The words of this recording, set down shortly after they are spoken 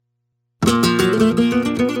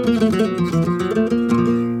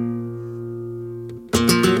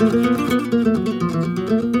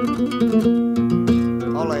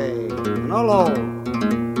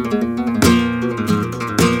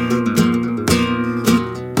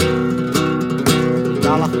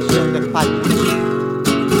afición de España.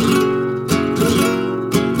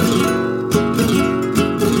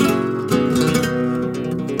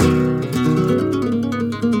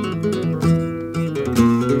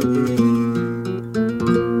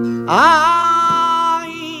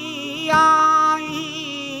 Ay,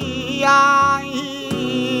 ay, ay,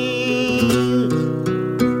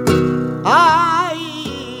 ay,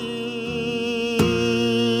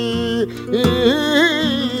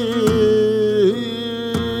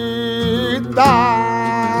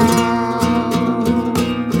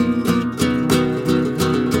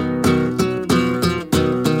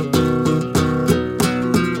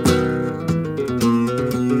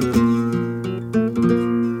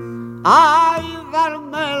 ay,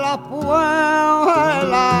 darme la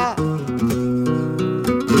puela,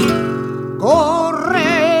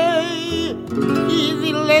 corre y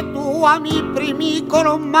dile tú a mi primico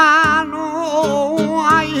hermano,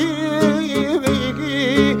 ay,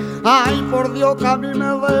 por Dios que a mí me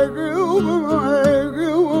deje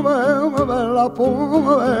la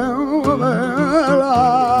puela.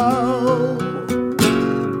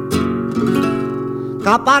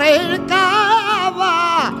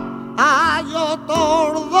 Caparecaba yo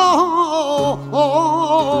tordo,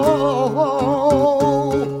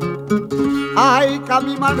 ay, que a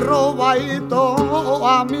mí me han robado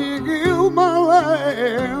a mi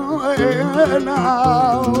Guimalena,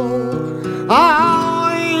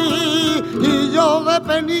 ay, y yo de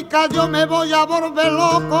penica yo me voy a volver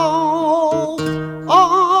loco, oh,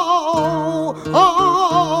 oh, oh,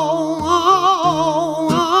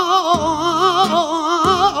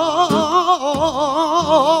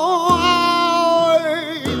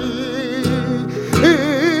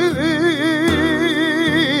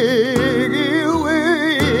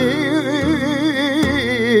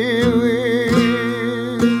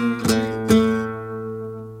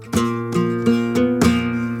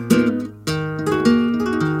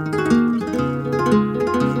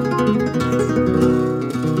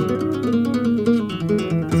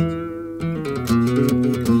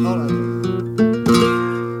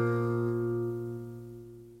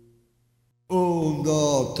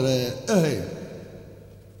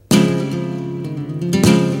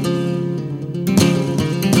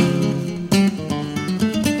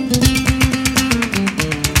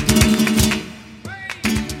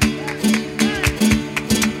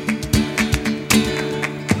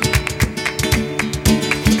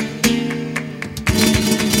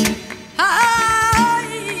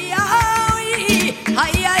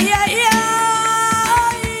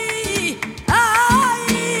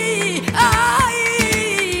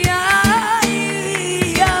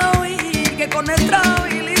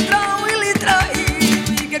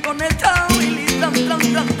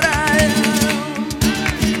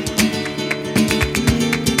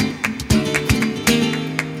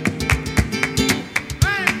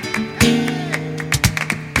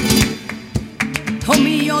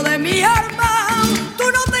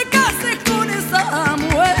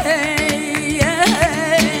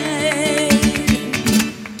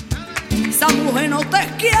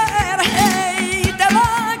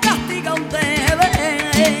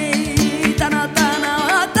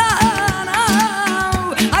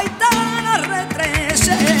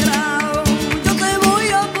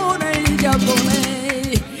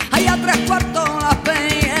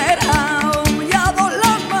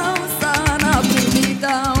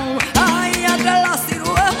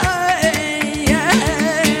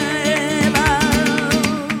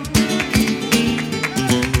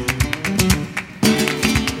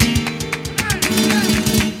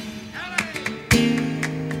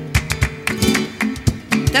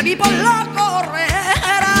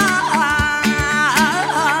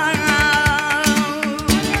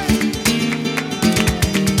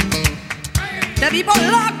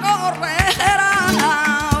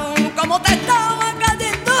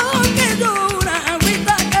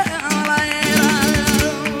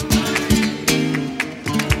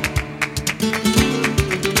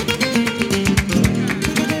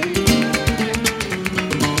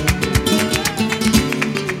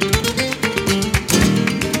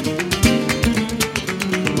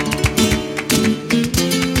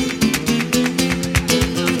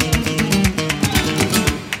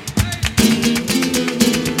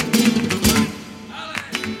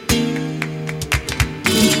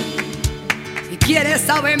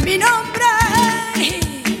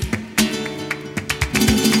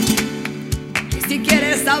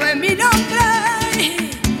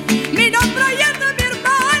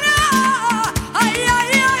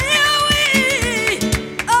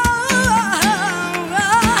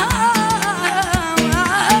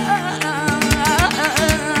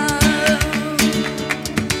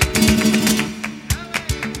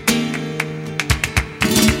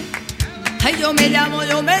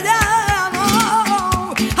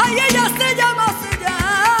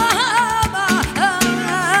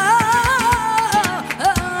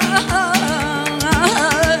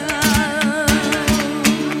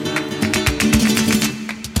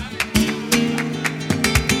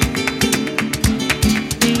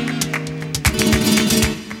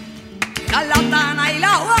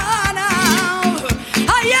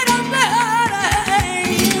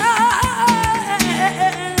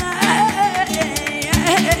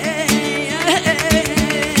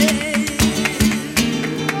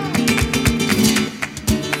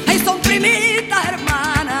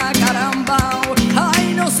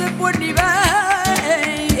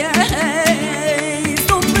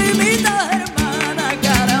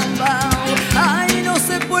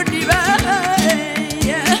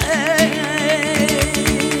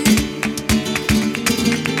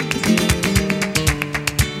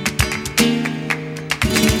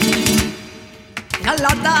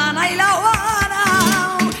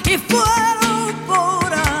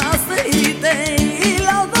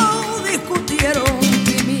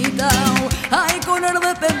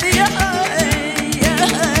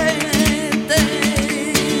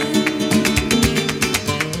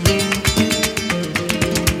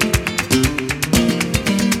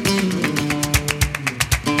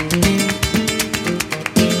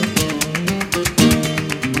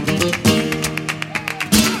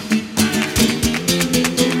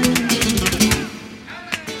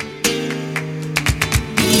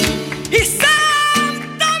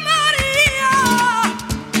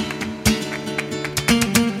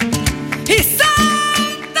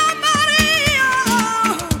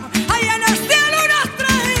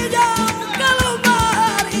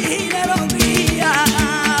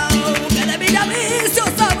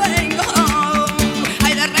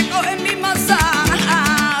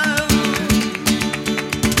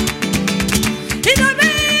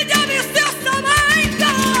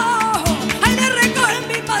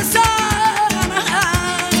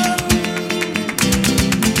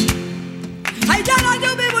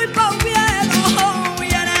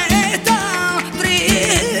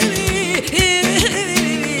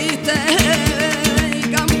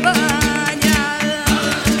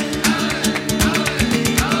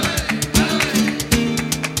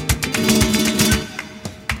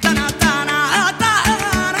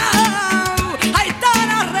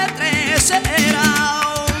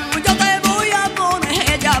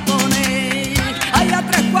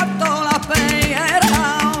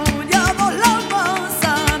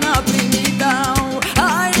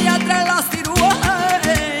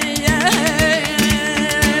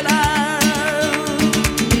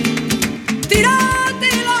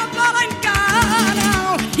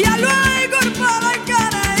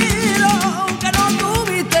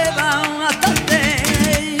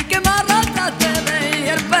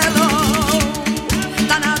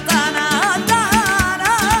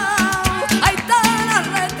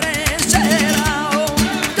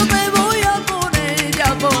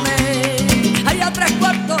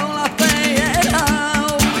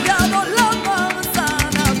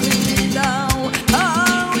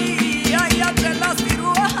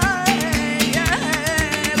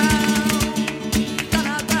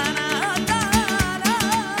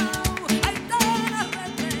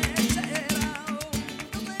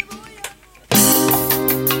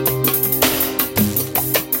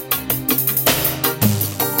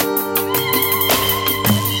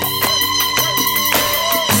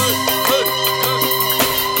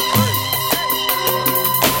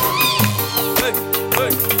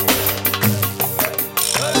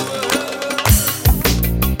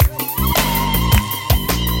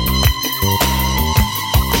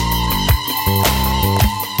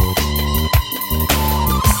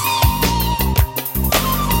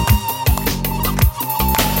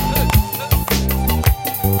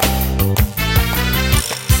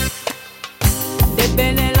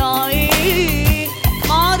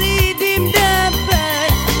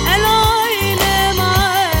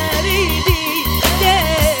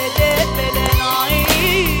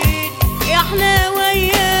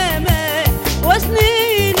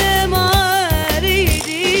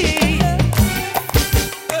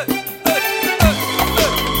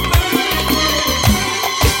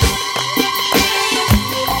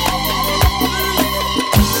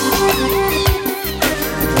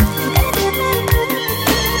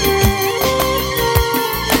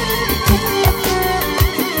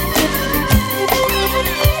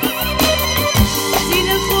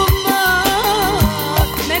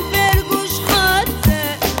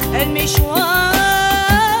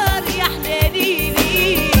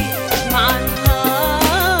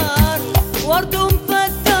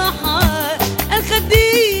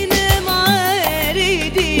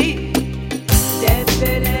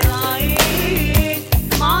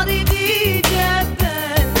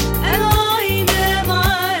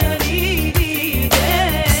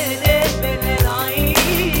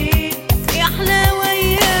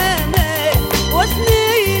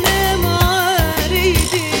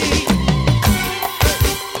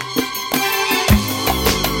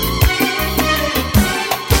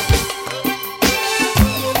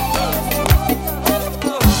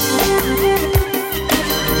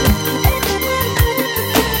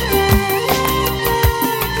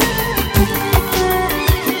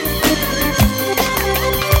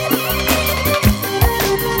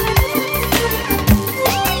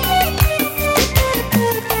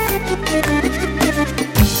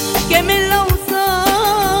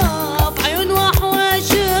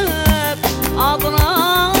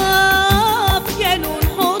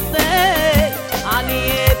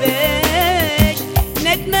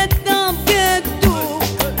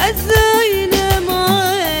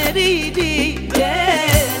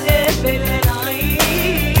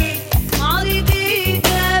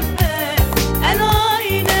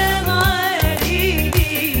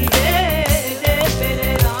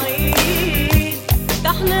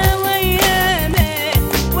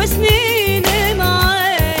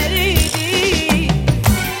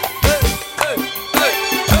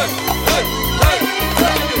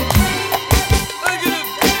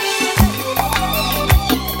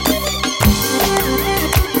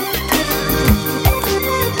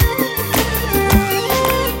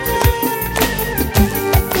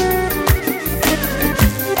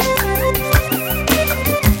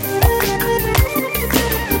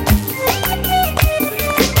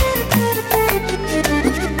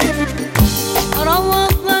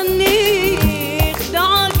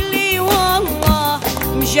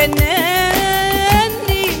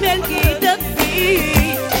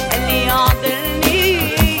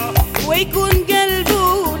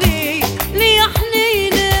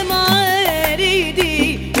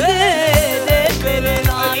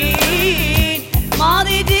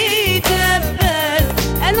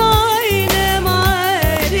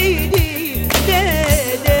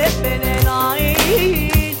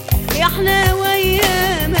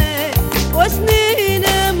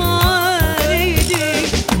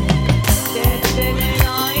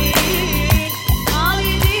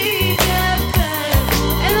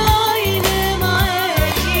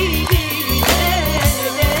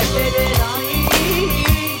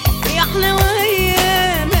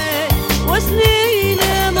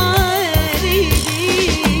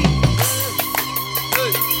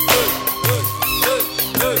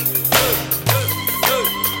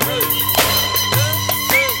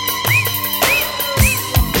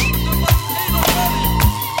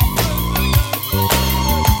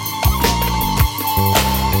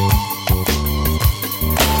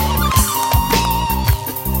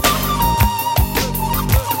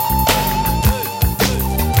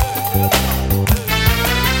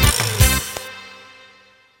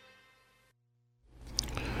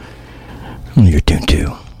 You're tuned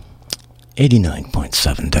to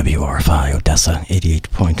 89.7 WRFI Odessa,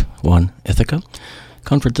 88.1 Ithaca.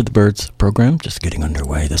 Conference of the Birds program just getting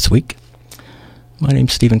underway this week. My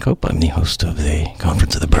name's Stephen Cope. I'm the host of the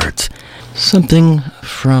Conference of the Birds. Something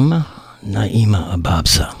from Naima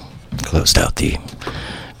Ababsa closed out the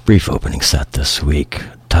brief opening set this week.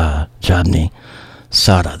 Ta Jabni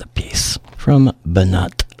Sara, the piece from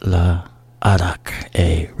Banat La Arak,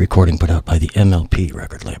 a recording put out by the MLP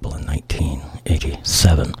record label in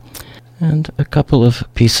 1987. And a couple of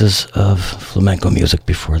pieces of flamenco music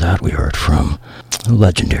before that. We heard from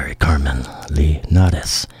legendary Carmen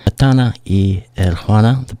Linares. Atana y El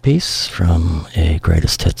Juana, the piece from a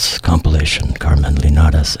greatest hits compilation, Carmen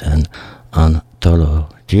Linares and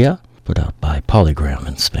Antologia, put out by Polygram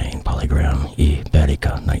in Spain, Polygram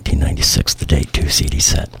Iberica, 1996, the Day 2 CD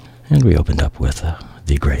set. And we opened up with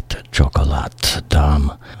the great Chocolate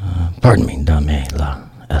Dame la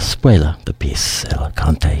Espuela, the piece El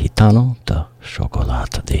Cante Gitano de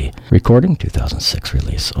Chocolate, the recording, 2006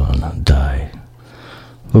 release on Die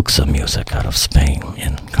Uxa Music out of Spain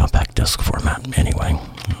in compact disc format anyway.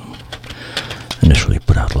 Initially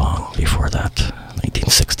put out long before that,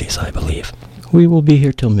 1960s I believe. We will be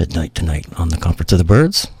here till midnight tonight on the Conference of the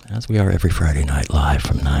Birds, as we are every Friday night live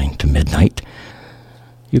from 9 to midnight.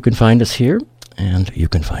 You can find us here, and you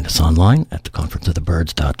can find us online at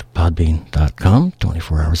theconferenceofthebirds.podbean.com,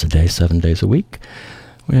 24 hours a day, 7 days a week,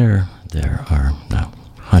 where there are now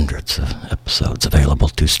hundreds of episodes available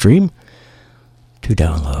to stream, to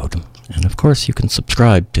download. And of course, you can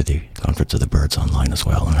subscribe to the Conference of the Birds online as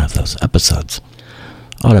well and have those episodes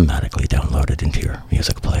automatically downloaded into your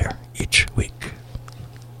music player each week.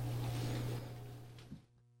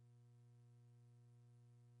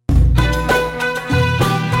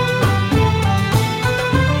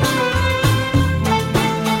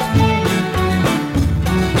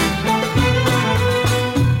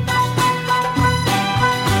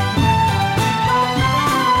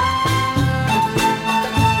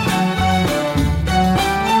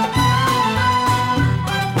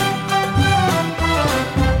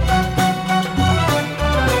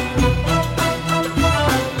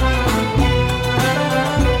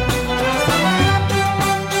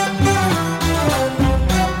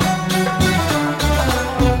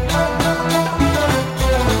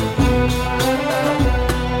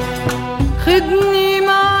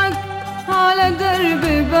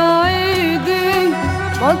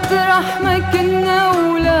 مطرح ما كنا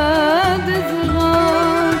ولاد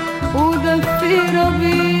صغار ودفي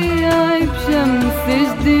ربيع بشمس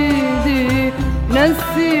جديدة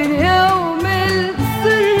نسين يوم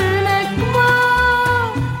صرنا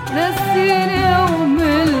كبار نسين يوم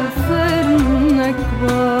صرنا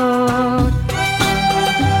كبار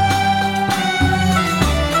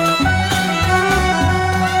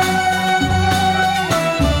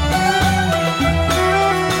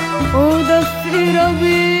ودفي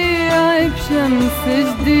ربيع بشمس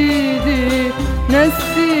جديدة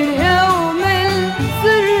نسي يوم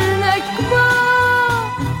صرنا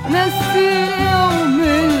كبار نسي يوم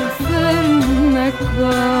صرنا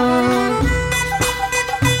كبار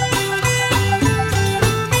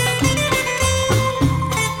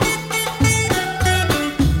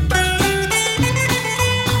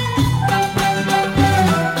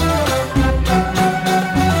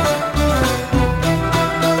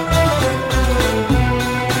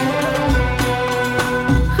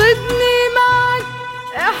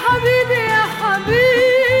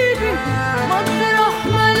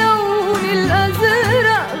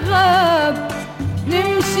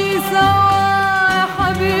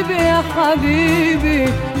حبيبي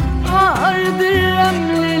عأرض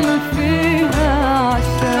الرمل اللي فيها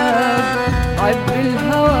عشاب عب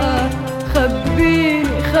الهوى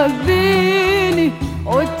خبيني خبيني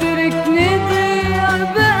واتركني ضيع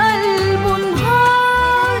بقلبه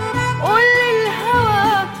نهار قول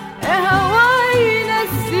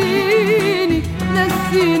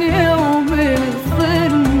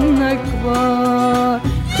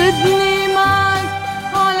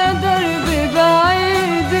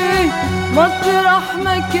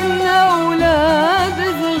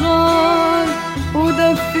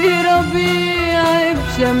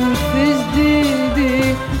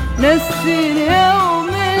نسيني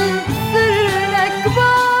يوم صرنا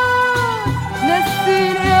كبار،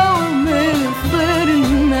 نسيني يوم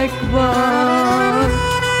صرنا كبار.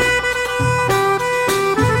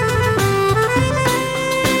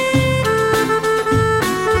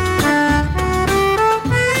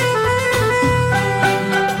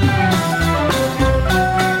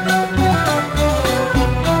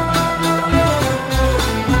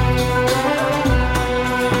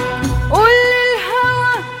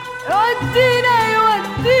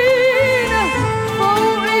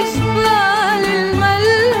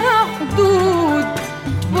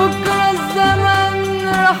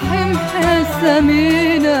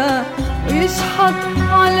 سمينة ويشحط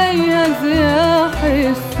عليها زياح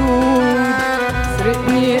السود.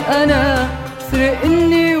 سرقني أنا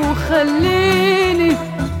سرقني وخليني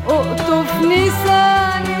أقطف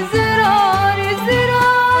لساني زراري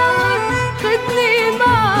زرار. خدني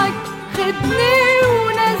معك خدني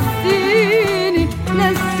ونسيني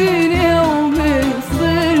نسيني يوم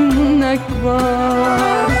صرنا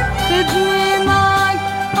كبار. خدني معك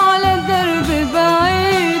على درب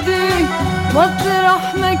بعيد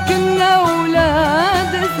مطرح ما كنا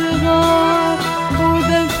ولاد صغار.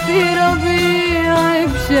 ودفي ربيع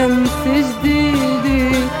بشمس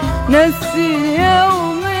جديدة نسيني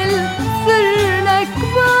يوم صرنا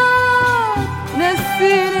كبار،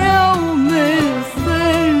 نسيني يوم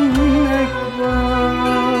صرنا كبار.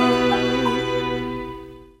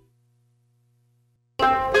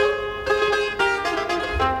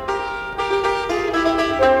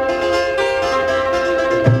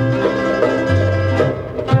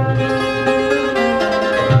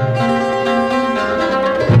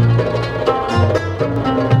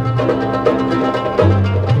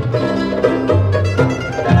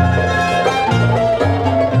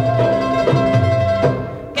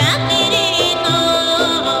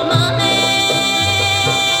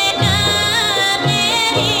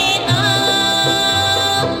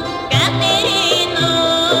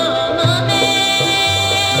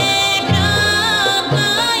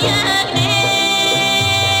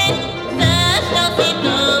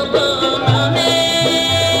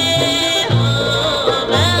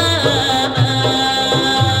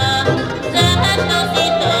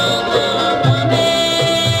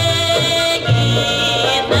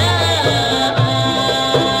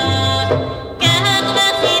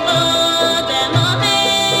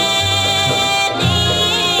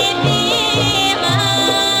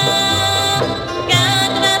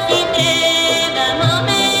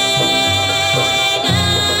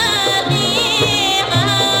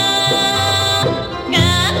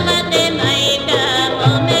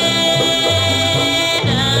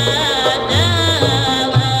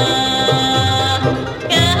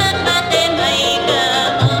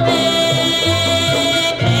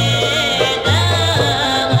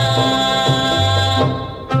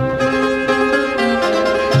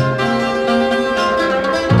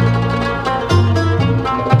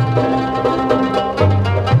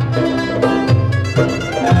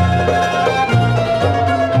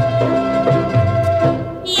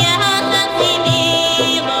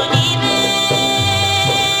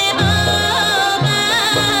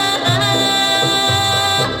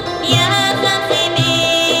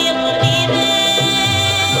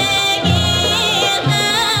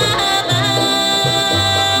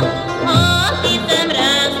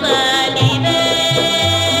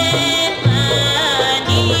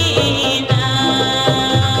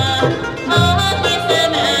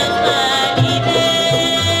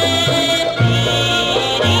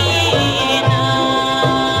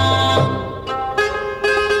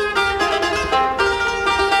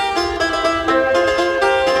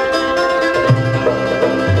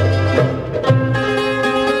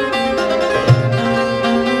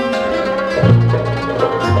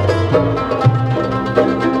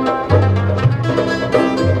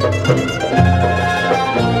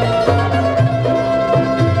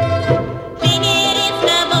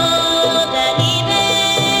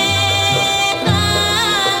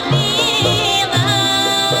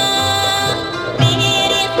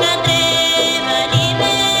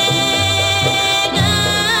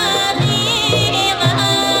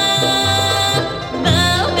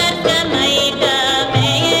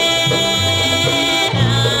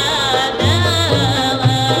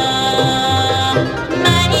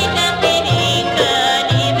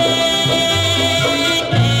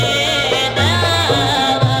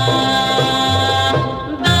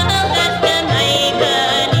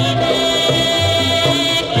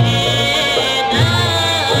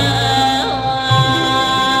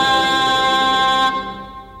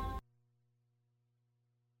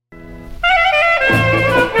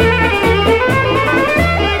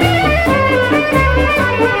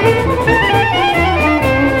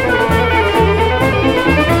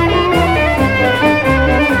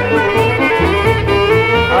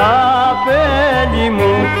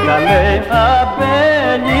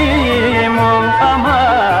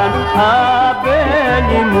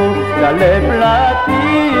 καλέ πλάτη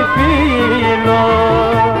φίλο.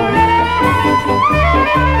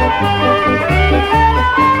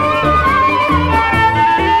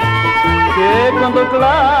 Και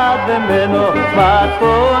κοντοκλάδεμένο μα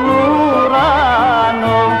τον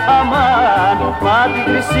ουρανό, αμάν, μα τη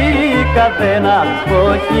χρυσή καδένα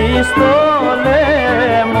όχι στο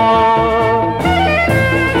λαιμό.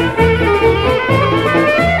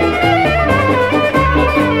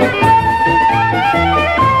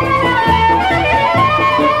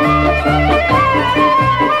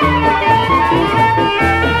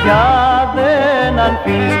 Για δεν αν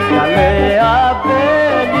πεις καλέ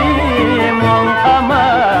αβέλη μου,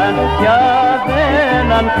 αμάν, για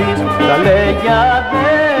δεν αν πεις καλέ για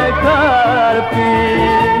δεν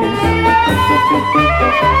καρπείς.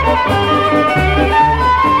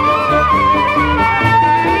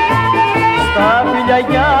 Στα φιλιά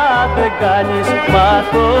για δεν κάνεις μα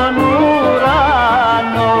τον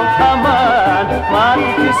ουρανό, αμάν, μα τη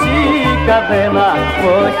χρυσή καδένα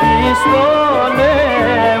όχι στο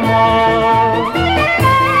λαιμό.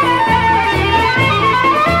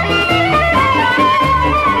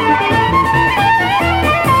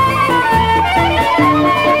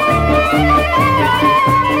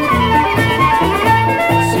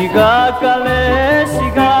 Σιγά καλέ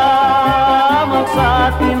σιγά αμαξά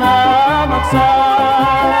την άμαξα,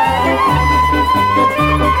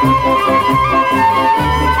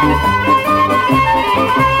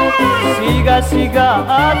 σιγά σιγά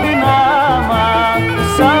αδυνάμαξα,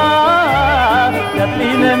 γιατί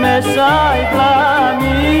είναι μέσα η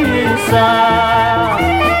πλάμισα.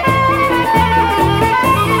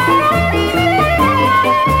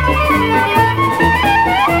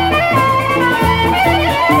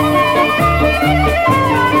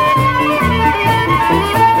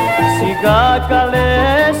 Σιγά καλέ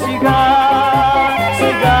σιγά,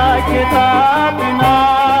 σιγά και ταπεινά,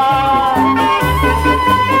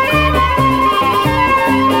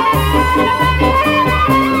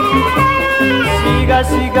 σιγά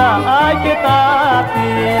σιγά και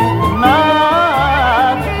ταπεινά,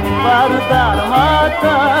 πάρουν τα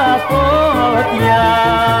αρμάτα φωτιά.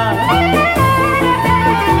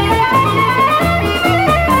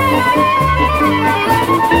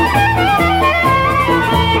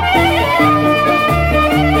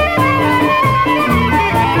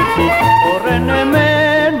 Ωρεν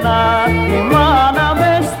εμένα τη μάνα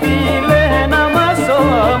με στείλε να μασώ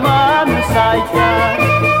μανουσάκια,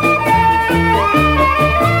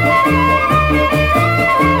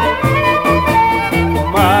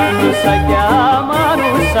 μανουσάκια,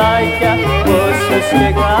 μανουσάκια, πόσες και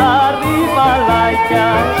γαριβαλάκια.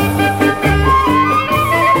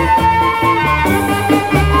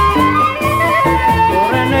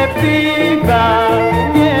 Ωρεν πήγα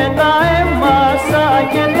και τα έμασα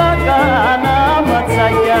και τα κάνα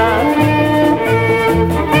ματσάκια.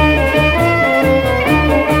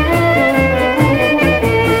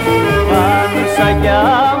 Μανουσάκια,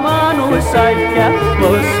 μανουσάκια,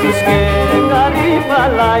 πόσους και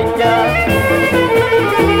γαριβαλάκια.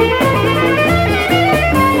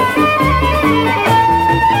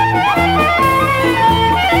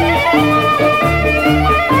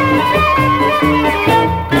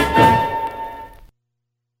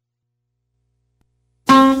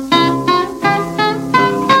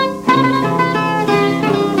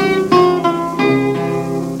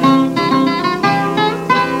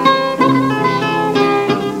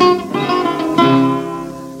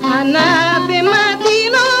 Ανάθεμα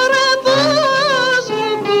την ώρα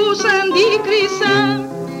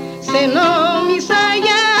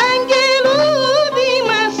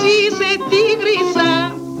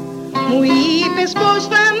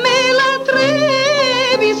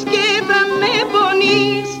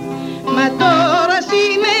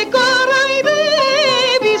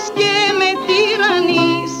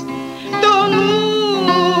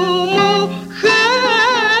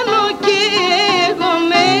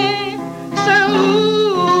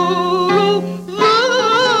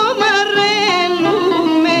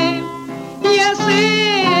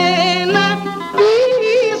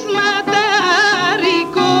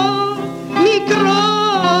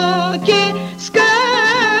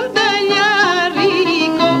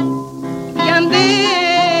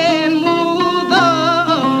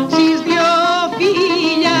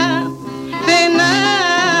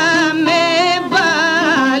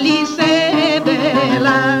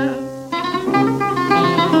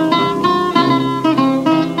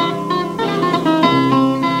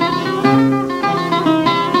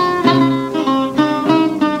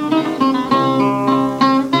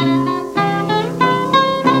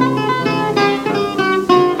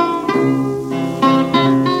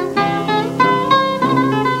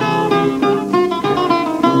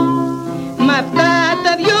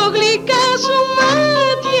γλυκά σου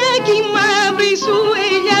μάτια κι η μαύρη σου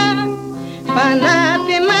ελιά.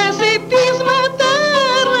 Πανάθεμα σε πείσματα,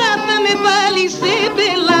 θα με βάλει σε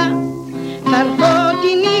πελά. Θα έρθω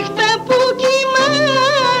τη νύχτα που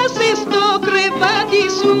κοιμάσαι στο κρεβάτι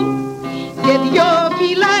σου και δυο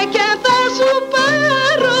φυλάκια θα σου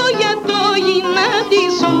πάρω για το γυνάτι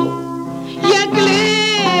σου. Για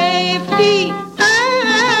κλέφτη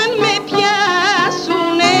αν με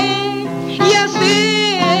πιάσουνε, για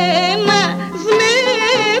σένα με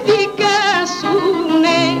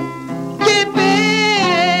δικάσουνε και 5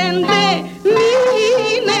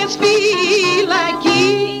 μήνες φυλακή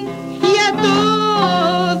για το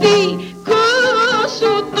δικό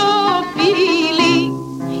σου το φίλι.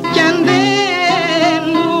 Κι αν δεν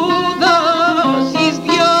μου δώσεις 2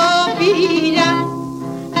 φιλιά,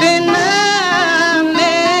 δεν να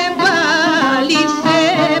με βάλεις σε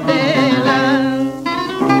μπέλα.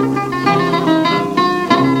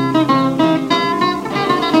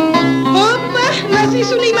 Όπα, να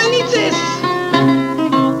ζήσουν οι μανίτσες.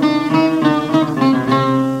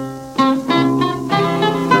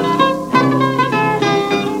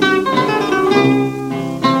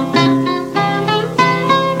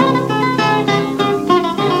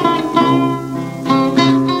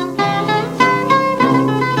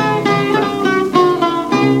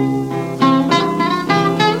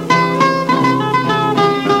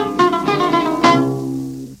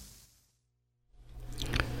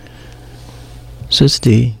 This is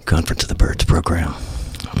the Conference of the Birds program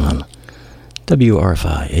on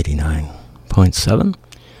WRFI 89.7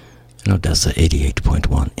 and Odessa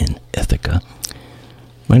 88.1 in Ithaca.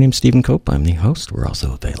 My name's Stephen Cope. I'm the host. We're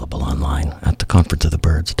also available online at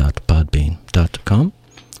theconferenceofthebirds.podbean.com.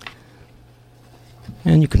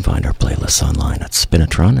 And you can find our playlists online at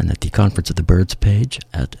Spinitron and at the Conference of the Birds page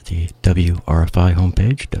at the WRFI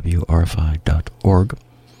homepage, wrfi.org.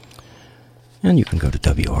 And you can go to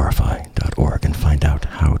wrfi.org and find out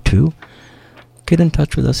how to get in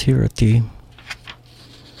touch with us here at the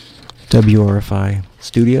WRFI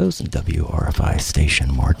studios and WRFI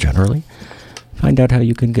station more generally. Find out how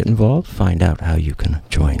you can get involved. Find out how you can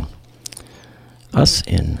join us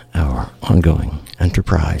in our ongoing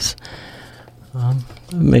enterprise.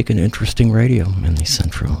 Make an interesting radio in the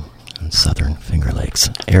central and southern Finger Lakes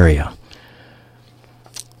area.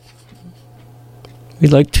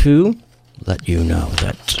 We'd like to let you know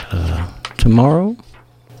that tomorrow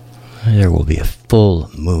there will be a full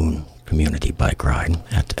moon community bike ride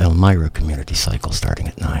at Elmira Community Cycle starting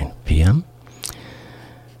at 9 p.m.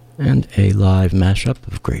 And a live mashup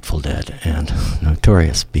of Grateful Dead and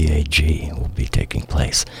Notorious B.A.G. will be taking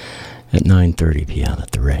place at 9:30 p.m.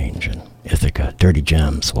 at the Range in Ithaca. Dirty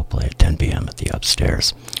Gems will play at 10 p.m. at the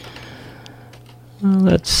Upstairs.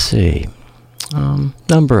 Let's see.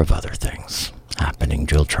 Number of other things happening.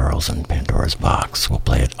 Jill Charles and Pandora's Box will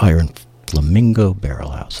play at Iron Flamingo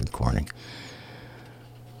Barrel House in Corning.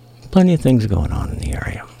 Plenty of things going on in the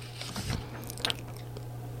area.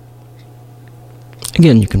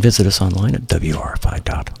 Again, you can visit us online at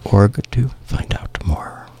wrfi.org to find out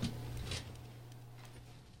more.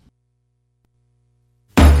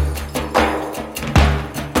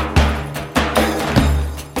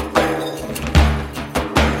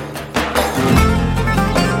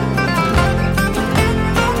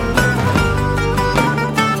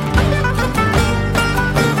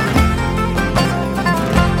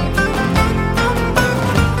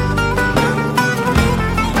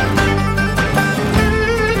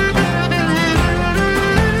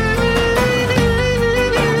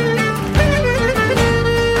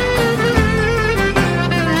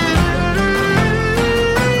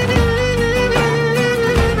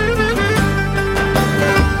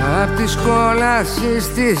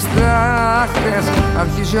 Στις δάχτες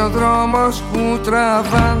αρχίζει ο δρόμος που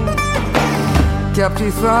τραβάν και απ' τη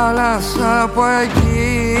θάλασσα που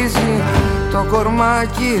αγγίζει το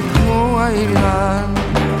κορμάκι του αηλάν.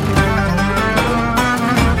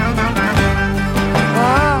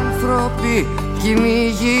 Άνθρωποι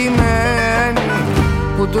κυνηγημένοι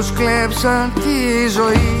που τους κλέψαν τη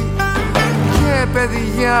ζωή και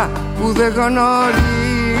παιδιά που δεν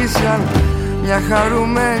γνωρίζαν μια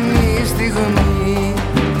χαρούμενη στιγμή.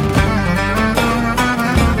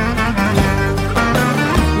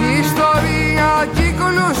 Η ιστορία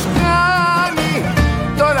κύκλους κάνει,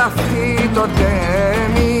 τώρα αυτή το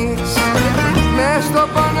τέμεις. Μες στο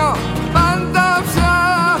πάνω πάντα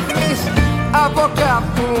ψάχνεις από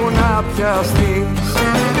κάπου να πιαστείς.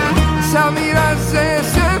 Σαν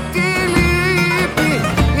μοιράζεσαι τη λύπη,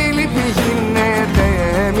 η λύπη γίνεται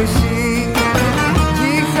μισή κι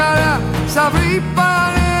η χαρά σαν βρει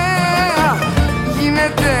παρέα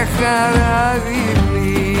γίνεται χαρά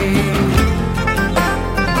διπλή.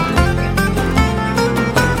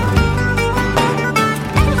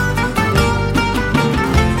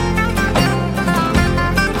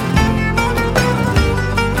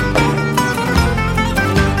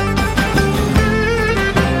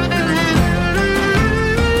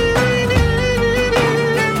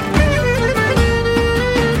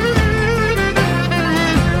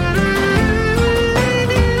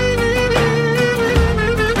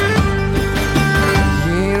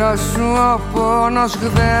 δίπλα σου ο πόνος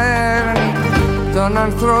γδέρνει των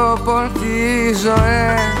ανθρώπων τις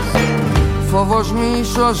ζωές. Φόβος,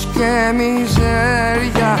 μίσος και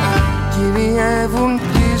μιζέρια κυριεύουν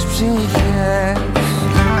τις ψυχές.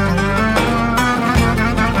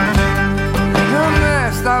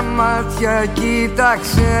 Μες στα μάτια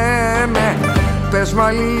κοίταξέ με, πες μ'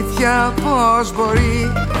 αλήθεια πως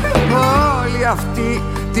μπορεί όλη αυτή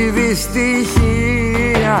τη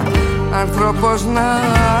δυστυχία άνθρωπος να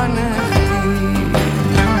ανεχτεί.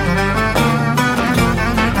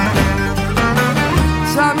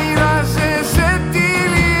 Σαν μοιράζεσαι τη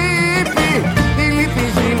λύπη, η λύπη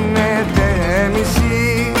γίνεται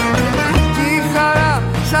μισή κι η χαρά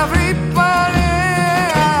σαν βρει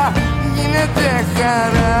παρέα γίνεται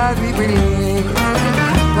χαρά διπλή.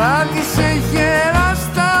 Πάτησε γέρα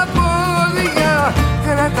στα πόδια,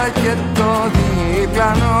 κράτα και το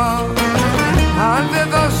διπλανό. Αν δεν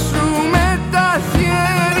δώσουμε τα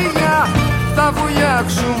χέρια θα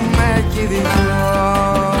βουλιάξουμε κι οι δυο.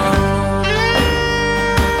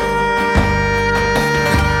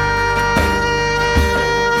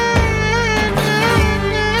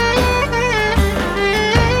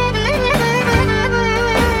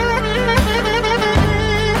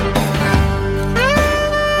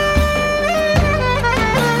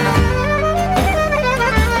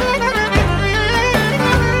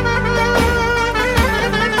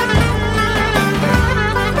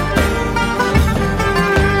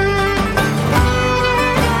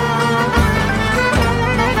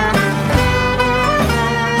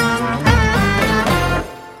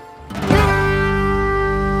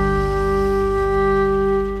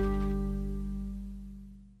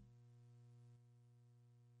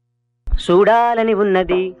 చూడాలని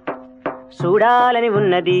ఉన్నది, చూడాలని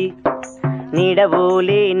ఉన్నది,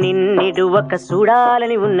 నీడవోలే నిన్నిడువక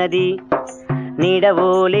చూడాలని ఉన్నది,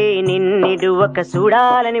 నీడవోలే నిన్నిడువక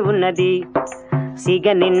చూడాలని ఉన్నది. సిగ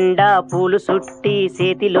నిండా పూలు సుట్టి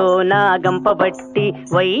చేతిలోన గంపబట్టి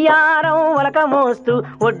వయ్యారం వలక మోస్తూ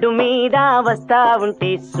ఒడ్డు మీద వస్తా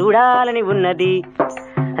ఉంటే చూడాలని ఉన్నది,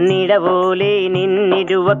 నీడవోలే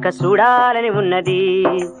నిన్నిడువక చూడాలని ఉన్నది.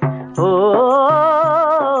 ఓ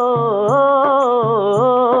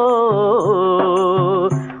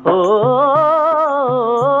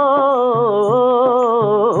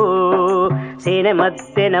సేన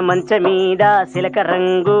మధ్యన మంచ మీద సిలక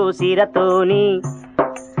రంగు సీరతోని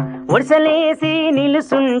ఒడిసలేసి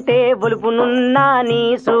నిలుసుంటే ఒలుపునున్న నీ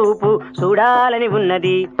సూపు చూడాలని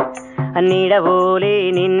ఉన్నది, నీడవోలే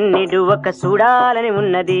నిన్నిడువక చూడాలని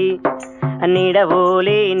ఉన్నది,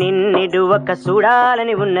 నీడవోలే నిన్నిడువక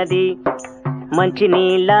చూడాలని ఉన్నది. మంచి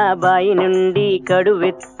నీళ్ళ బాయి నుండి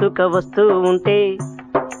కడువెత్తుక వస్తూ ఉంటే,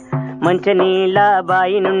 మంచి నీళ్ళ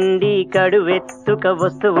బాయి నుండి కడువెత్తుక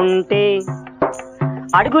వస్తూ ఉంటే,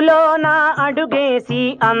 అడుగులోన అడుగేసి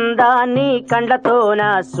అందాన్ని కండ్లతోన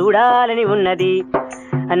చూడాలని ఉన్నది,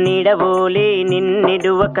 నీడవోలే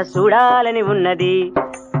నిన్నిడువక చూడాలని ఉన్నది.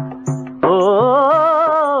 ఓ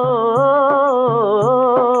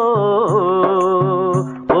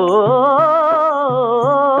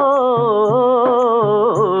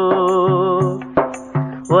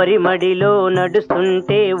వరి మడిలో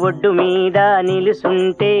నడుస్తుంటే ఒడ్డు మీద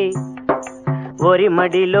నిలుసుంటే, వరి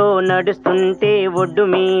మడిలో నడుస్తుంటే ఒడ్డు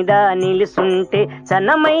మీద నిలుసుంటే,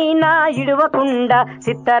 సన్నమైన ఇడవకుండా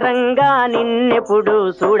చిత్తరంగా నిన్నెప్పుడు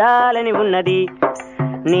చూడాలని ఉన్నది,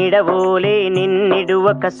 నీడవోలే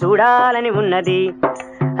నిన్నిడువక చూడాలని ఉన్నది,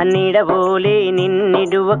 నీడవోలే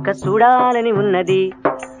నిన్నిడువక చూడాలని ఉన్నది.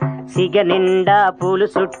 సిగ నిండా పూలు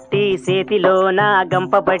సుట్టి చేతిలోన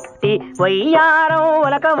గంపబట్టి వయ్యారం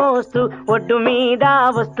ఒలక మోస్తూ ఒడ్డు మీద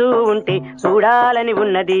వస్తూ ఉంటే చూడాలని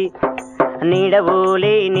ఉన్నది,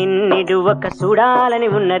 నీడవోలే నిన్నిడువక చూడాలని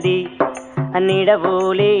ఉన్నది,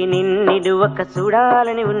 నీడవోలే నిన్నిడువక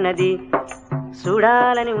చూడాలని ఉన్నది,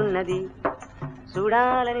 చూడాలని ఉన్నది,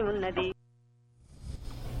 చూడాలని ఉన్నది.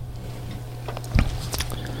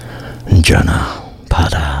 Jana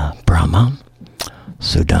Pada Brahma,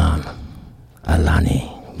 Sudan Alani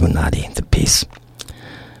Munadi, the piece.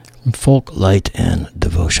 Folk, light, and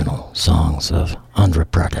devotional songs of Andhra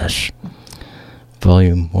Pradesh.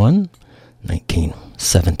 Volume 1,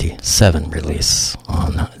 1977 release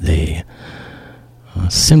on the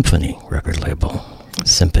Symphony record label.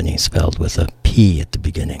 Symphony spelled with a P at the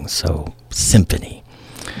beginning, so symphony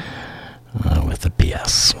with a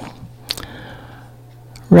PS.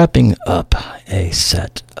 Wrapping up a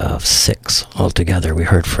set of 6 altogether, we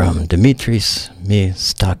heard from Dimitris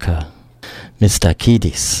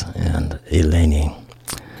Mistakidis and Eleni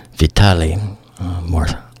Vitali,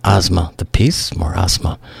 More Asma, the piece, More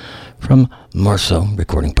Asma, from Morso,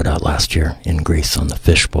 recording put out last year in Greece on the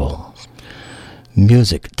Fishbowl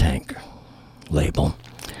Music Tank label.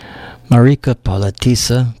 Marika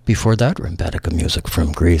Palatisa, before that, Rembatica music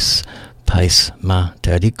from Greece. Pais Ma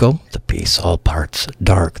Teriko, the piece All Parts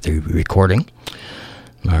Dark, the recording.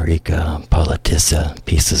 Marika Palatisa,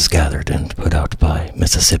 pieces gathered and put out by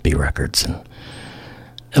Mississippi Records in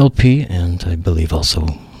LP and I believe also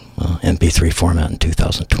MP3 format in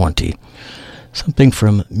 2020. Something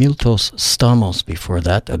from Miltos Stamos before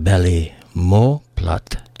that, Abeli Mo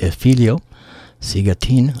Plat Efilio,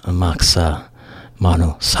 Sigatin Amaxa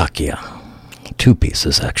Manu Sakia. Two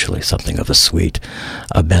pieces actually, something of a suite.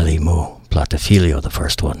 Abeli Mo Plat Efilio, the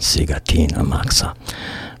first one, Sigatin Amaxa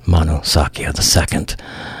Manu Sakia, the second.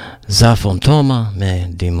 Zafontoma Me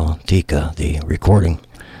Dimontika, the recording.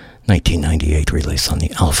 1998 release on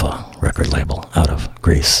the Alpha record label out of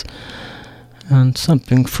Greece. And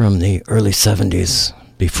something from the early 70s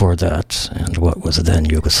before that, and what was then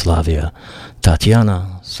Yugoslavia,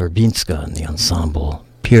 Tatiana Serbinska and the ensemble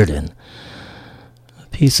Pirdin. A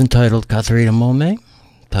piece entitled Katerina Mome,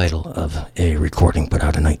 title of a recording put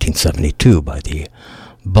out in 1972 by the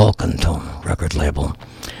Balkan Tone record label.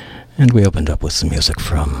 And we opened up with some music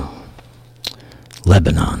from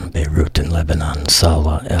Lebanon, Beirut in Lebanon,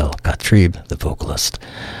 Salwa El Katrib, the vocalist.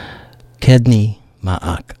 Kedni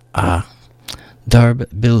Ma'ak A. Darb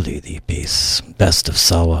Bildi, the piece. Best of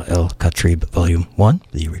Salwa El Katrib, Volume 1,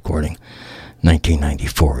 the recording.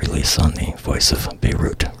 1994 release on the Voice of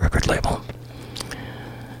Beirut record label.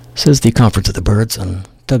 This is the Conference of the Birds on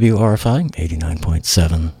WRFI,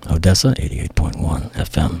 89.7 Odessa, 88.1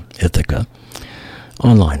 FM Ithaca.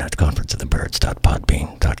 Online at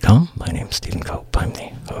conferenceofthebirds.podbean.com. My name's Stephen Cope. I'm the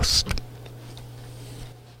host.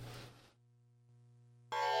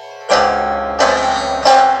 Ah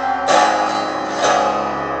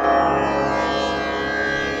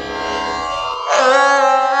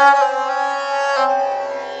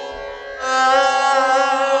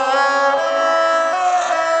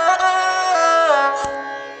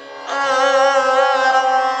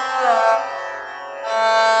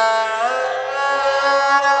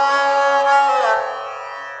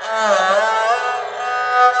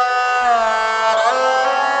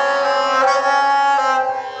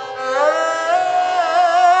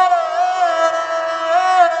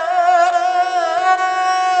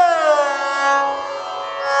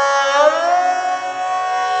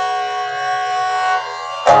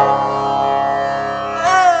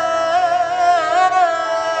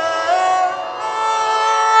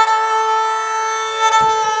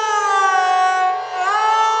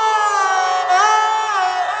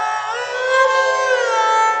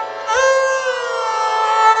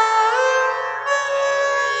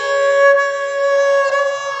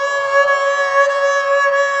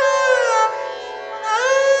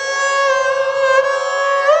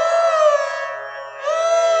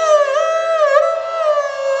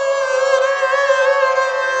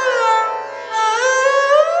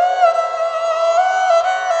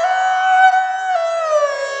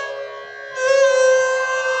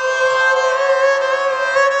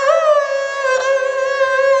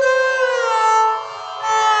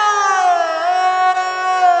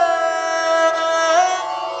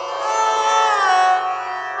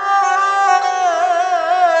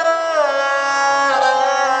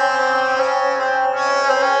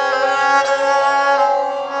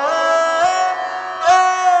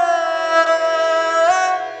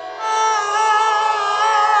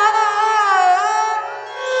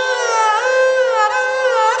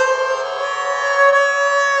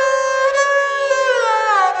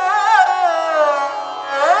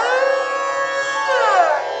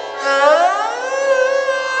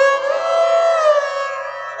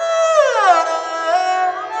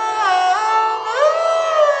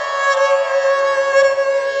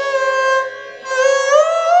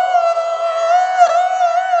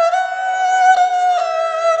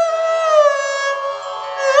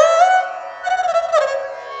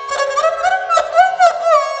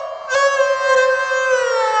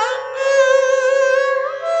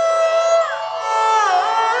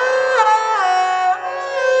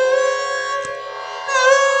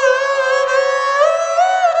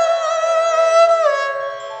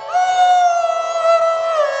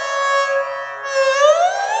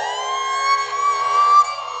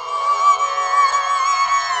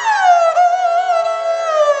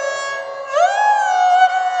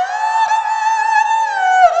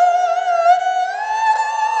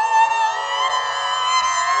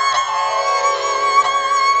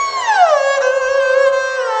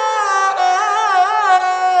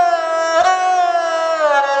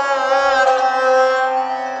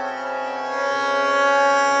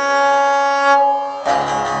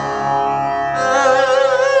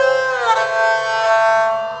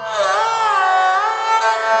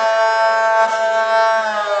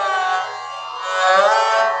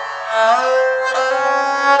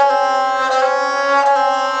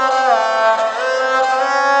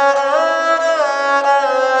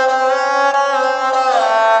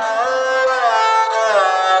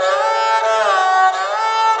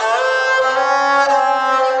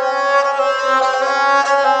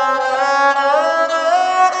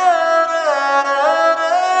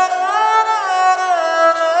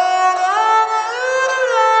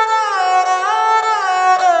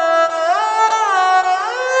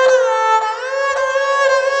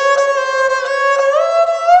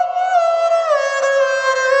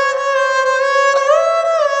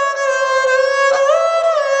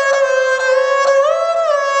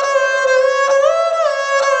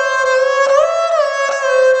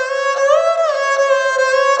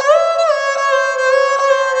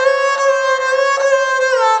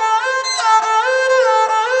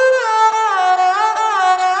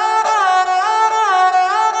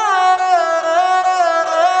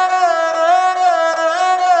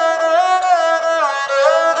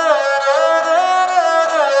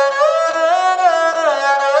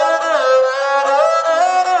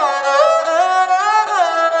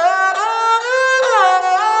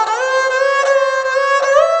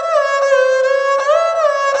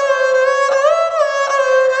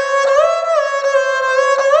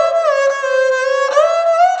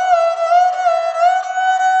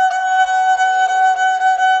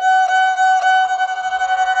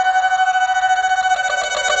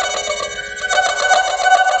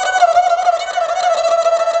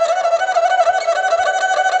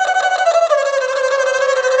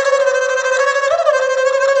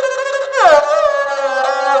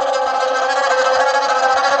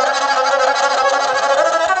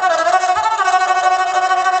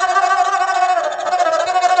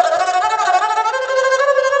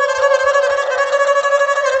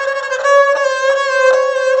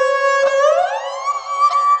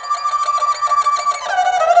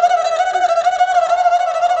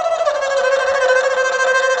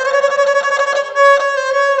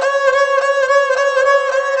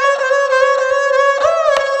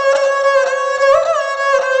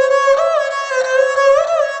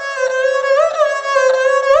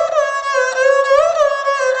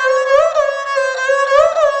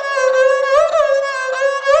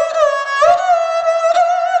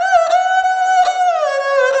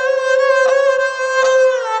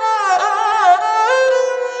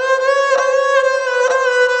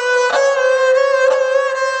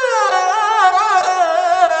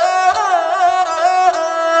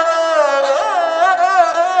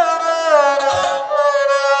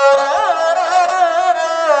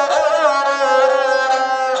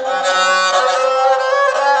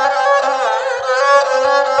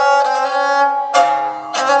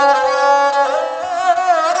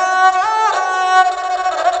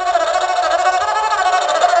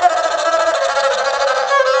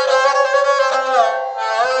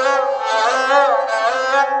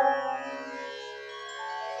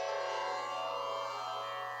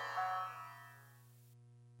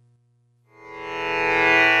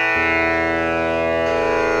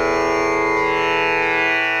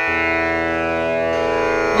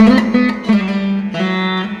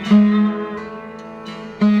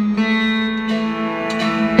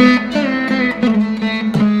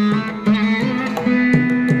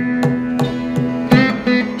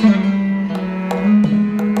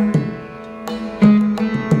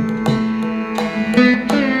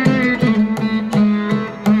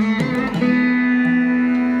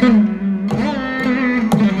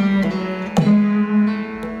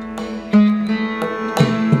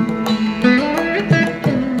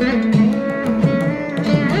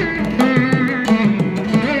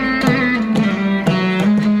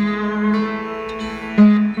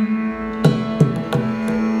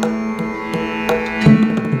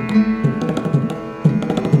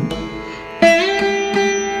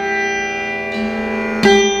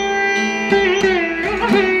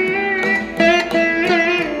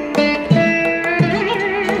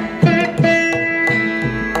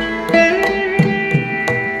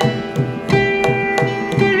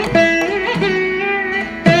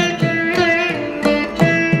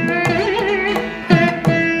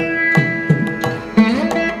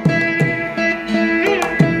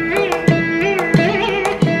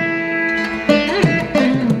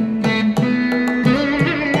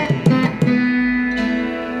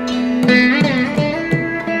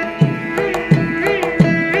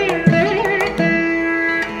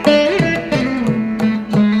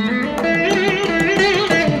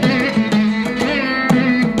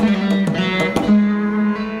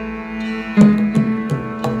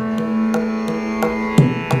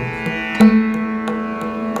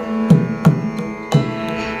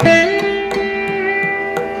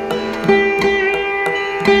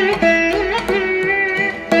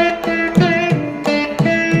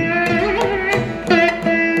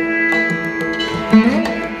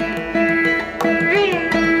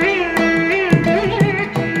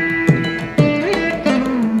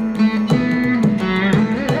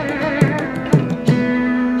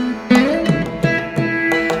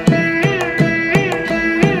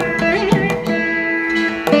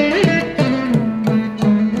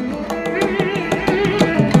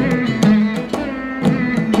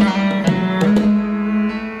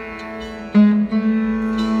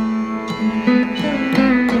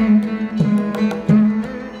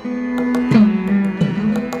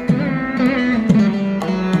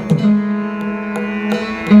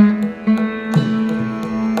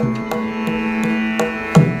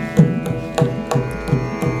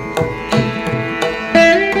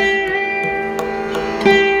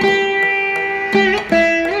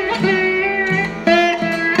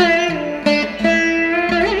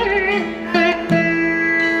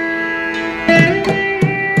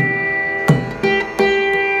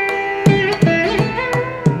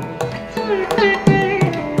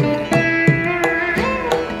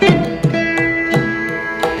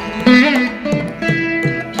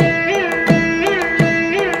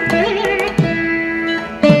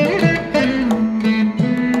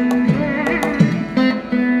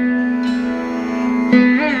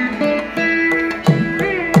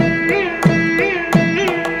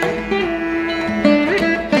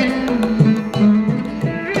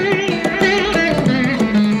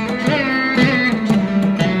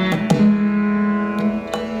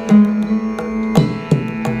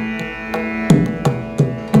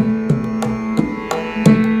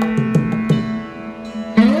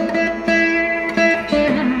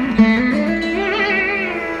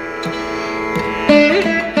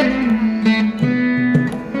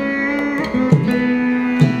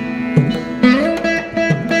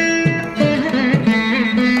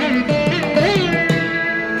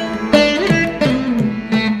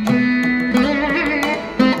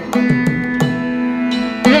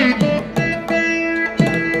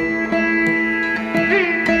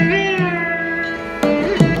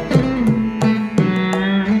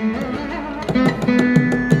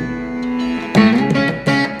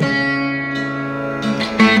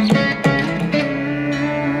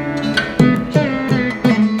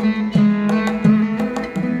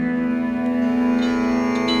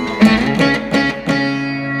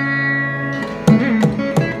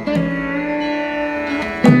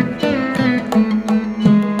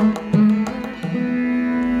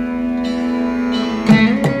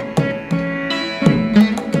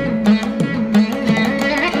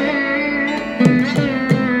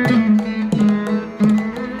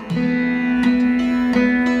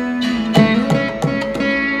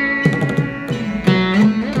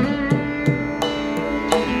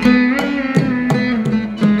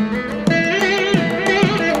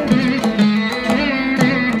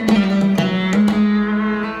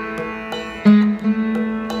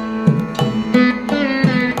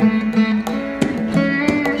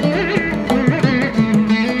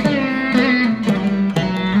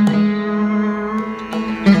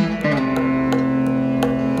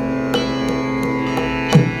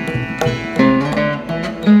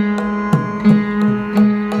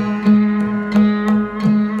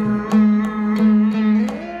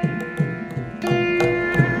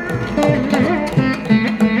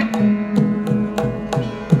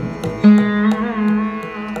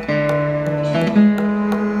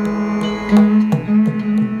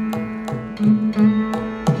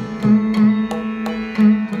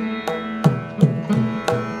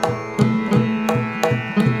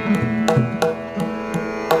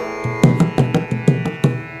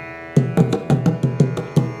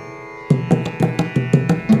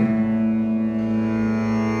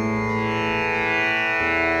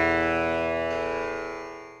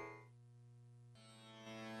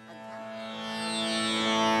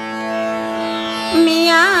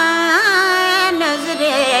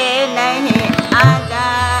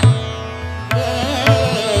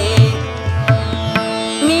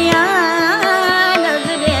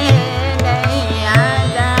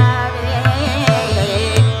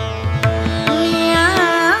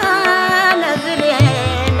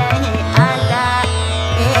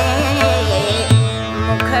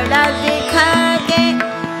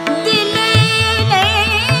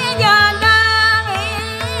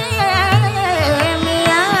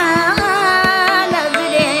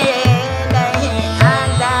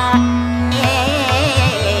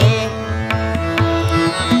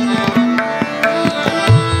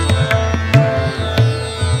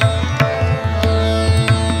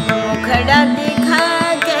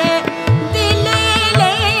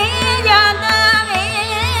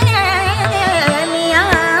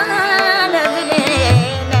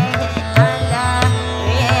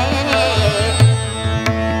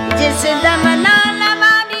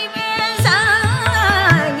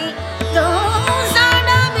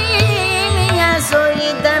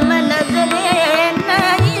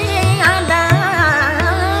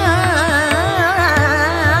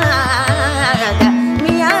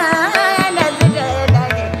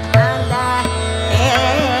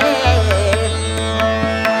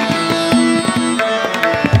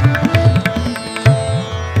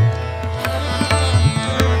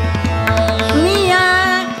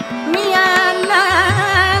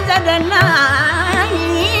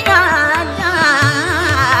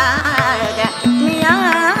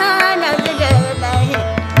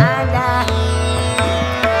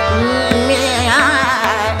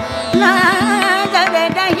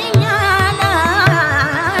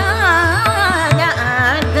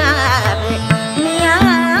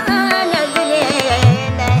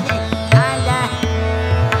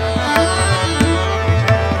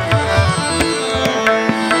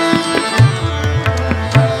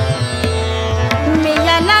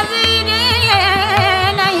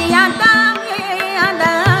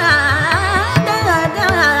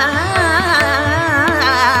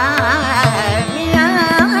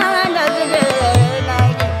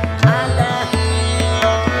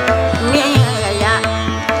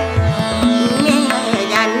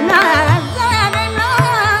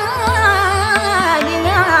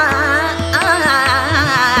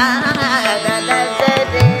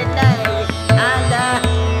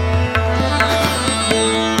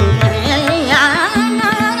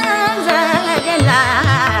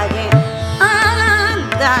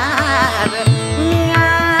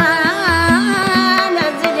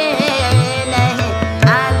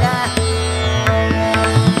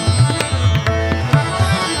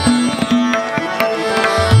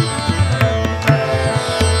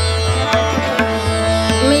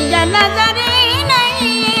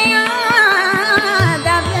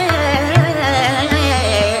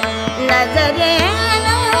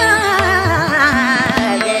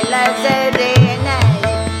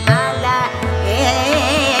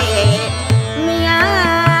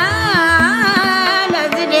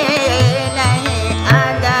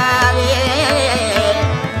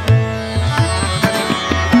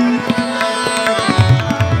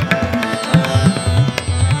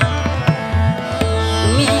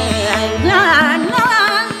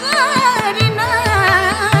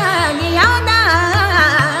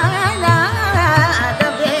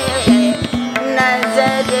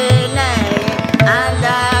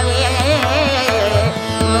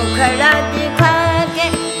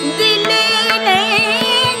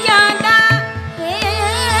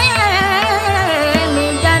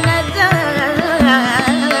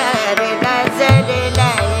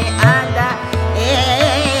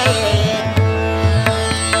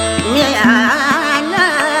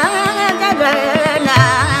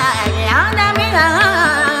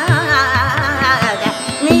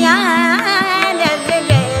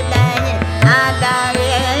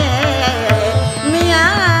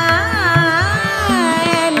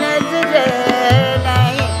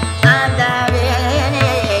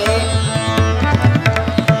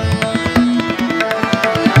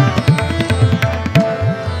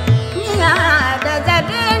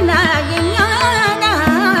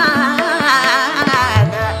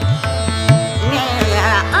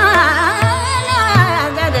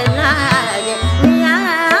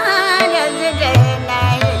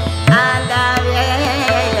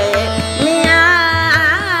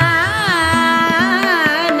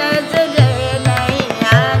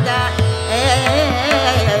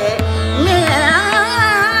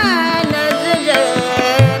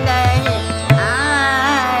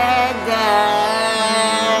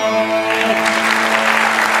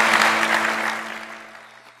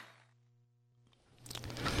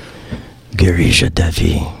Girija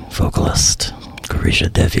Devi, vocalist. Girija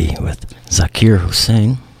Devi with Zakir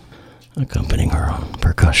Hussain accompanying her on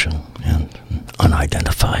percussion and an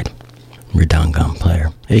unidentified mridangam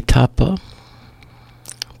player. A tapa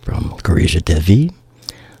from Girija Devi,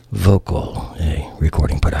 Vocal, a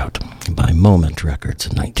recording put out by Moment Records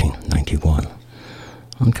in 1991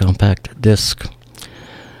 on compact disc.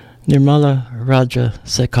 Nirmala Raja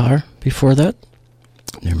Sekar before that.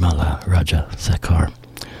 Nirmala Raja Sekar,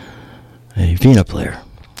 a Veena player,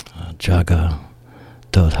 Jaga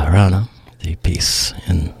Dodharana, the piece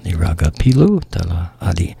in the Raga Pilu Dala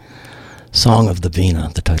Adi, Song of the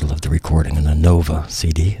Veena, the title of the recording in the Nova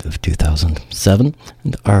CD of 2007,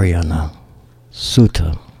 and Ariana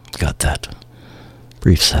Sutta got that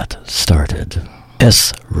brief set started.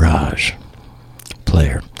 S. Raj,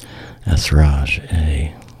 player. S. Raj,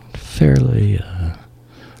 a fairly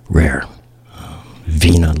rare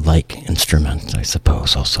Veena-like instrument, I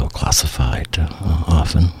suppose, also classified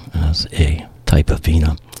often as a type of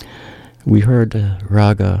Veena. We heard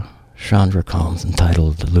Raga Chandrakant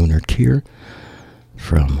entitled Lunar Tear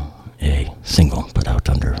from a single put out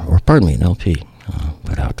under, or pardon me, an LP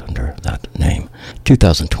put out under that name.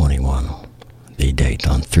 2021, the date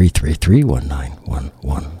on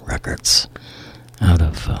 333-1911 Records out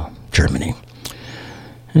of Germany.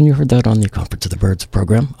 And you heard that on the Conference of the Birds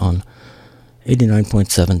program on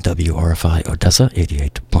 89.7 WRFI Odessa,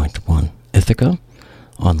 88.1 Ithaca,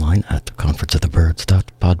 online at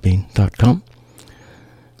conferenceofthebirds.podbean.com.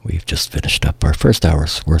 We've just finished up our first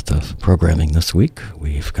hour's worth of programming this week.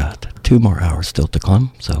 We've got 2 more hours still to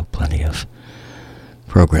come, so plenty of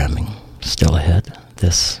programming still ahead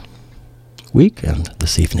this week and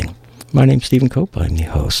this evening. My name's Stephen Cope. I'm the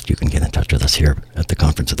host. You can get in touch with us here at the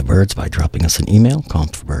Conference of the Birds by dropping us an email,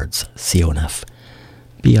 confbirds,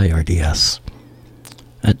 CONFBIRDS,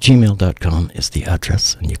 @gmail.com is the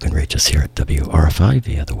address, and you can reach us here at WRFI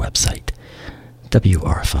via the website,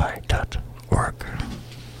 wrfi.org.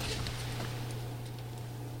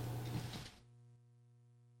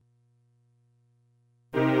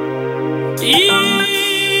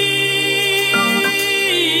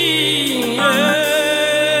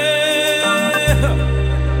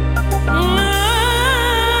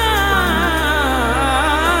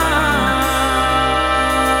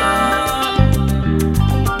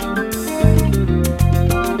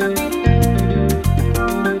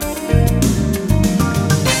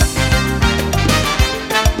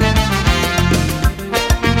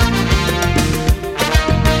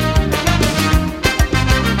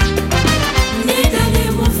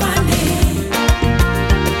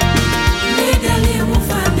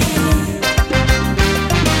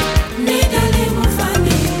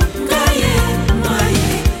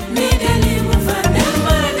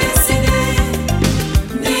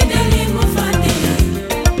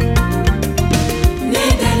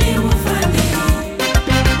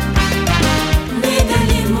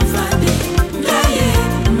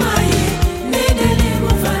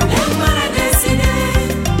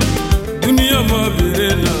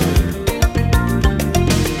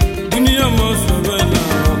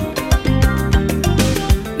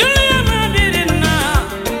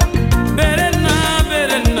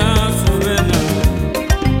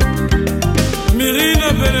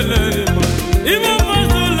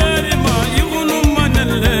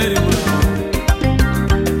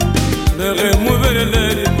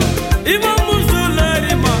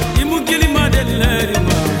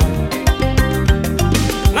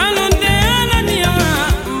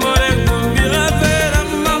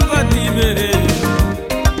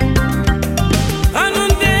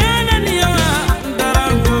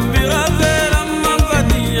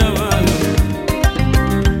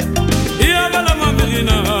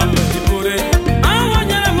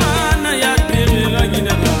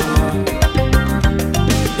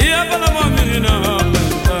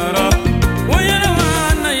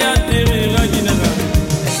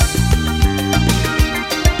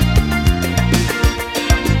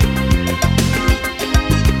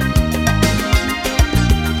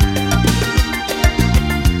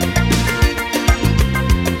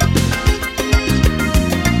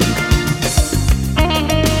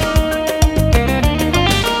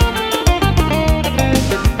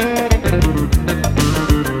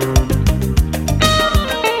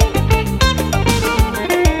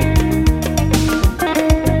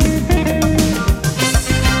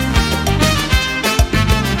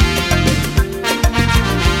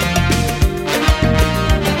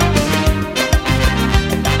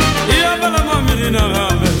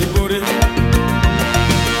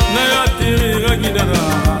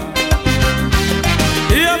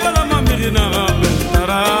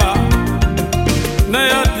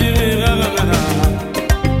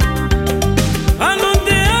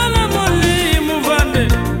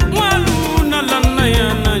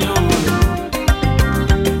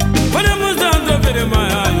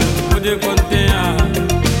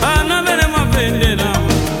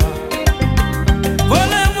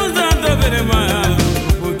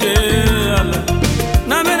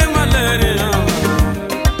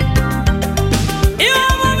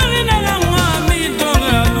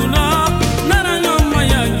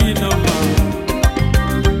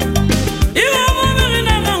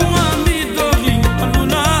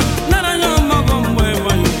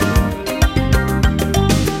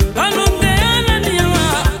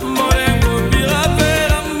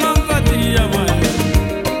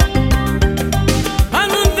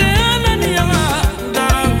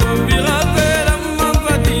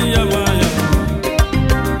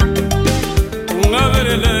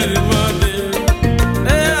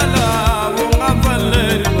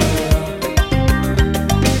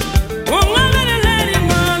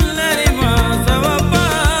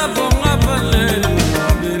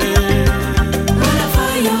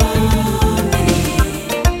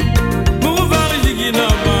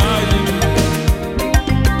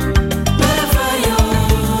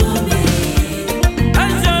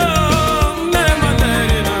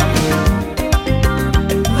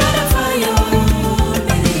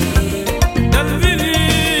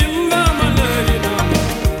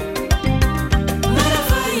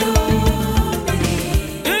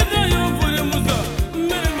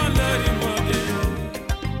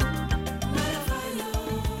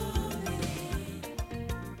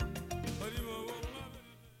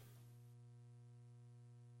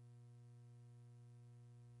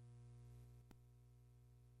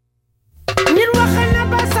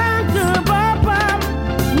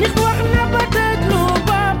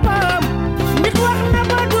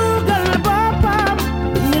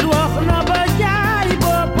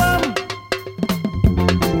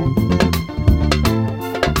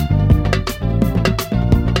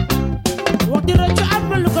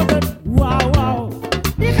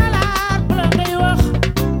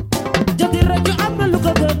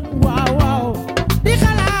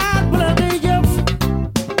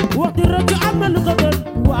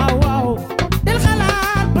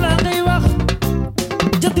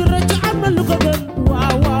 ko gën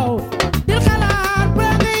waaw waaw dil xalaat ba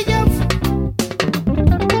ngay jëf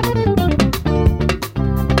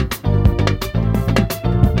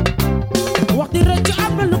wax di rëcc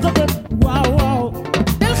am na lu ko gën waaw waaw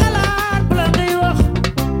dil xalaat ba ngay wax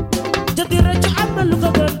jëf di rëcc am na lu ko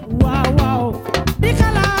gën waaw waaw di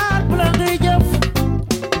xalaat ba ngay jëf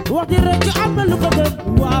wax di rëcc am na lu ko gën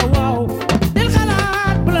waaw waaw dil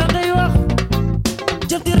xalaat ba ngay wax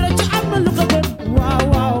jëf di rëcc am na lu ko gën waaw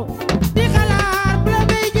waaw di xalaat ba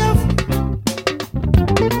ngay jëf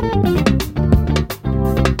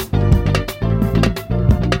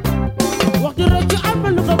wax di rëcc am na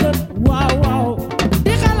lu ko gën waaw waaw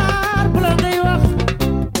di xalaat ba ngay wax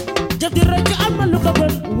jëf di rëcc am na lu ko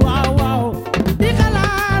gën waaw waaw di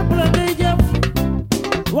xalaat ba ngay jëf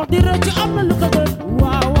wax di rëcc am na lu ko gën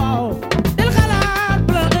waaw waaw dil xalaat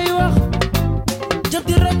ba ngay wax jëf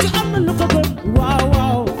di rëcc am na lu ko gën waaw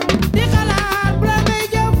waaw di xalaat ba ngay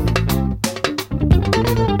jëf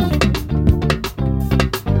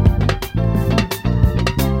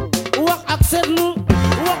wax ak seetlu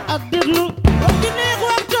wax ak déglu wax di neex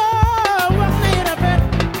waxtoo wax nay rafet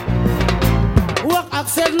wax ak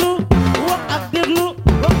seetlu wax ak déglu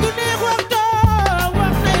wax di neex waxtoo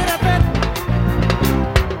wax nay rafet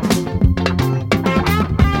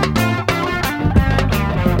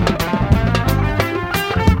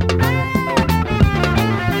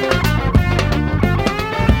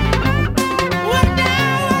wax daa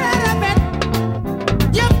war a rafet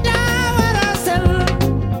jëf daa war a sell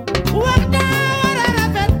wax daa war a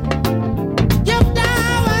rafet jëf daa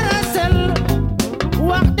war a sell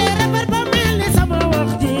wax de rafet ba mel ni sama wax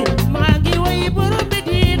ji maa ngi woy borom bi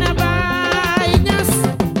dina ba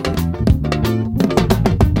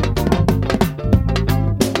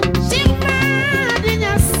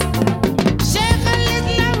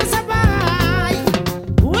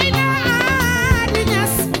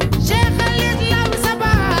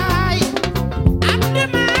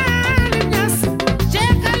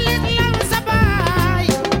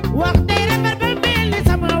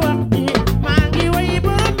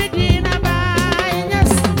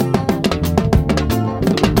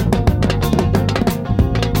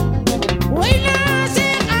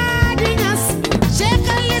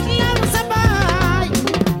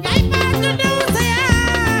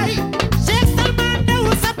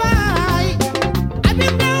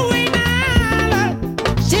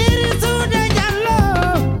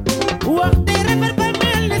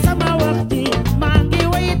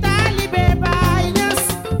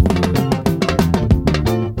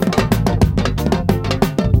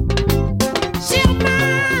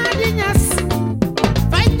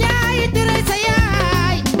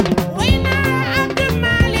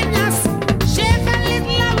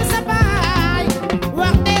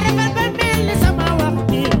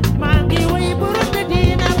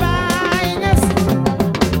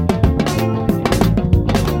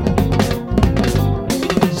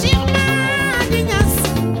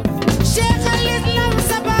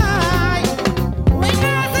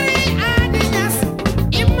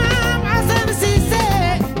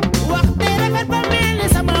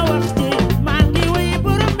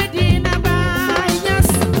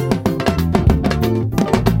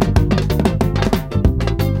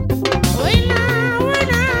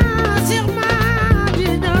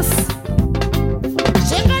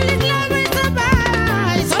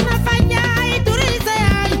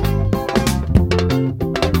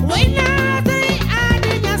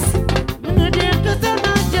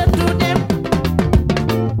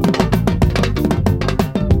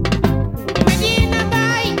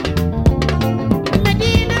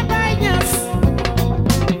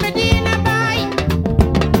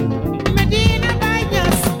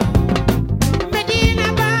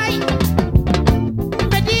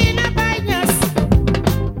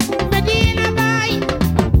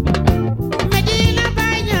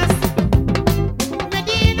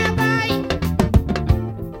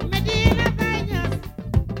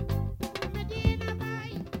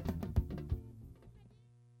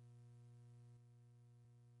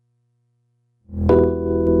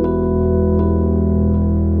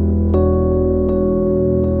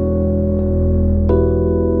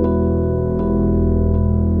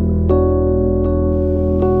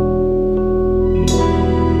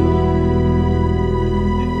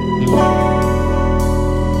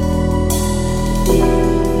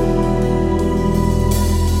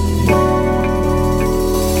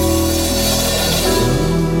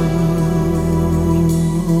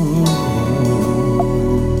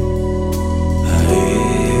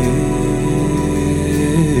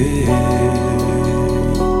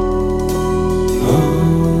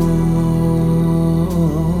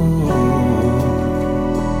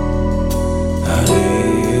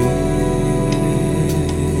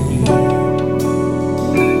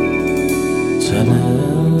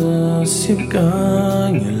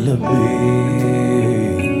ሲብቃኝ ልቤ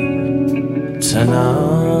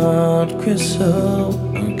ተናድኩ ሰው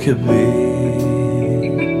ክቤ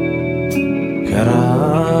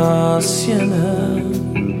ከራስ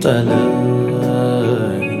የነጠለኝ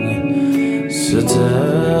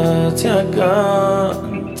ስተት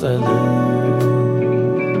ያቃጠለኝ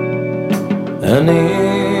እኔ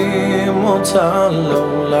ሞታለሁ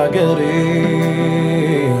ላገሬ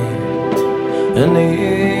እኔ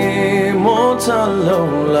ሞታለሁ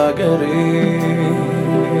ላገሬ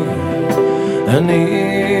እኔ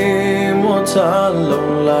ሞታለሁ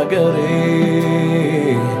ላገሬ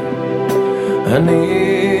እኔ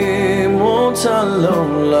ሞታለሁ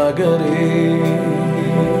ላገሬ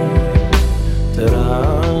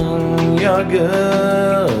ጥራኝ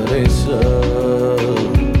ያገሬ ሰው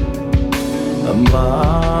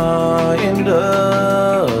እምባዬ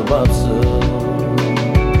እንደባብሰው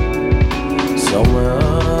ሰው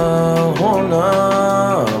መሆን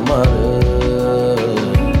አማረኝ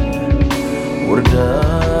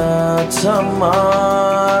ውርደት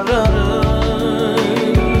አማረኝ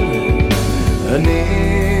እኔ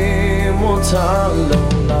ሞታለሁ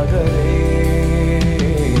ላገሬ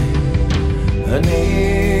እኔ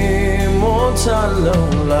ሞታለሁ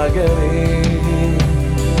ላገሬ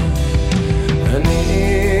እኔ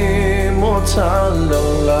ሞታለሁ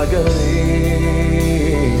ላገሬ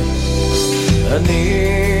እኔ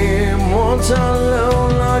ሞታለሁ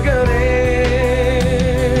ላገሬ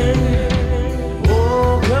ኦ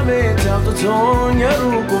ከቤት አውጥቶኝ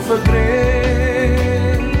የሩቁ ፍቅሬ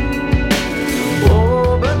ኦ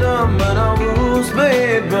በደመናው ውስጥ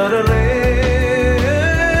በሄድ በረሬ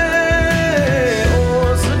ኦ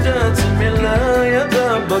ስደትም የለ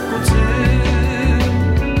የጠበቅኩት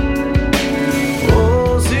ኦ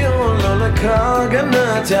ሲሆን ነው ለካ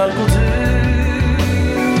ገነት ያልኩት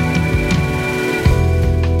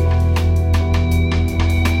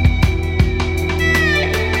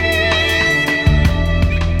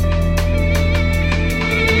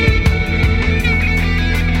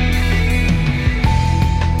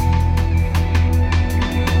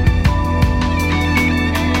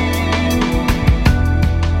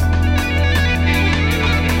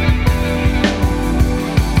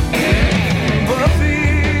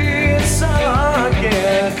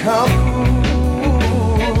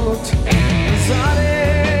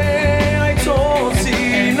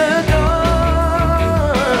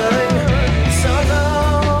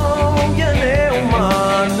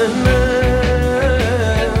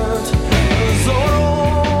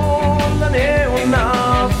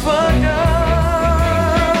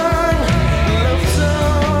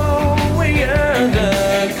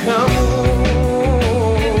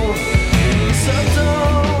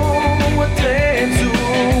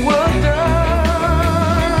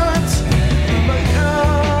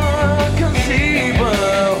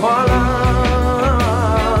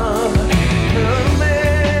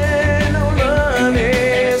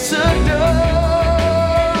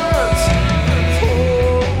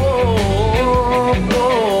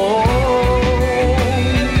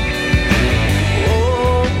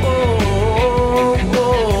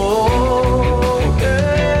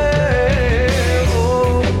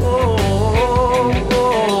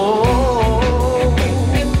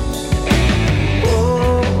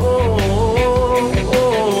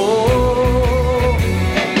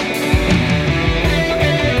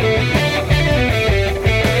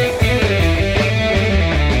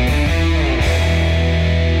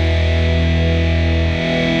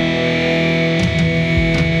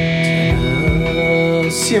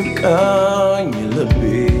ሲብቃኝ ልቤ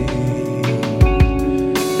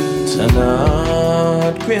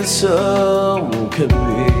ተናድኩ ሰው ክቤ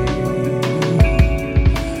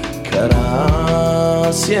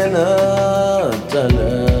ከራስ የነጠለኝ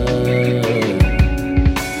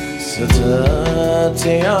ስተት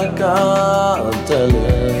ያቃጠለኝ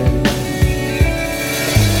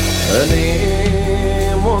እኔ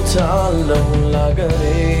ሞታለሁ ላገሬ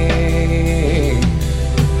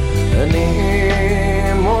እኔ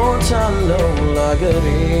ሞታለሁ ላገሬ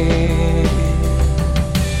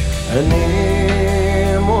እኔ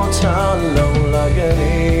ሞታለሁ ላገሬ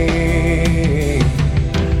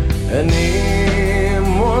እኔ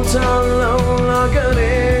ሞታለሁ ላገሬ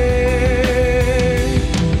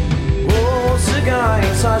ኦ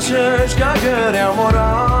ስጋዬን ሳሸሽ ከአገሬ አሞራ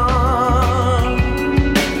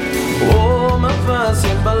ኦ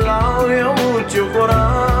መንፈሴን በላው የውጭው ጎራ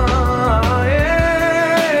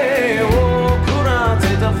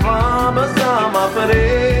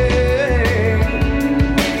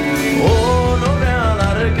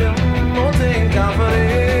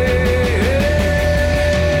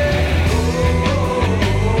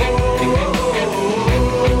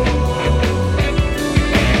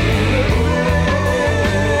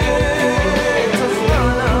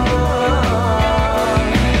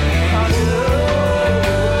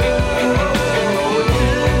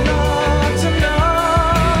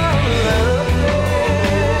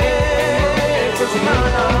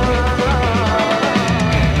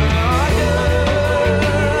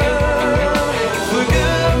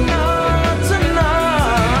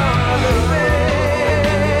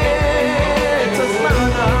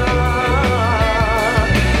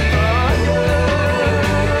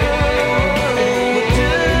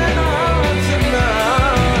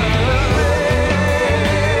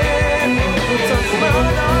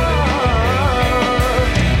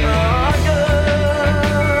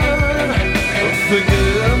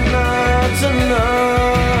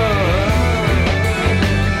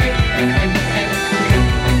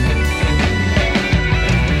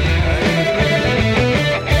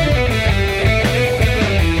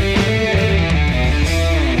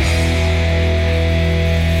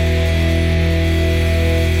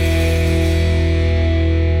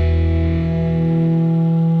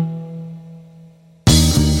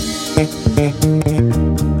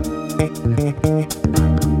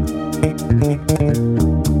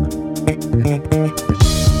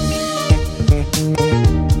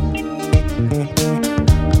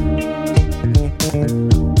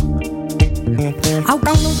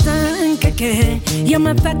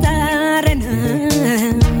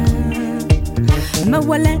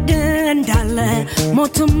መወለድ እንዳለ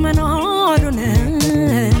ሞቱም መኖሩን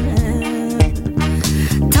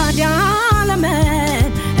ታዲያ ለምን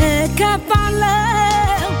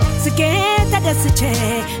እከፋለሁ ስቄ ተደስቼ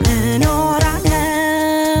እኖራለሁ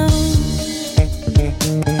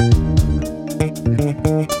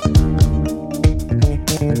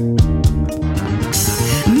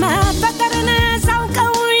መፈጠርን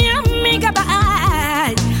ሳውቀው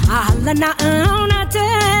የሚገባኝ አለና እውነት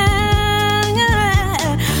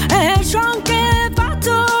ሾንክፋቱ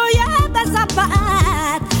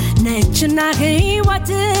የበዛባት ነችና ሕይወት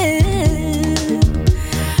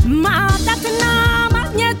ማጣትና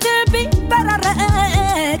ማግኘት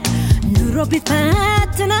ቢበራረቅ ኑሮ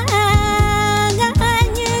ቢፈትነኝ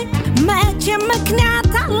መቼ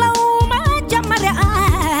ምክንያት አለው መጀመሪያ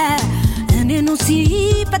እኔኑ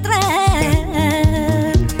ሲፈጥረን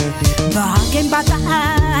ባገኝ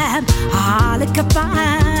ባጣም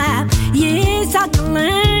አልከፋም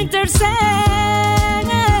ይሳቅልኝ ጥርሴን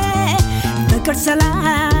ፍቅር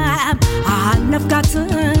ሰላም አልነፍጋትም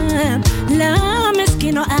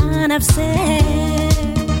ለምስኪኗ ነፍሴ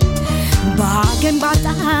ባገኝ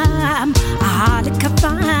ባጣም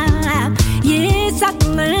አልከፋም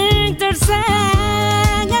ይሳቅልኝ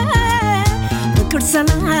ጥርሴን ፍቅር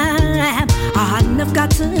ሰላም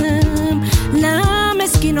አልነፍጋትም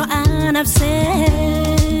ለምስኪኗ ነፍሴ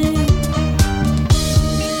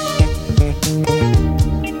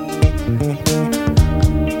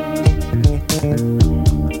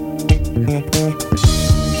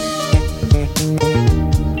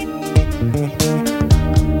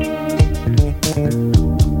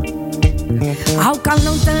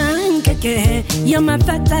አውቃለሁ ጠንቅቄ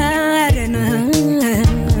የመፈጠርን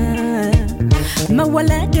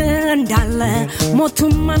መወለድ እንዳለ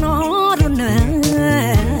ሞቱም መኖሩን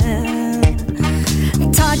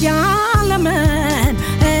ታዲያ ለምን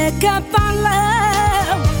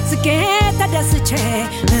እከፋለሁ ስቄ ተደስቼ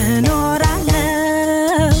እኖራለሁ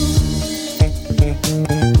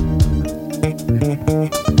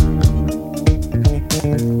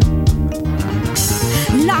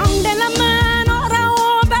ለአንድ ለምኖረው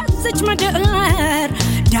በዚች ምድር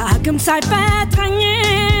ዳግም ሳይፈጥረኝ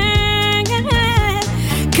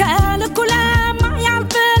ከልኩ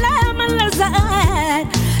ለማያልፍ ለምን ልዘን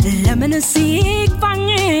ለምን ሲግፋኝ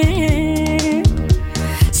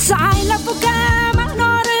ሳይለፉ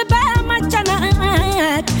ከመኖር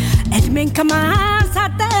በመጨነቅ እድሜን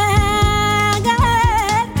ከማሳደግ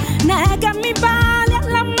ነገ የሚባል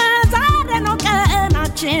የለም ዛሬ ነው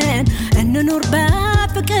ቀናችን እንኑር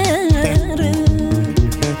በፍቅር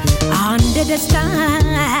አንድ ደስታ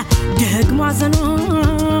ደግሞ አዘኑ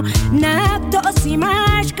ነግቶ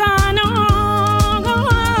ሲመሽ ቀኑ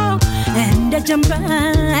እንደ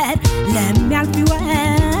ጀንበር ለሚያልፍ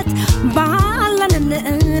ሕይወት ባለን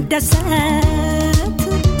እንደሰት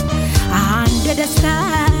አንድ ደስታ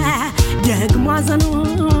ደግሞ አዘኑ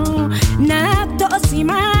ነግቶ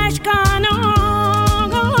ሲመሽ ቀኑ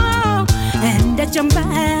እንደ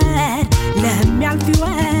ጀንበር ለሚያልፍ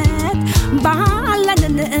ሕይወት ባለን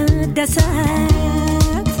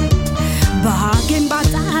እንደሰት ባገኝ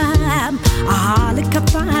ባጣም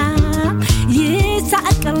አልከፋም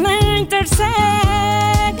ይሳቅልኝ ጥርሴ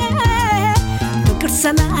ፍቅር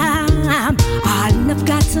ሰላም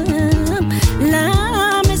አልነፍጋትም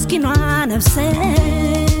ለምስኪኗ ነፍሴ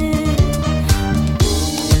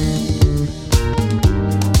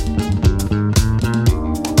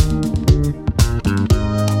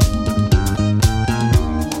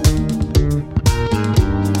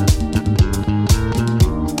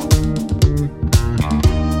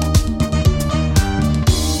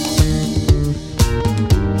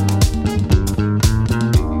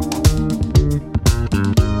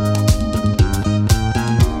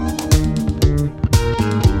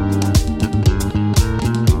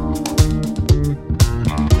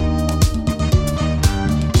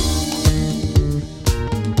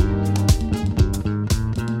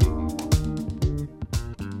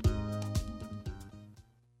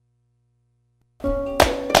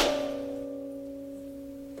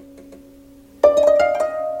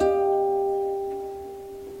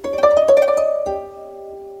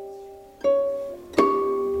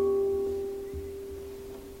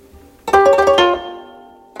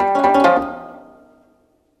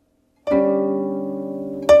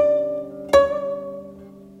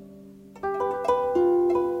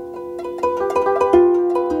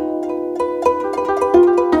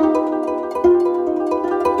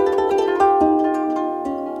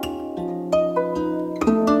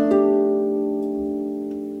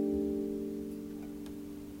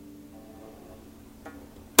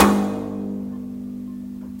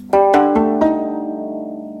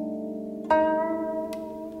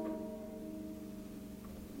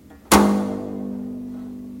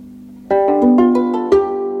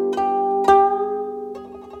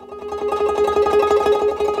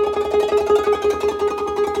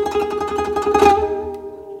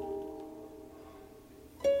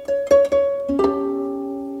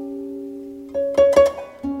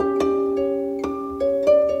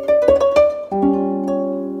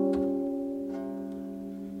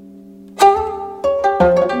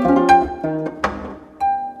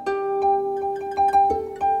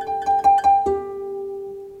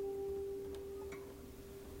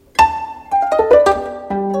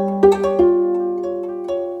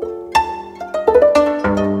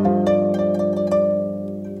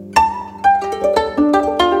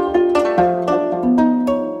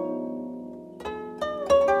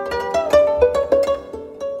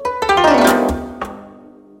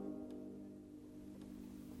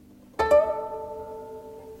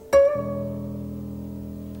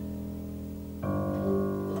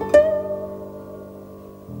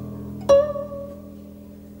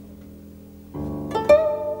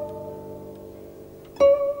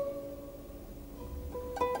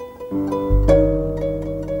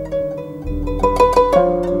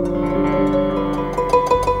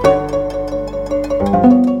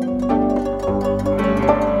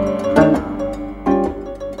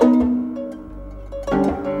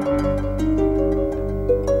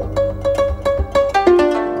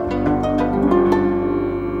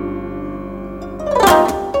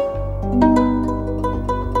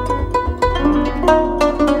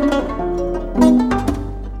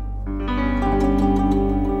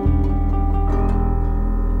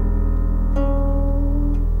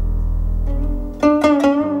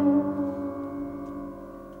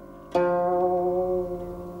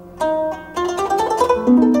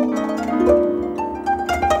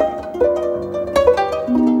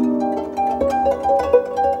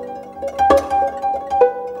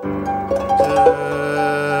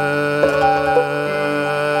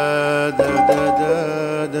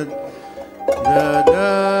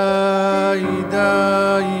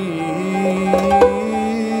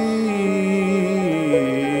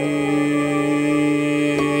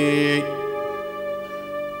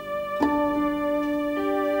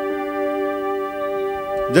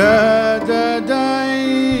da da da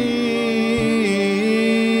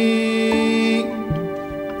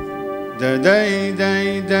da day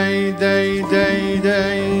day day day day day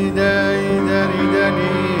day day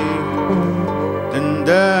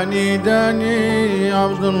داني داني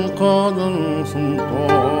عبد القادر سلطاني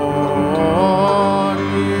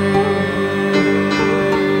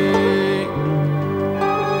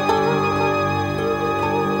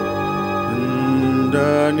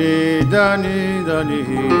داني داني داني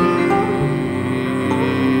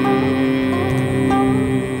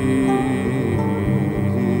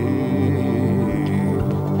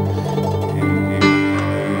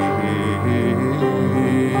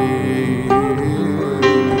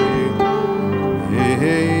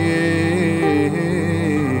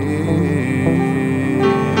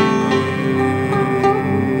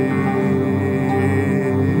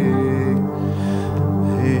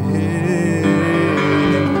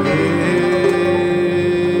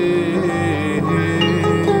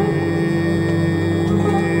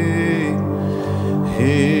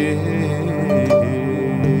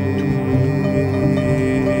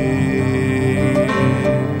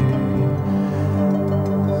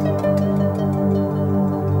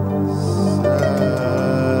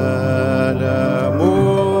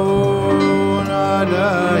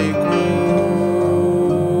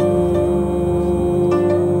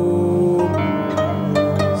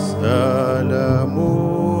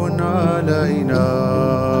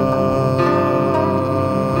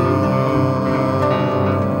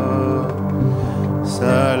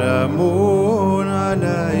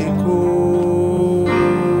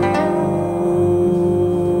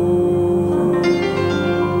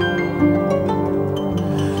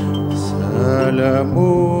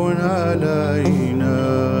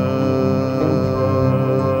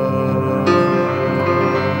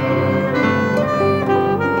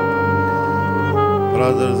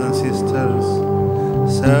Brothers and sisters,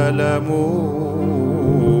 Salamun.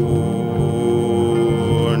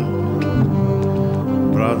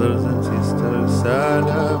 Brothers and sisters,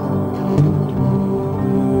 Salamun.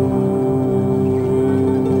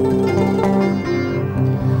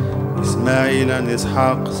 Ismail and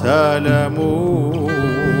Ishaq, Salamun.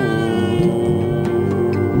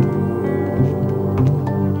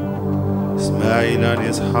 Ismail and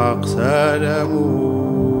Ishaq, Salamun.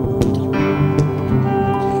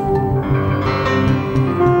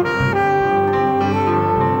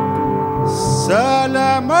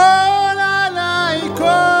 سلام عليكم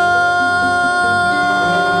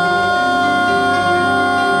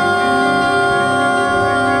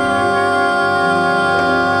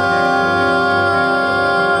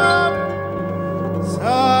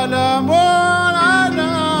سلام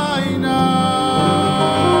علينا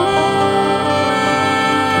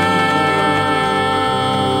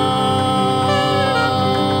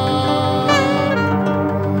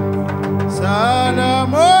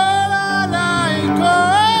سلام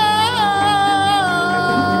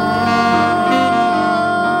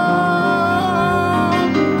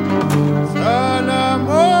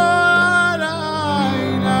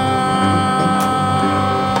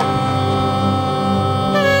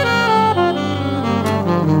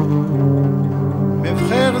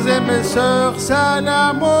mes sœurs,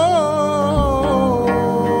 Salamun.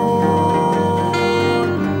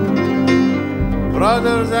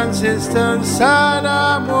 Brothers and sisters,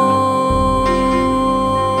 Salamun.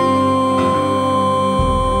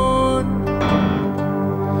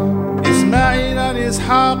 Ismail and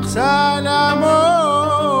Ishaq, Salamun.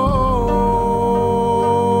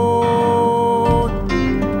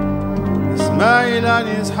 Ismail and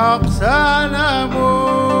Ishaq,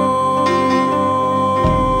 Salamun.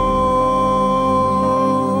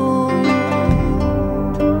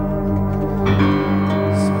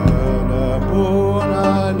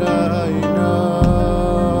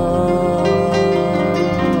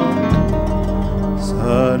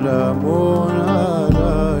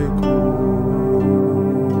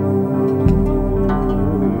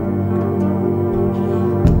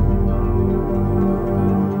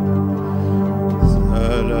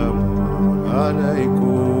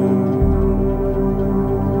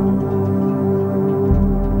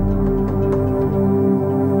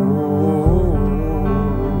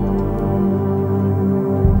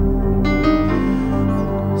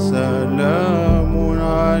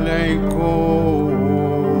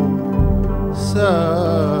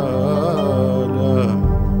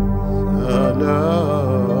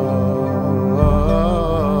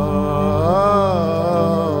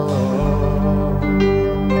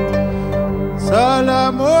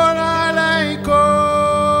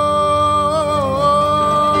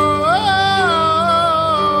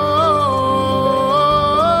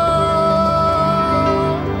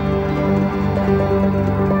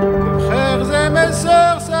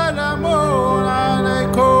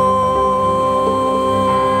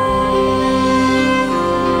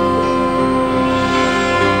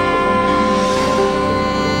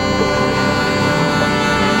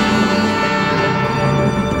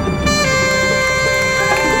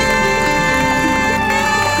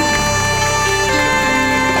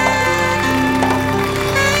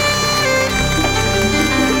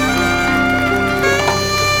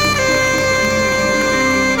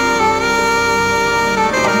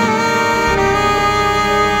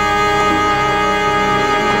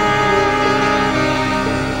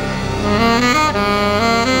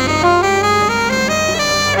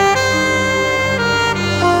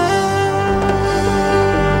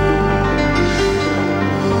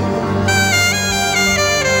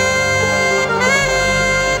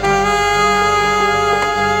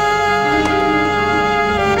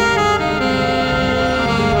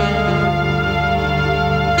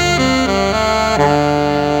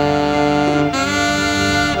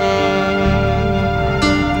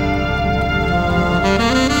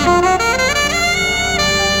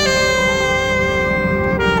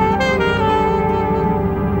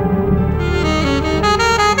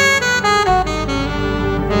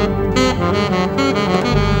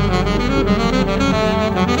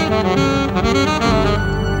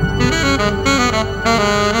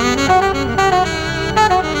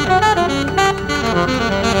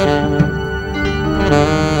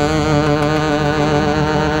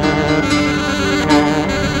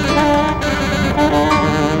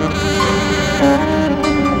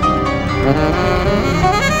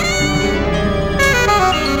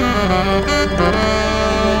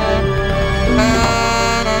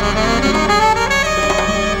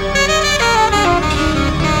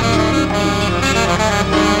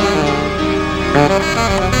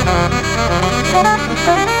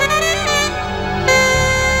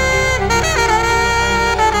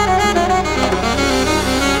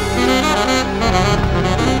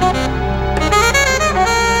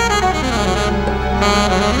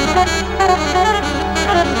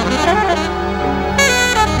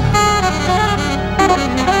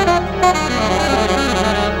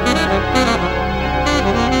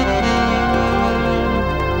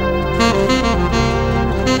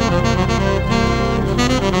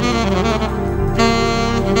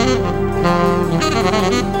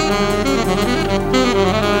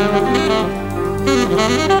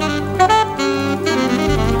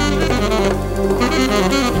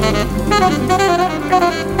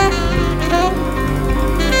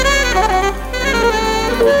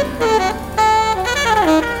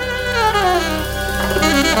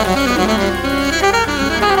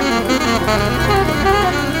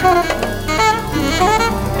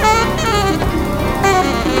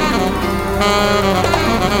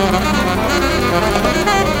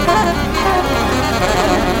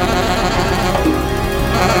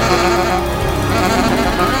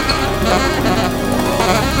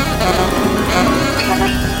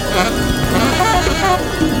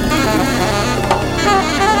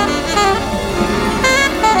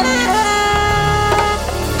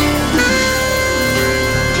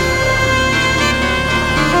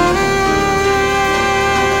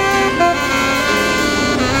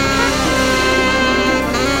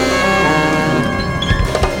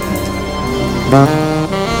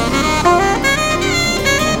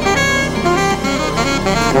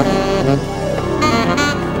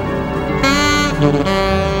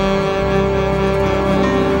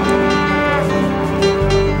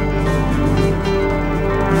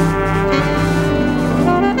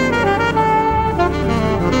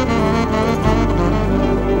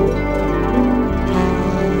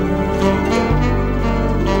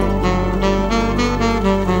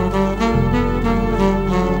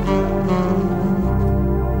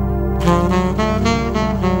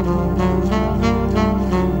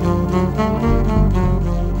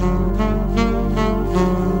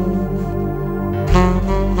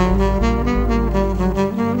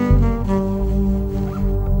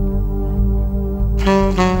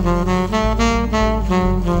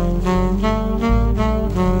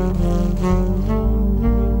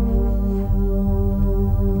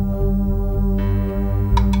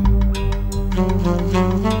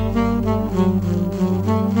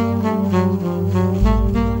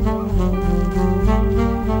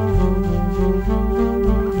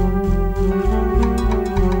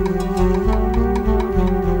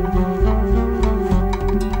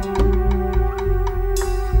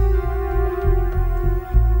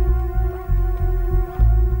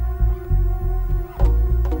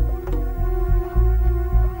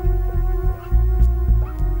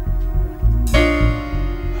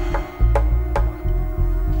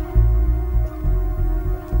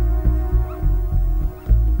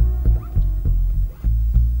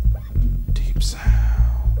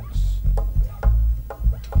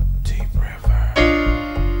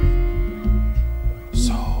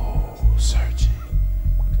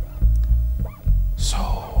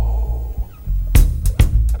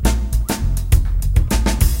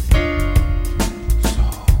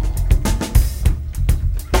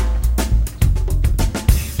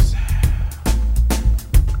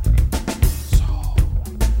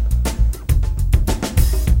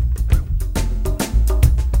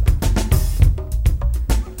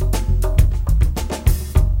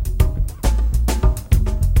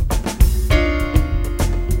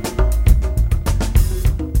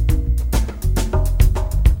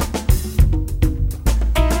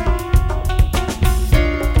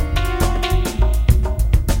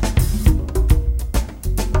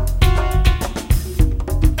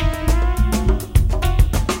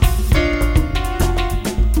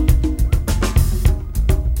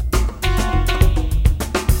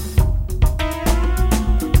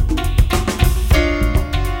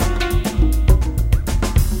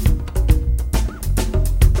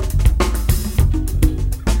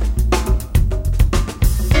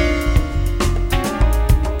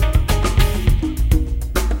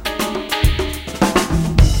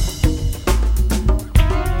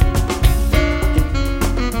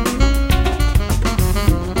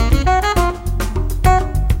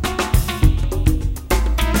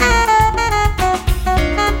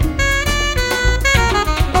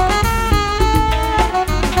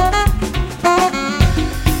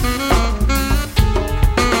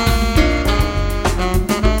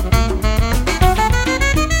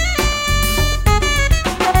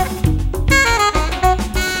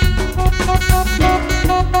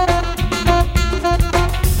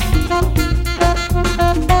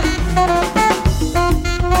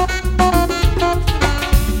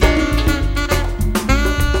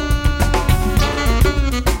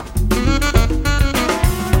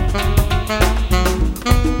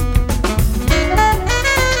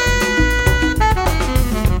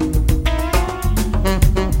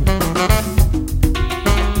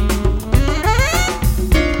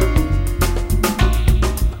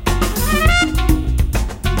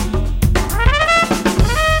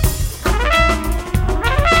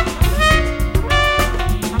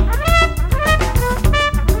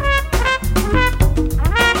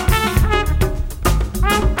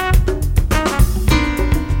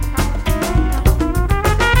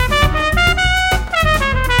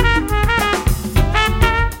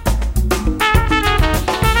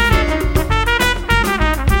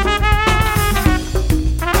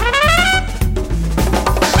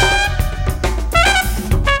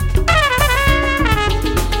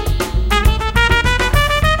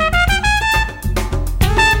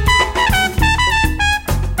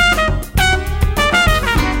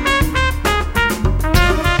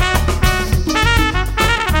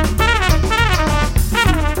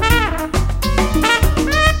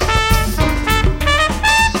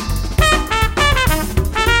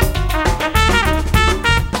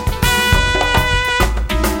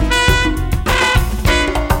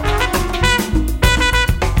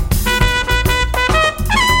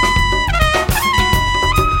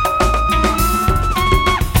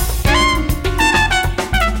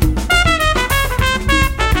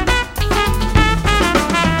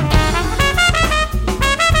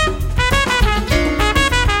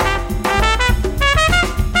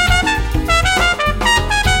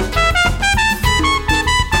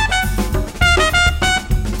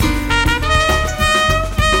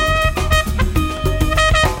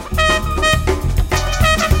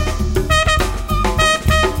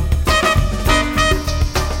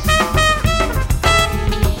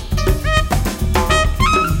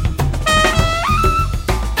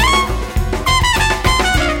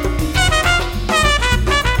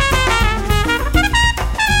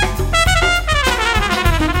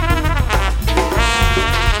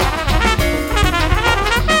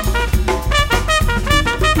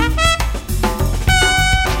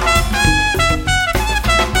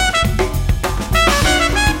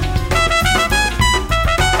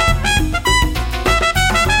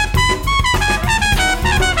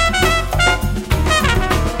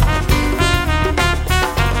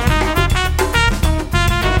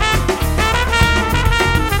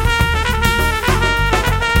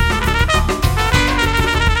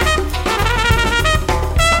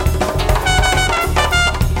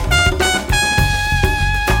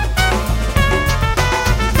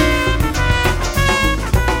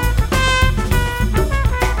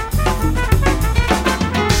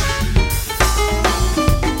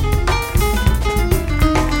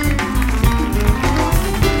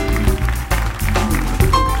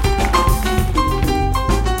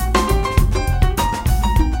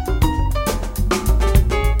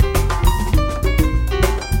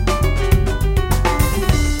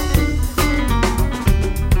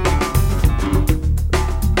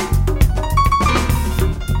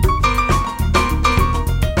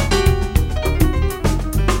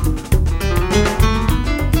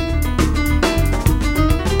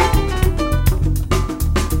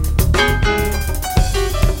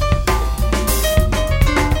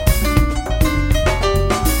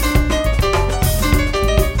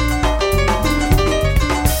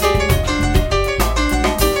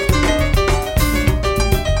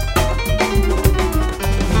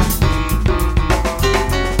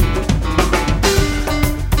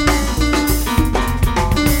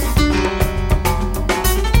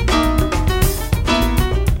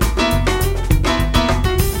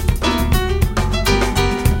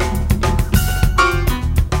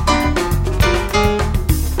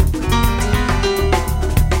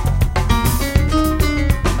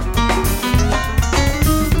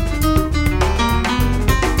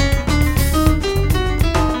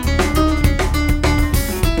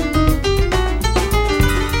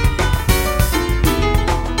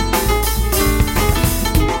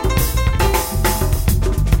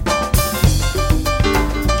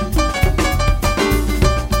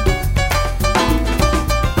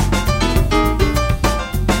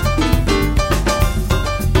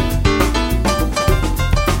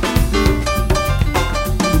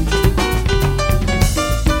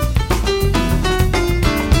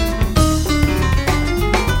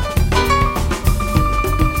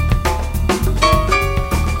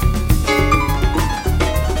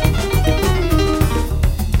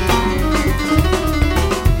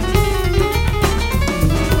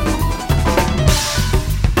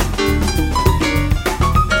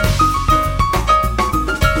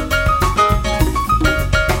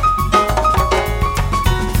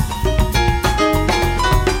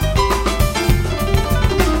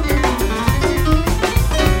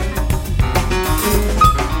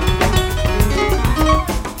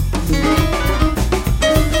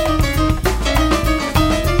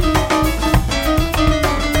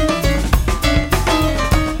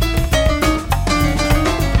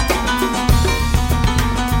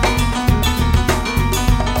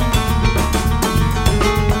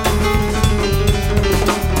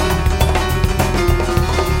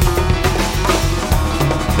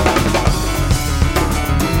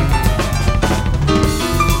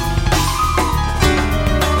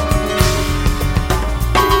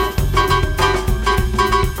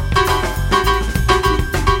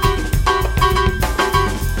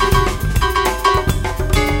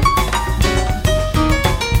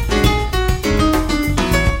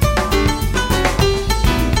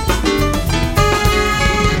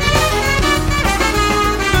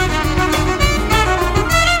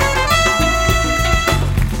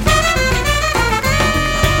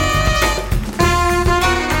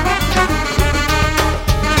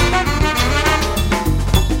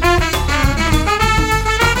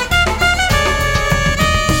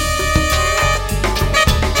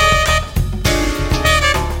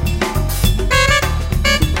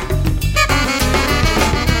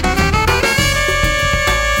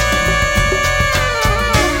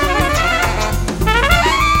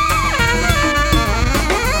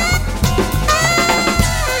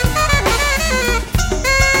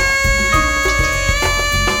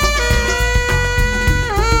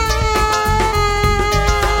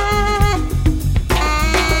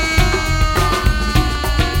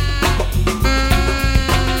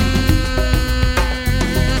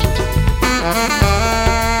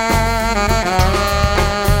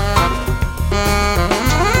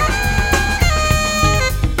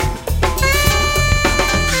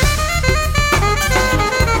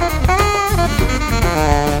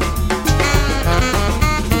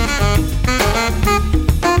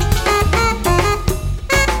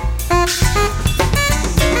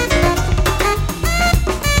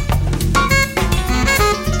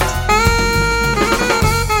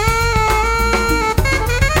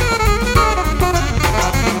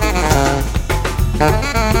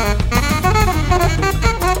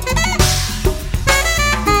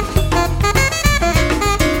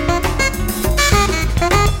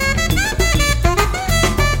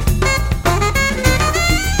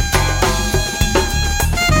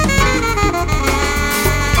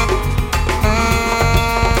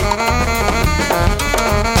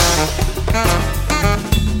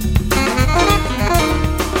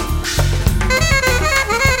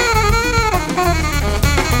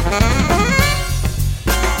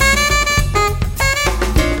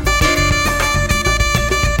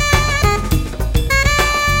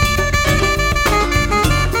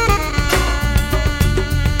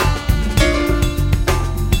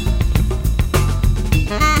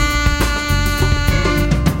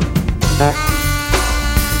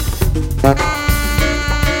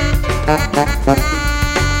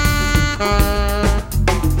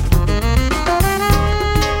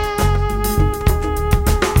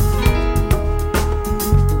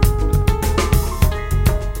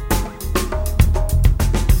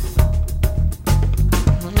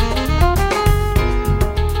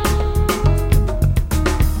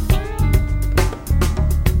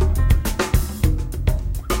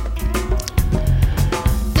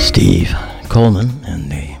 Steve Coleman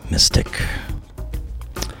and the Mystic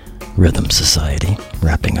Rhythm Society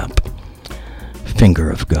wrapping up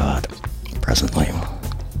Finger of God presently.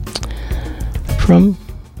 From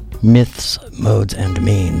Myths, Modes, and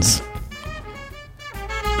Means.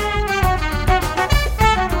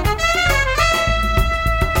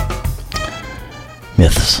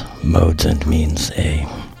 Myths, Modes, and Means, a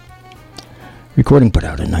recording put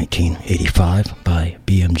out in 1985 by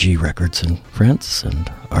BMG Records in France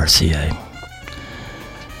and RCA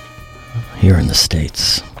here in the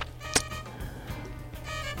States.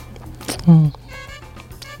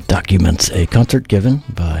 Documents a concert given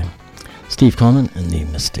by Steve Coleman and the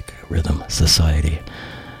Mystic Rhythm Society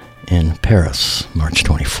in Paris, March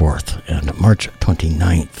 24th and March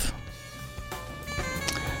 29th,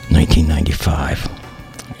 1995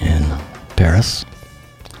 in Paris.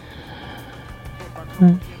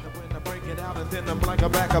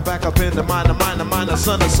 Back up in the minor,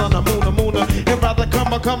 son, moon, and rather come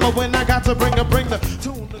when I got to bring the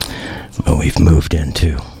tune. Well, we've moved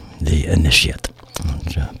into The Initiate,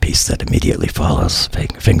 a piece that immediately follows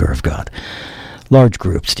Finger of God. Large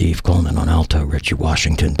group, Steve Coleman on alto, Richie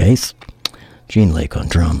Washington bass, Gene Lake on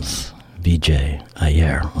drums, Vijay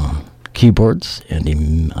Iyer on keyboards, Andy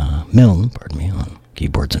Milne, on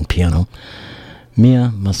keyboards and piano,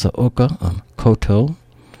 Mia Masaoka on koto,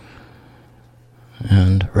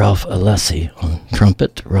 and Ralph Alessi on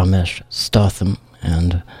trumpet, Ramesh Stotham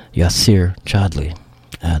and Yasir Chadli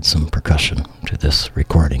add some percussion to this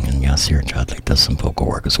recording, and Yasir Chadli does some vocal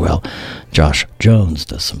work as well. Josh Jones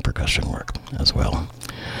does some percussion work as well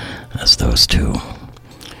as those two.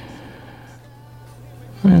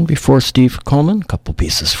 And before Steve Coleman, a couple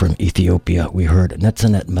pieces from Ethiopia. We heard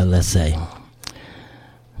Netzanet Malese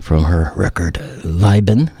from her record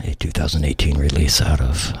Liban, a 2018 release out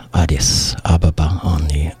of Addis Ababa on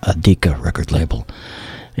the Adika record label.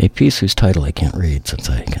 A piece whose title I can't read since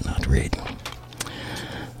I cannot read.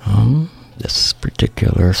 This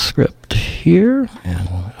particular script here, and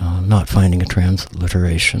not finding a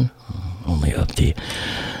transliteration, only of the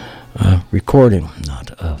recording, not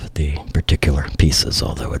of the particular pieces,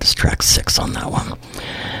 although it is track 6 on that one.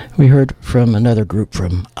 We heard from another group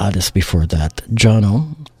from Addis before that,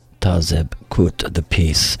 Jono Tazeb Kut, the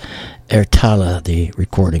piece Ertala, the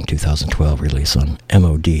recording 2012 release on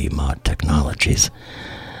MOD Mod Technologies,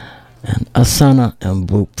 and Asana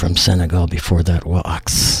Mbouk from Senegal before that,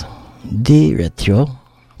 Waax Di Retio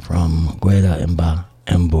from Gueda Mba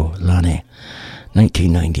Mbulane,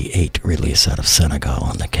 1998 release out of Senegal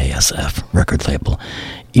on the KSF record label.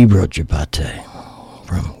 Ibro Djibate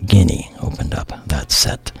from Guinea opened up that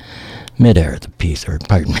set. Midair, the piece, or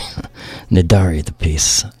pardon me, Nidari, the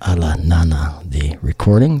piece, Ala Nana, the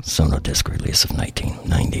recording, Sonodisc release of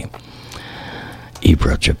 1990.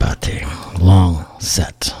 Ibro Djibate, long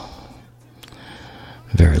set.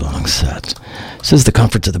 Very long set. This is the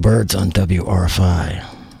Conference of the Birds on WRFI.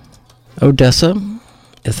 Odessa,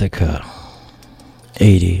 Ithaca,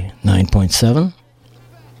 89.7.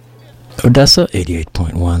 Odessa,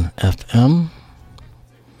 88.1 FM.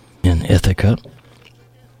 In Ithaca,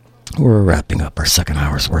 we're wrapping up our second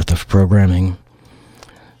hour's worth of programming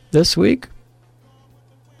this week.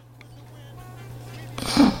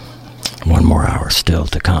 One more hour still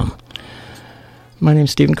to come. My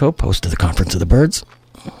name's Stephen Cope, host of the Conference of the Birds.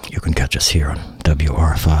 You can catch us here on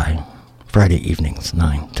WRFI Friday evenings,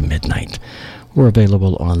 9 to midnight. We're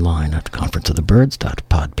available online at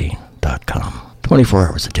conferenceofthebirds.podbean.com. 24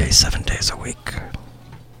 hours a day, 7 days a week.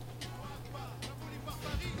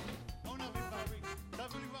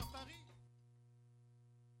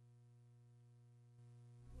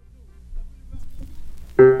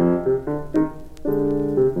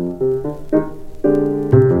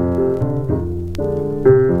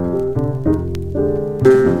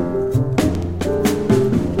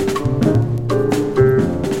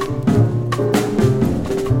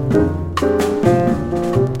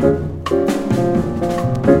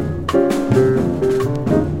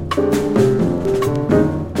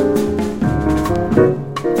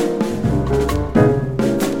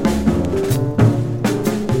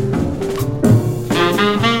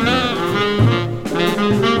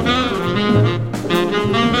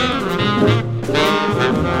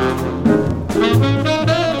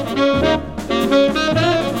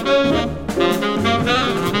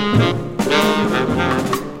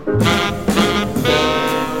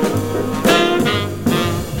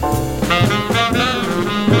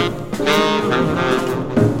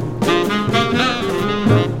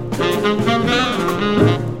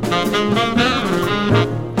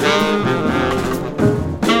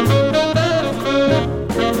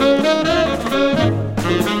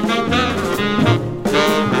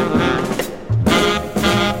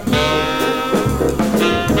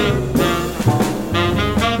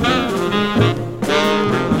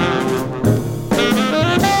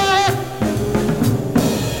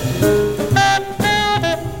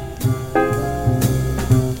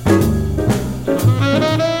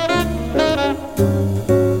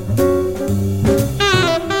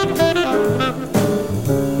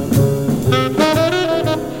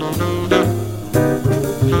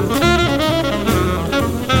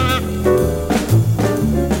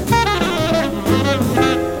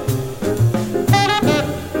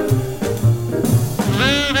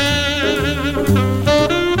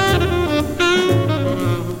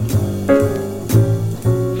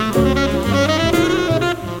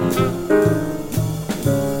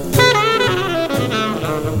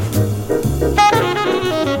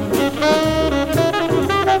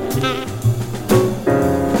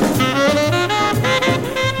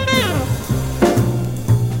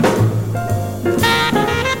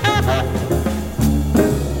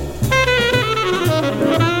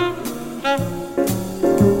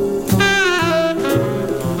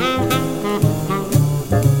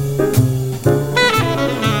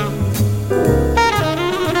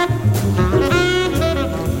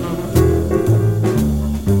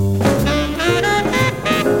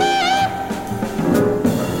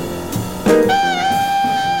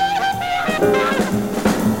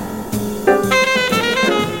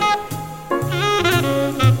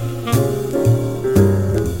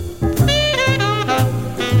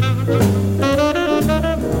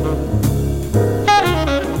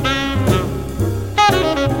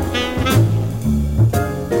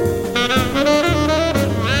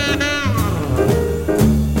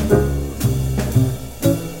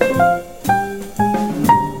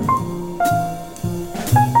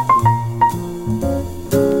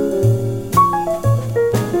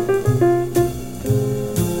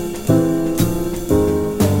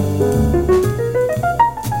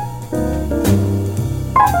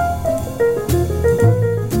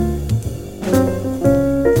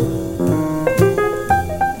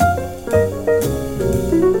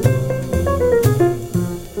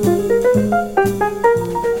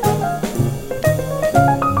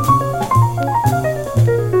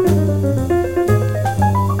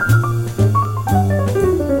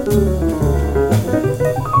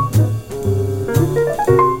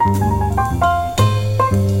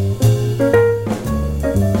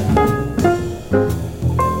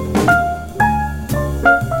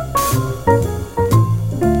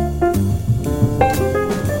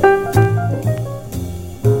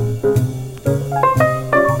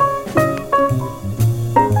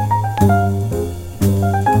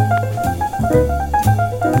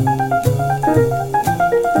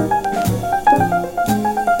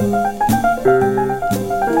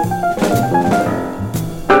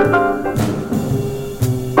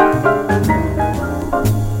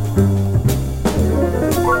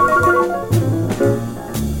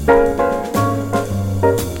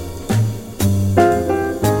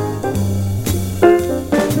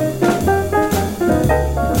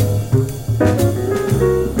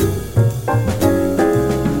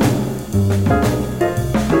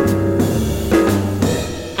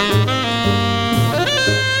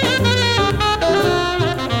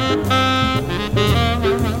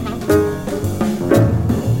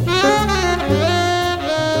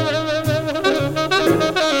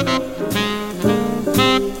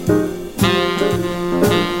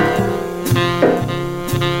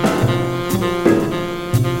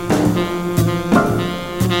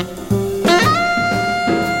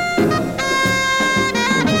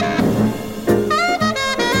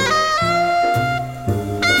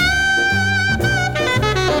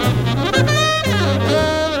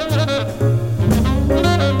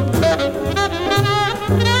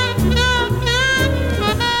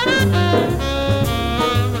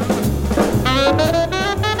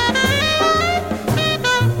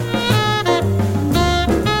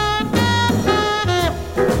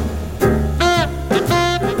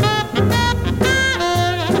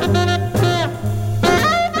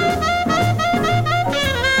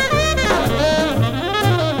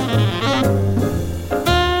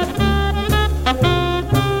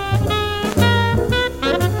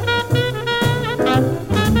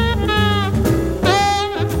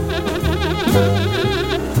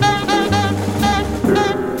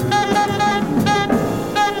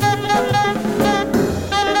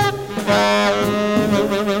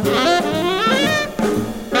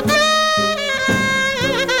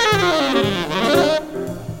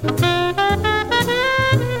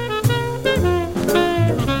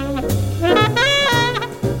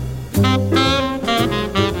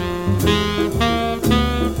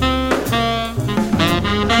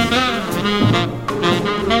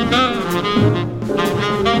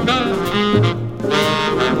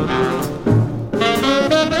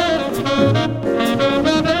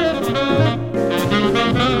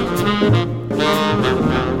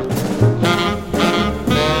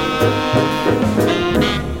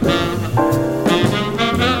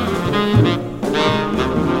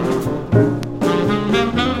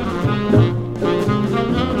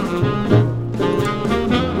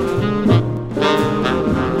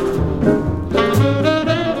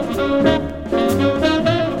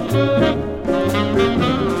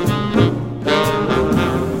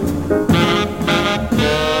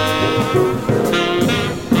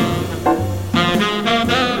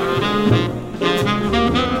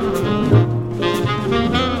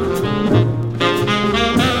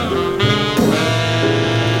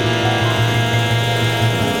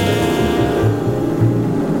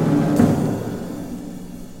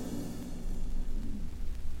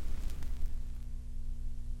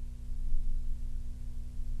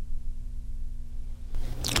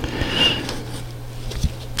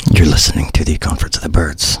 Listening to the Conference of the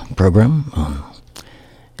Birds program on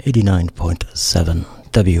 89.7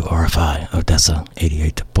 WRFI Odessa,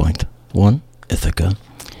 88.1 Ithaca.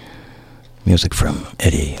 Music from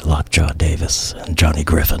Eddie Lockjaw Davis and Johnny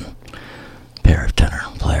Griffin, pair of tenor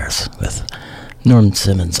players, with Norm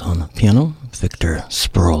Simmons on piano, Victor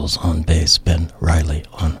Sproles on bass, Ben Riley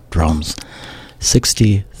on drums.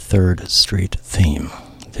 63rd Street Theme,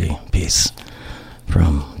 the piece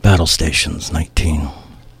from Battle Stations,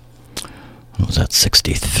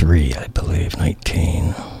 63, I believe,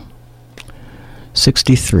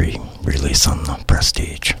 1963, release on the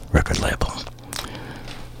Prestige record label.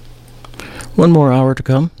 One more hour to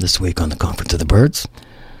come this week on the Conference of the Birds.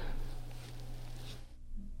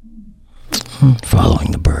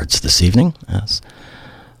 Following the Birds this evening, as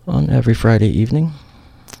on every Friday evening,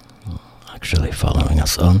 actually following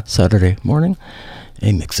us on Saturday morning,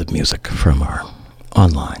 a mix of music from our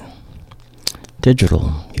online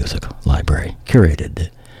digital music library, curated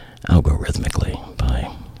algorithmically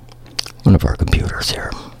by one of our computers here.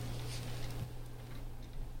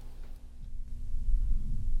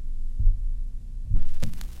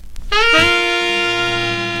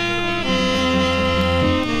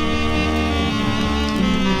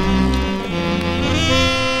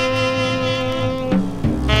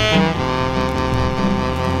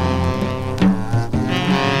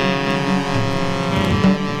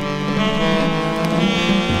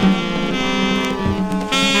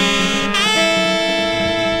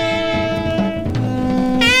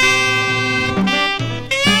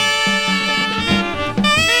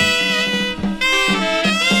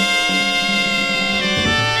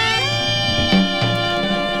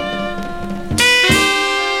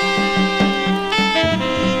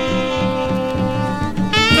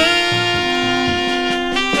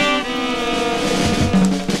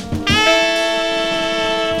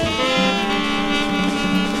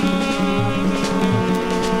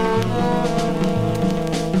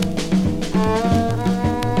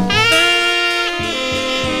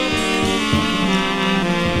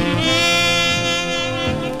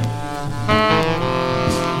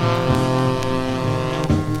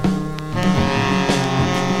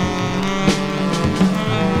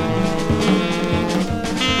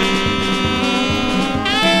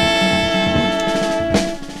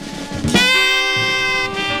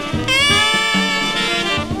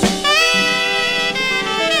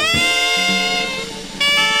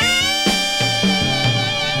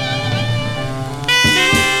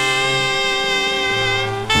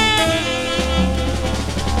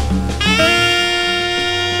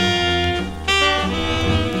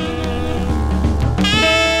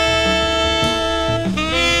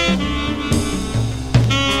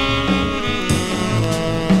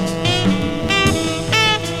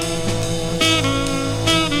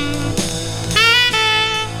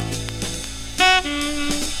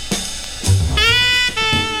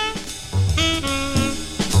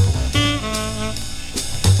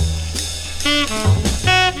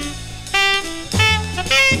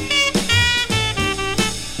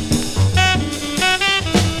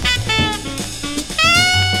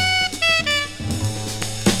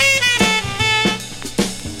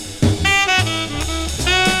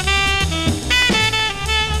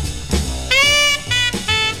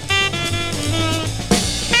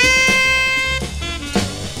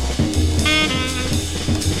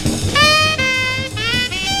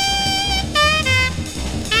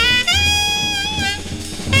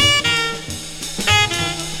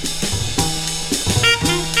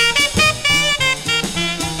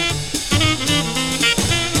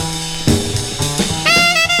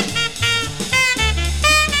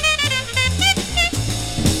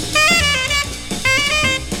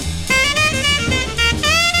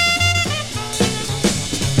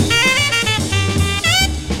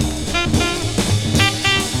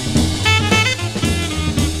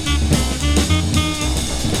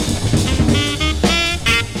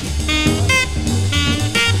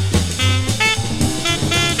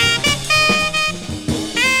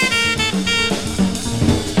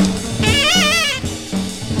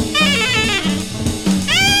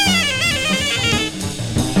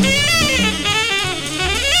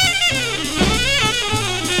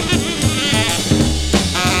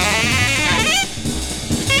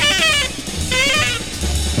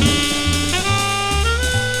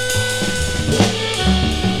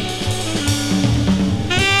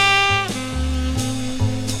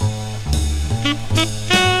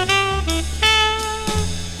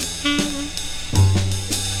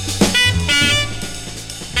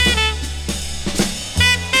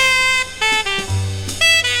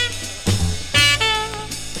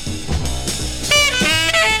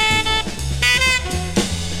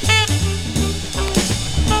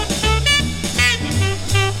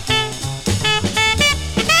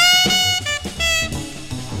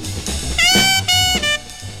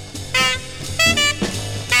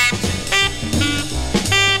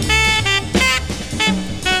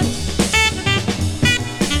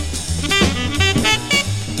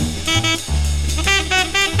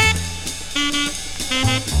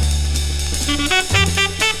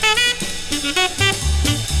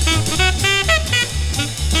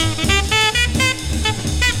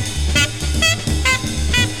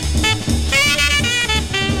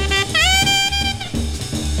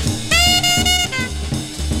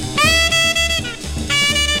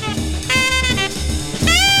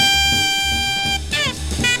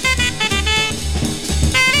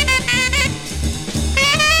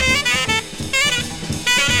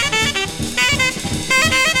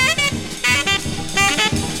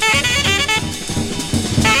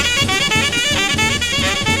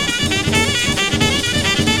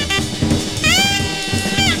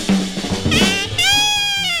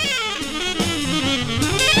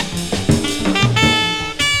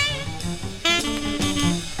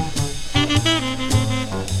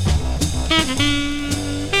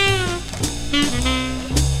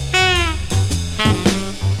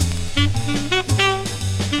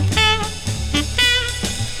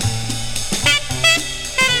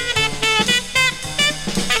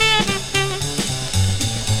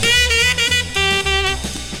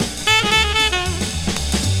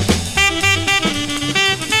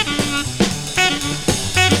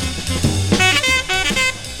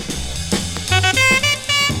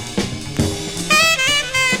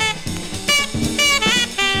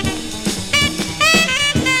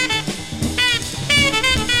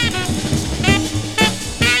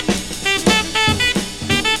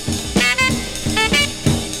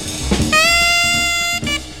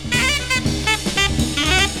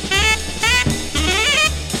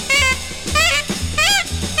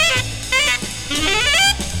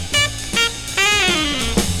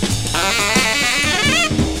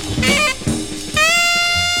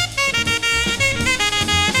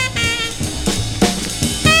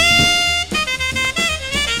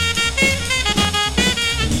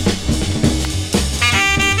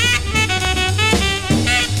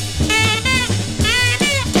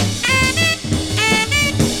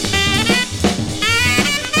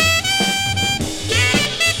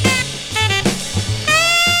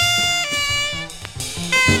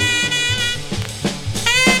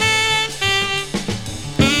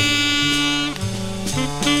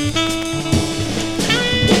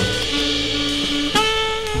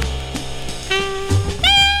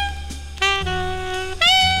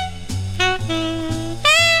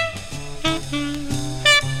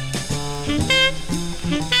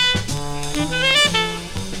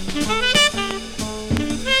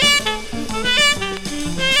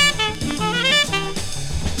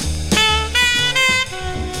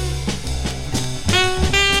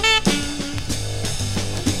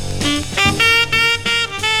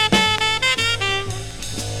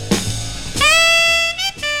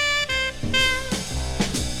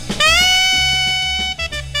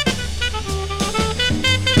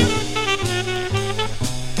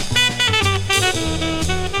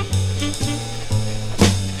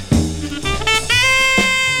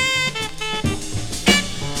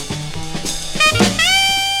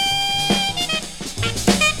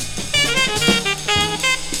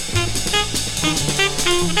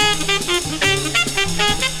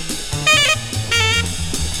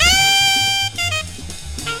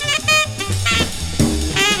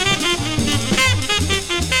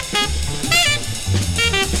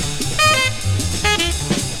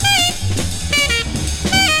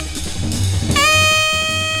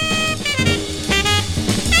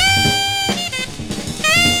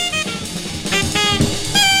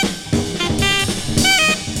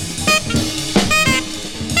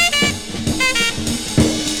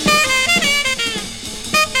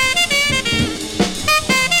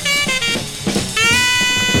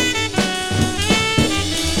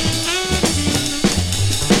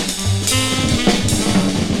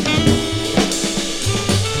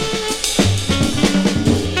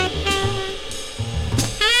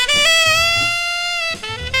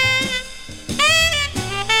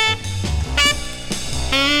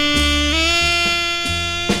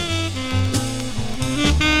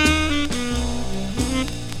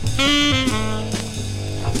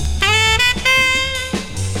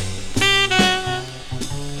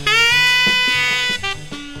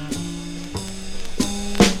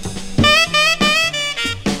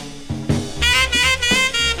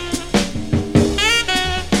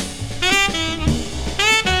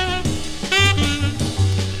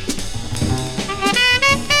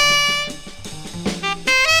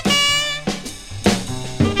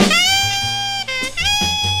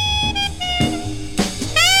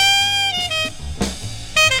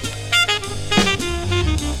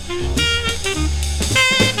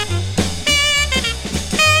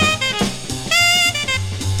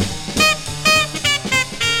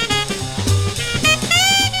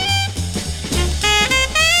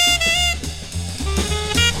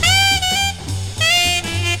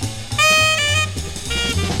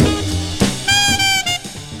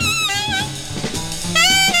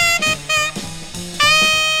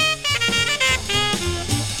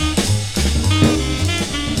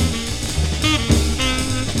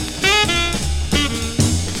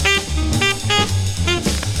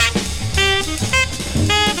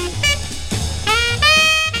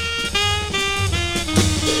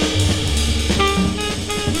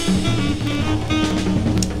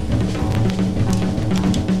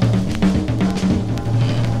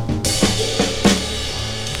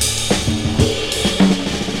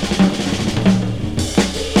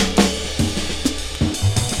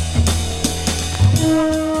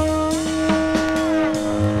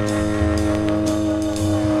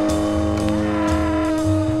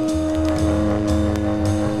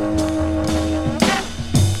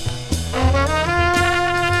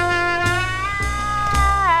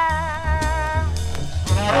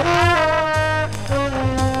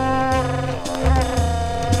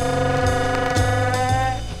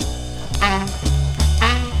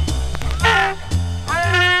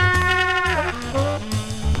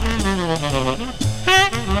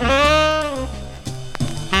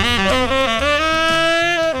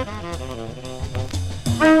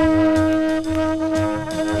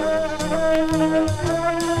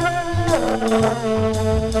 Hey!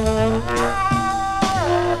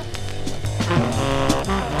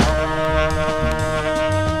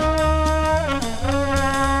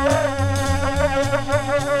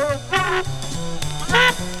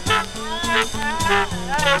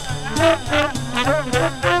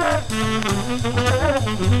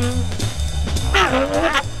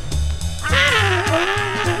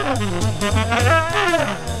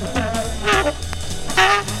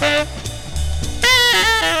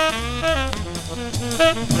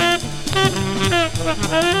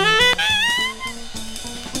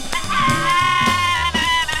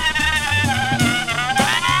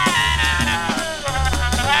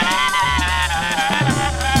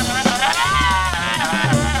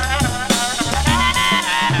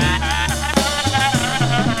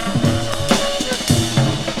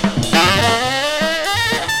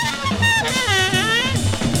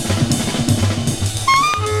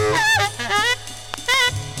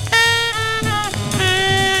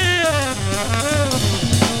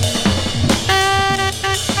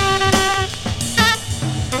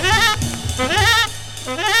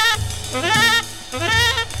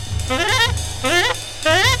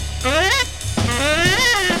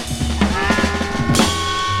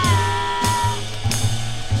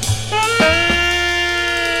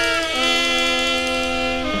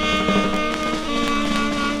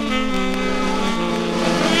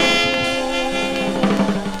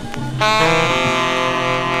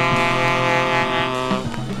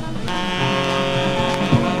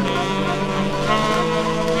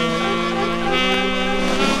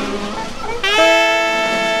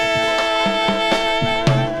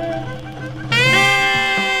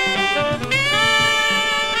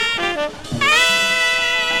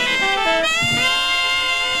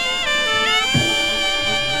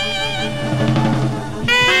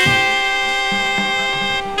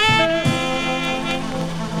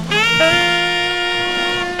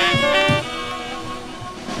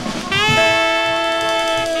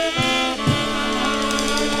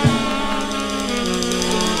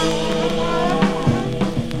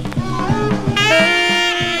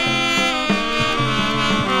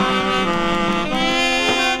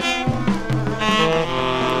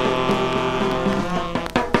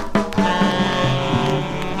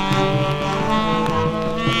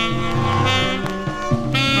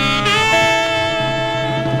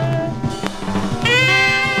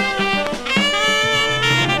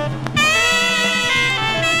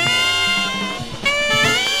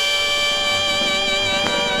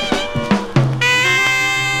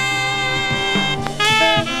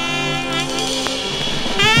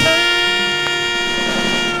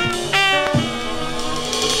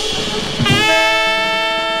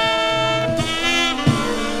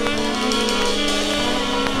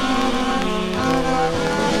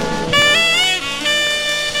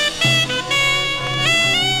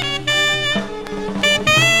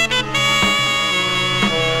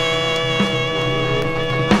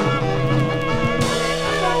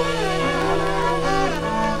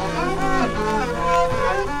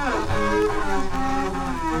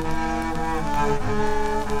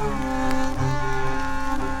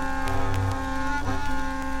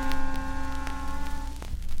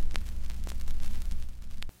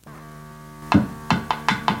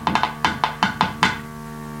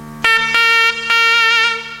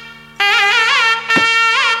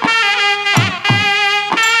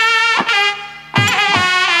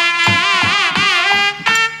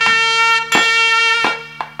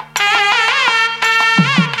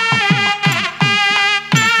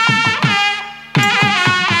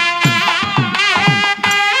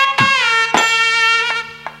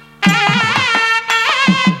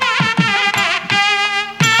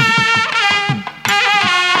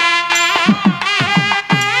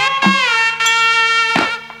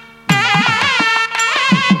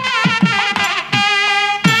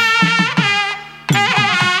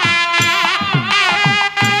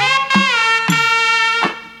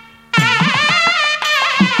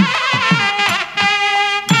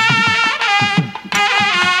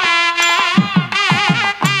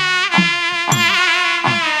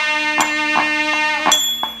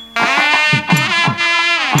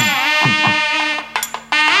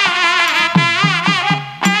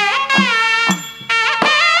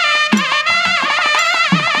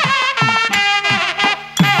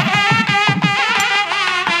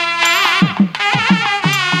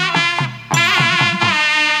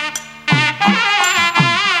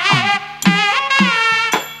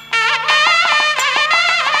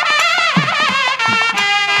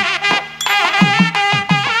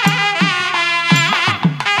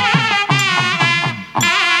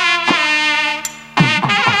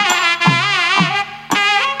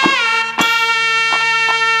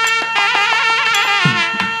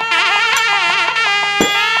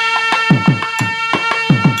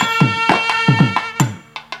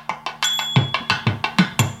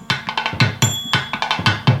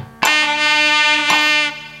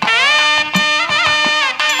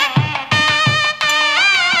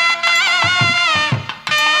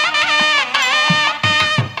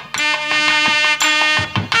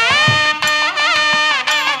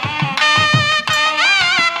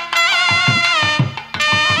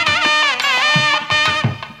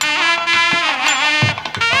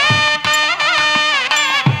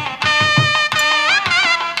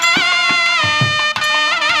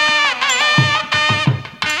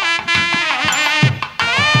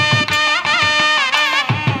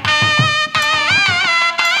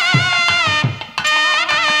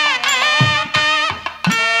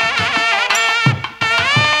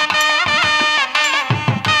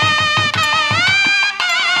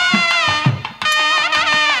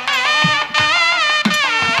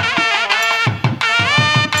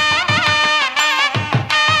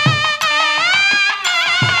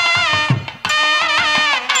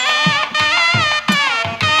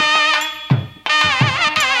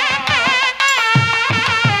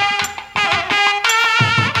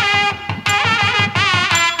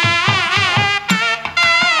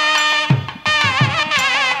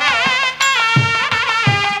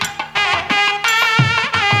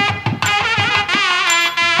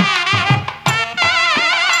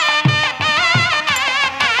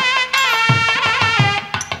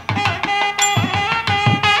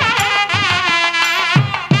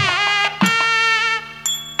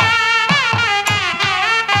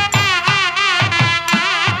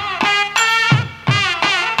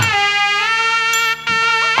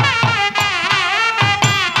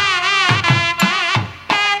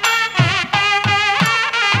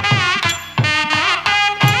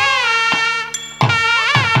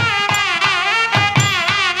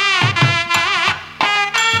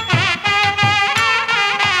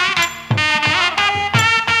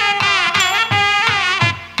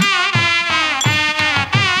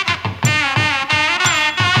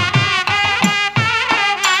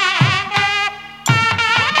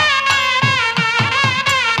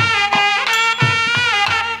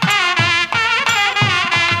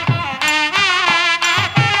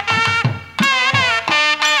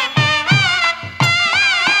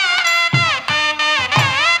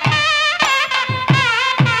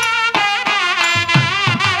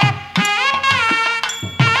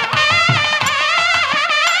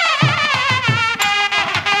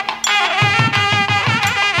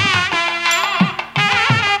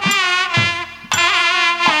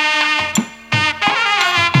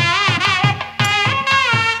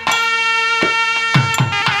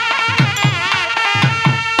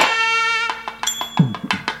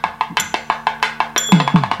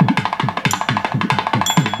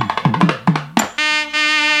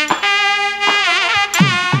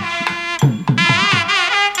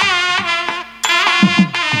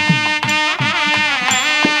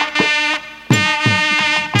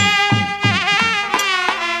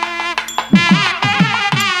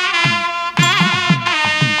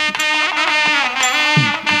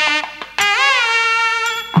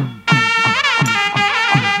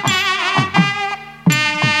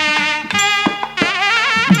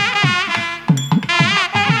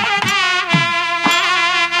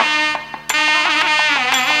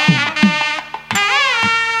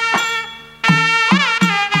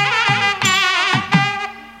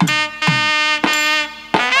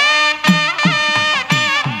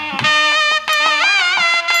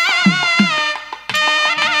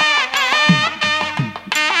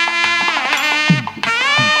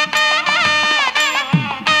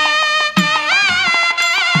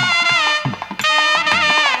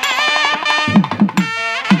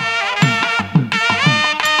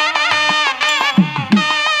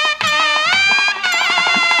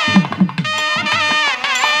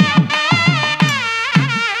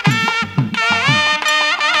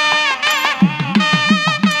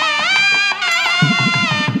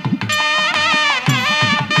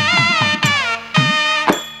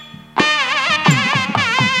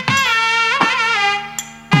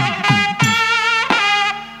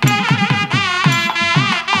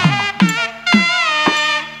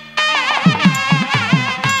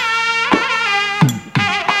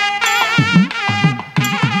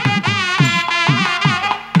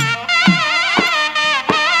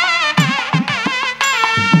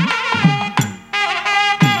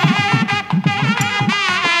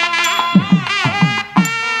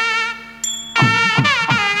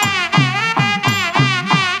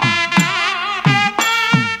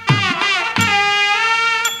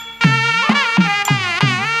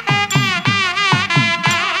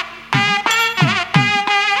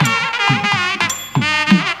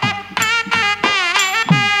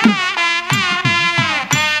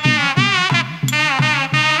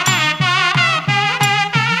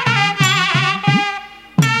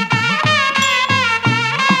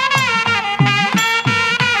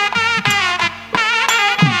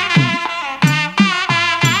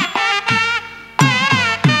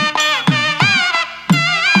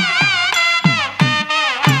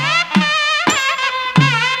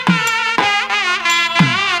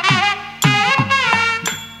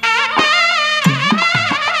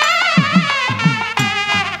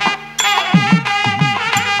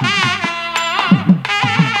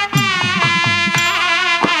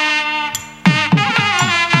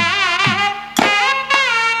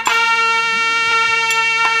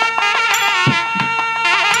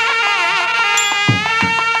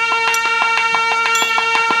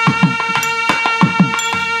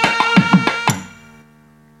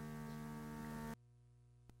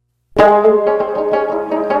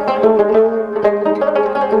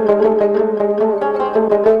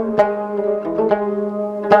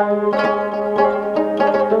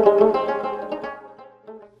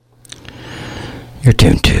 You're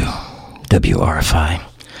tuned to WRFI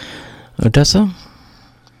Odessa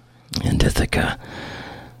and Ithaca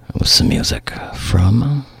with some music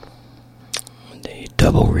from the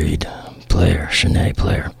double reed player, Shanae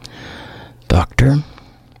player, Dr.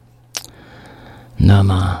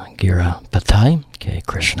 Namagira Patai K.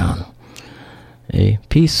 Krishnan. A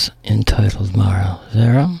piece entitled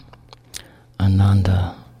Maravera,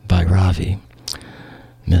 Ananda Bhairavi,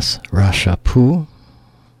 Miss Rashapu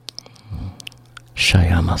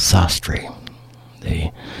Shyama Sastri.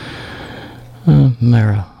 The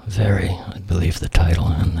Maraveri, I believe the title,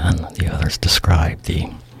 and then the others describe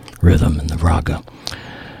the rhythm and the raga.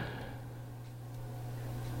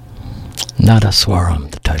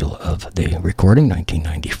 Nadaswaram, the title of the recording,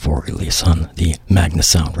 1994 release on the Magna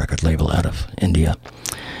Sound record label out of India.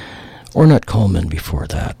 Ornette Coleman before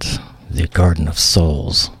that, The Garden of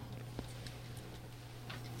Souls.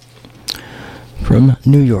 From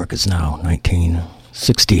New York is now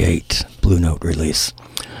 1968 Blue Note release.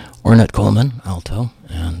 Ornette Coleman, alto,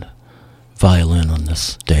 and violin on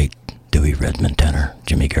this date, Dewey Redman tenor,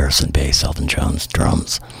 Jimmy Garrison bass, Elvin Jones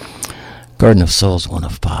drums. Garden of Souls, 1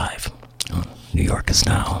 of 5. New York is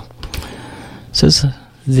now. Says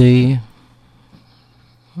the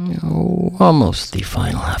almost the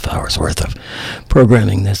final half hour's worth of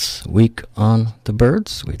programming this week on the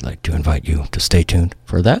Birds. We'd like to invite you to stay tuned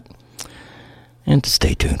for that, and to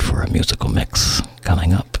stay tuned for a musical mix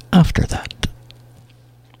coming up after that.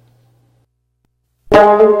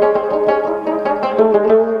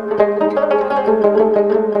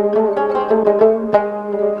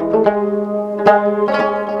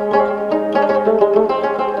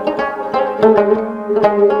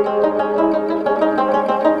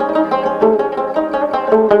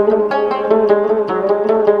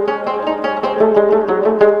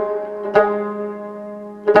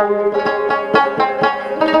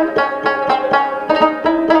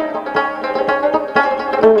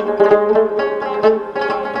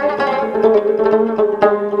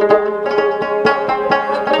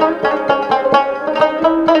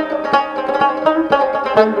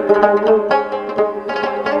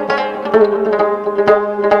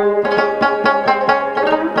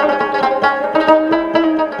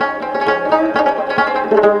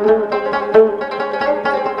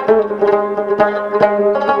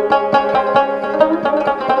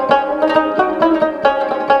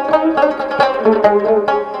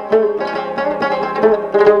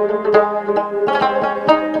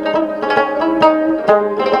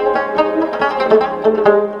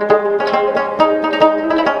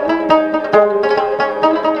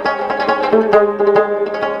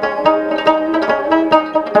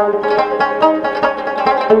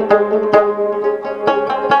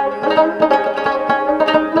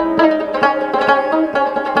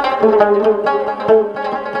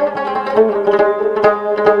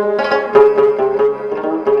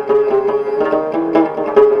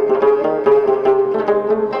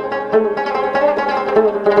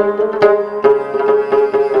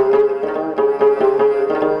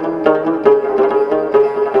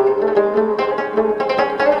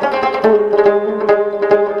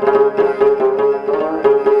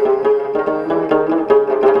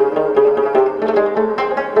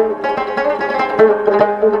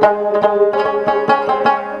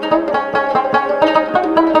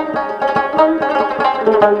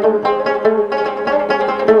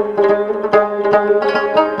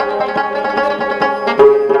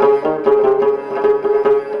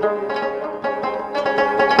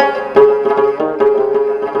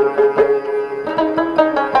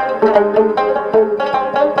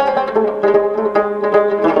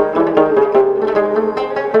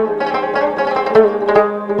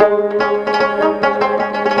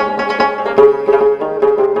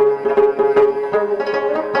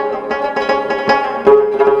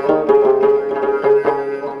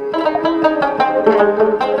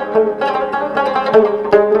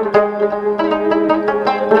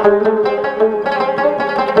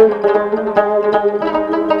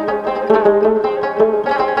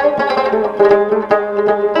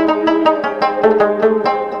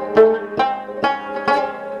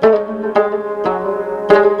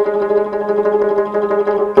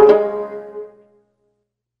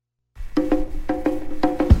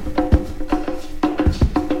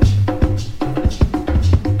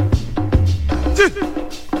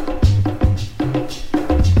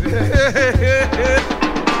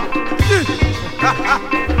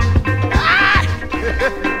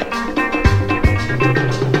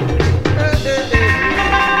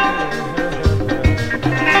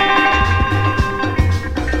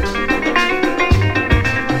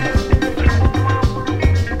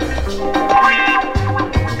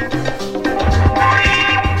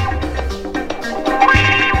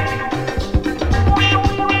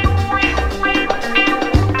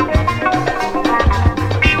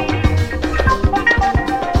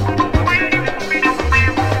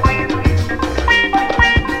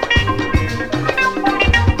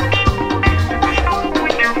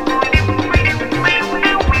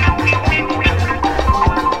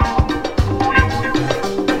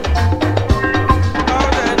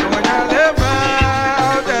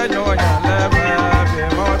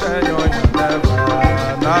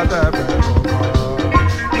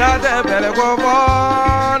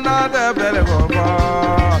 gogo na de bele gogo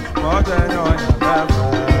mo de nyonya lebe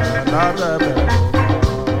na de bele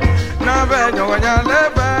na be nyonya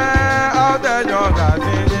lebe au de nyoga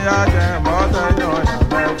tini ya de mo de nyonya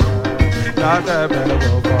lebe na de bele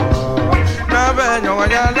gogo na be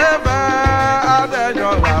nyonya lebe au de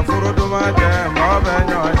nyoga furudu ma de mo be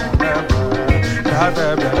nyonya lebe na de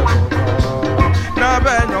bele gogo na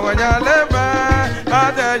be nyonya lebe au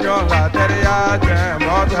de nyoga teri ya de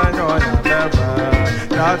mo de nyonya lebe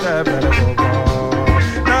na de bele gogo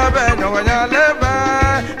na be nyonya lebe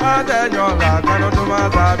au de nyoga furudu ma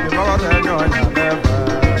de mo de nyonya lebe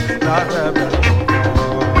na de bele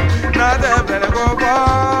gogo na de bele gogo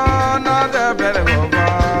na de bele gogo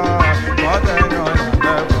mo de nyonya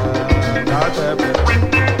lebe na de bele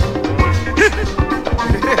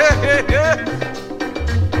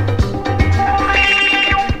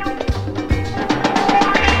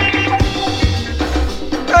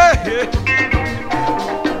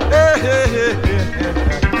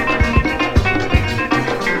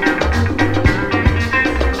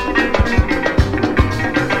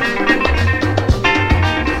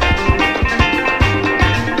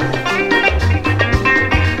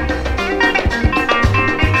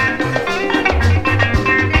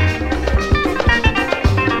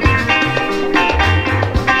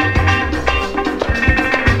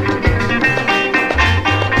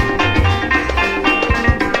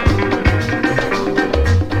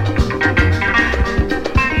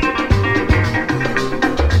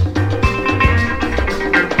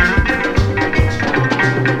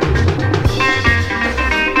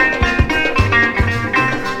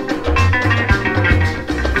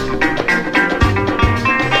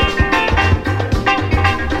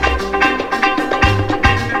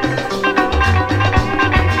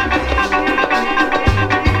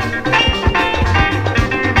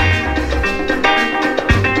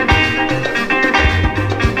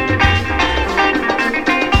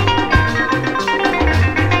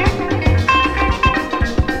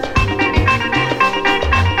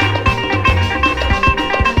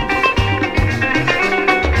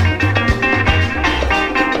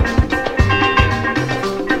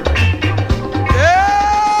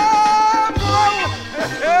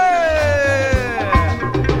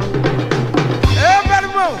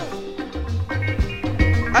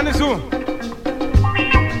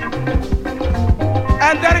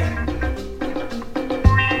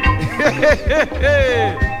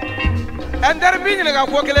Ender biñi le ga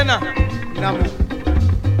ko kelena namu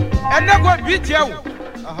ende ko bijew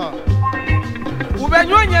aha ube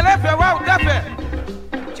nyonya le fe wa udafe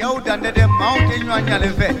jew dande de mount nyonya le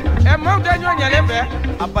fe e mount nyonya le fe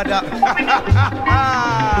abada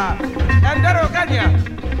ender o kanya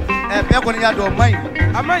e be ko nya do mai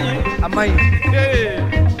amai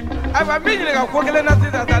aba biñi le ga ko kelena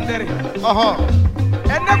tita tandere aha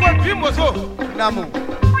ende ko bimoso namu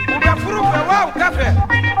ube furu fe wa udafe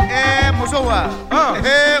muso wa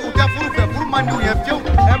uta furu fe furu mandi u yefjo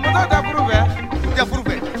muso ta furu fe uta furu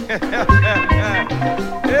fe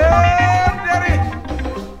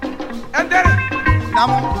endere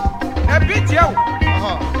namu bitiaw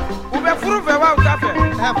ube furu fe wa uta fe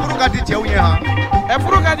furu ka di tiaw ye ha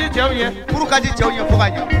furu ka di tiaw ye furu ka di tiaw ye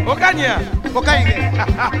fokanya okanya okanye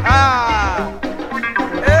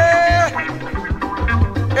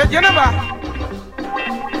jeneba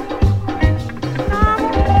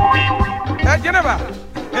Jeneba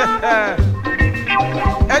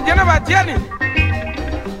Jeneba Jenny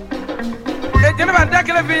Jeneba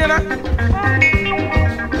ndakele vinyana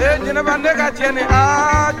Jeneba ndeka Jenny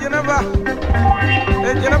Jeneba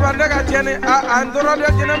Jeneba ndeka Jenny andoro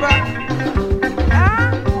de Jeneba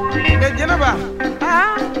Jeneba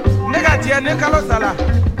ndeka Jenny kalo sala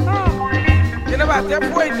Jeneba te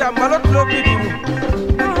poita malot lo bidu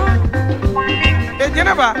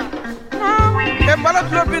Jeneba mbala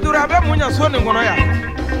tulo bidura be munya soni ngono ya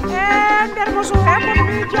ndermo so e ko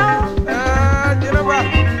mi jaw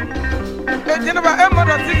jeneba e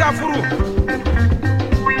modo sita furu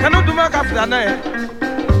kanu duma ka fdana e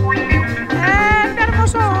ndermo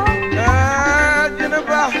so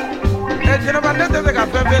jeneba ndete ka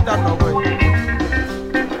febe da no boy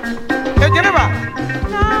jeneba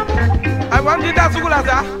I want you to sugula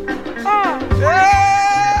za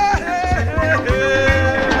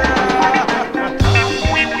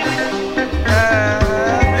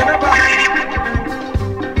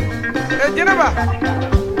Jeneba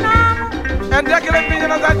ende kele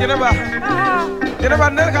binyana za Jeneba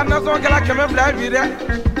ne kan na so kala keme fly bi de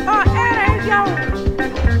ere jaw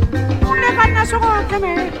ne kan na so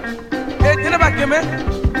keme Jeneba keme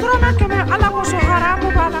Turama keme ala ko so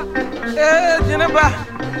haramu bala Jeneba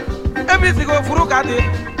e bi sigo furu ka de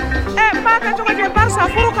ba ka to je barsa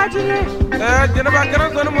furu ka jini jenaba kana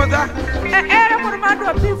sonu moza re ko ma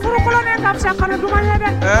do bi furu ko ne ka fsa kanu duma yede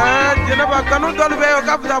jenaba kanu dolu be o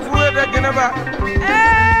ka fsa furu de jenaba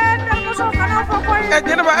da ko so kana fo ko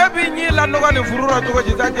jenaba e bi nyi la no ni furu ro to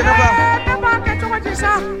ji sa jenaba ba ka to ji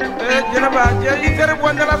sa jenaba je itere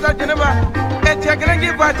bonda la sa jenaba e che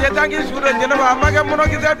grengi ba je tangi suru jenaba maga mono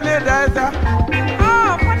ki za ple da sa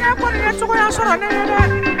ko ne ko ne to ko ya so ne ne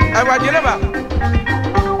ai ba jenaba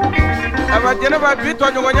aba jenaba bi to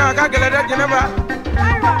nyogo nya ka gele de jenaba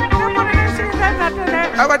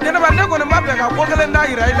aba jenaba ne ko ne mabe ka ko gele na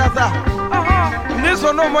ira ila sa ni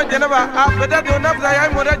so no mo jenaba a beda de na fza ya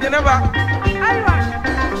mo de jenaba aiwa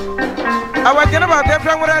aba jenaba te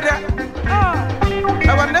fe ngura de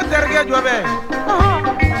aba ne terge jobe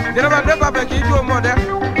jenaba de babe ki jo mo de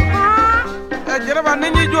jenaba ni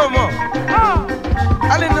ni jo mo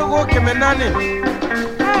ali ne go kemenani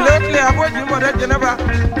le abo ji mo de jenaba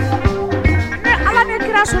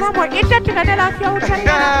kira sura mo ite tiga de la fiya utari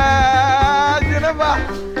jenaba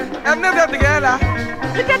enne de tiga la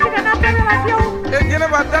ite tiga na de la fiya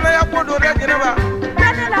jenaba dana ya podo de jenaba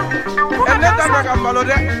dana enne ta ka malo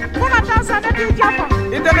de kuma ta sa de ti jaba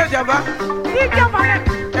ite ne jaba ti jaba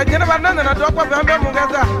jenaba nana na do ko be ambe mu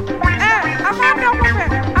gaza ama de ko be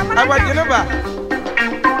aba jenaba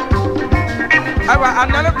aba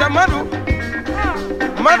anale de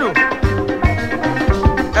madu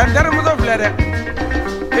endere mu do flere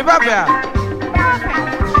Iba bea.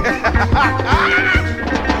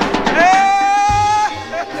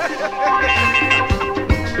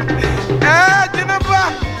 Jenaba.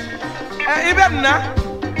 Ibenna.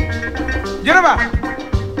 Jenaba.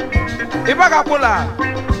 Iba ka kula.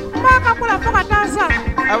 Ma ka kula fo ka tanza.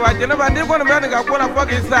 Awa jenaba ndi ko na ka kula fo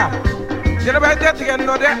ki sa. Jenaba te tiga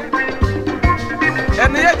no de.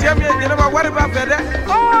 En ye jemi jenaba wari ba fede.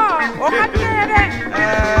 O ka tiere.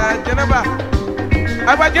 Jenaba.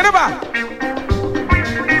 Aba jenaba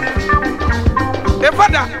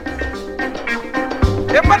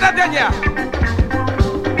efada denya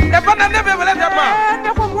efada ne be bele dama ne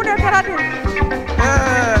ko mune karade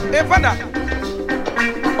efada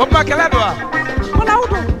o ma kala do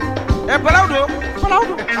polaudo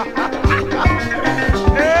polaudo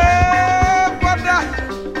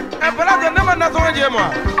efada ne ma na so je mo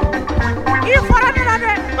I fara ni la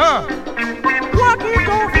de wa ki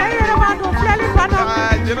to fere ma do fleli bana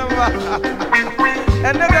jenaba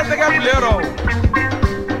enne de se ga flero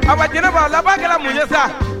aba jenaba la ba kala munye sa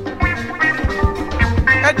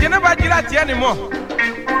jenaba jira tie ni mo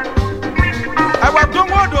aba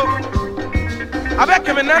tongo do abe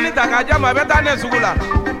kemenani taka jama abe ta ne sugula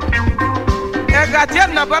ga tie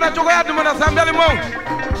na bana chogo ya dum na sambeli mo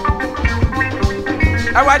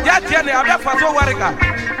aba ja tie ni abe faso warika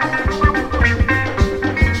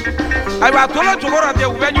aiwa tolo chogoro te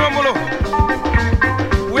ubenyo molo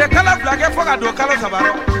we kala flage foga do kala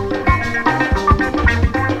sabaro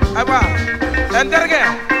aiwa enderge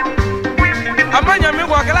amanya mi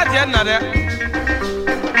ko kala je na de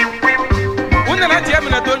unna na je mi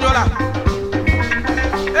na do nyola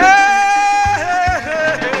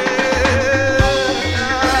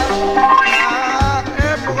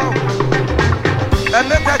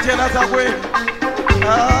enne ta je na sakwe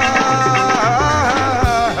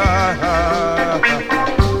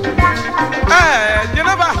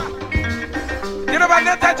Jenaba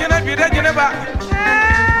neta jenabi de jenaba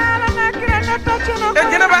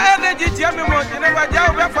jenaba ene ji tiami mo jenaba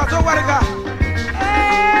jaw be faso warga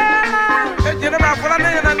jenaba fala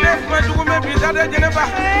ne na ne ma dugu me bi de jenaba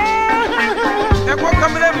ko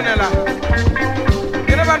kamre minela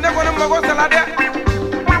jenaba ne ko no mago salade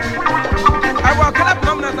awa kala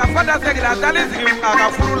pam na sa fada segila tali sigi aga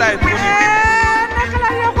furu la etuni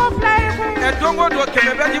dongo do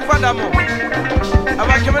kemebe ji fada mo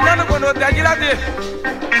aba kemenana ko no dajira de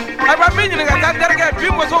aba minyi nga ta derge bi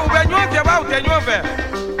mo so ube nyo je ba ute nyo fe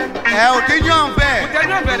o te nyo fe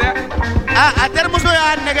de a termo so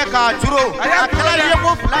ya nege ka churo akala ye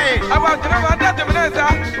ko fly aba jina ba da te menesa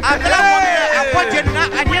akala mo ne apojenna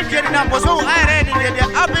anye jenna mo so are ni de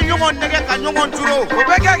abi nyo mo nege ka nyo mo churo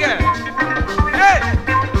ube kage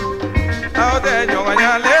au de nyo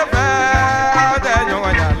nya lebe au de nyo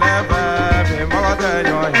nya lebe be mo de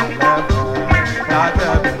nyo nya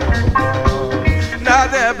lebe na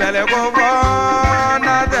de bele go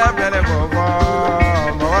na de bele go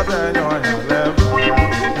mo de nyo nya lebe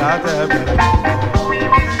na de bele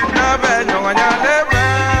na be nyo nya lebe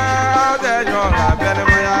au de nyo ga bele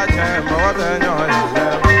mo ya che mo de nyo nya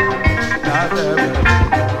lebe na de bele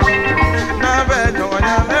na be nyo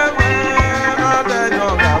nya lebe au de nyo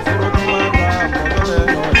ga furu mo ga mo de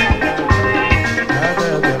nyo nya lebe na de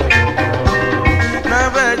bele na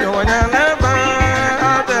be nyo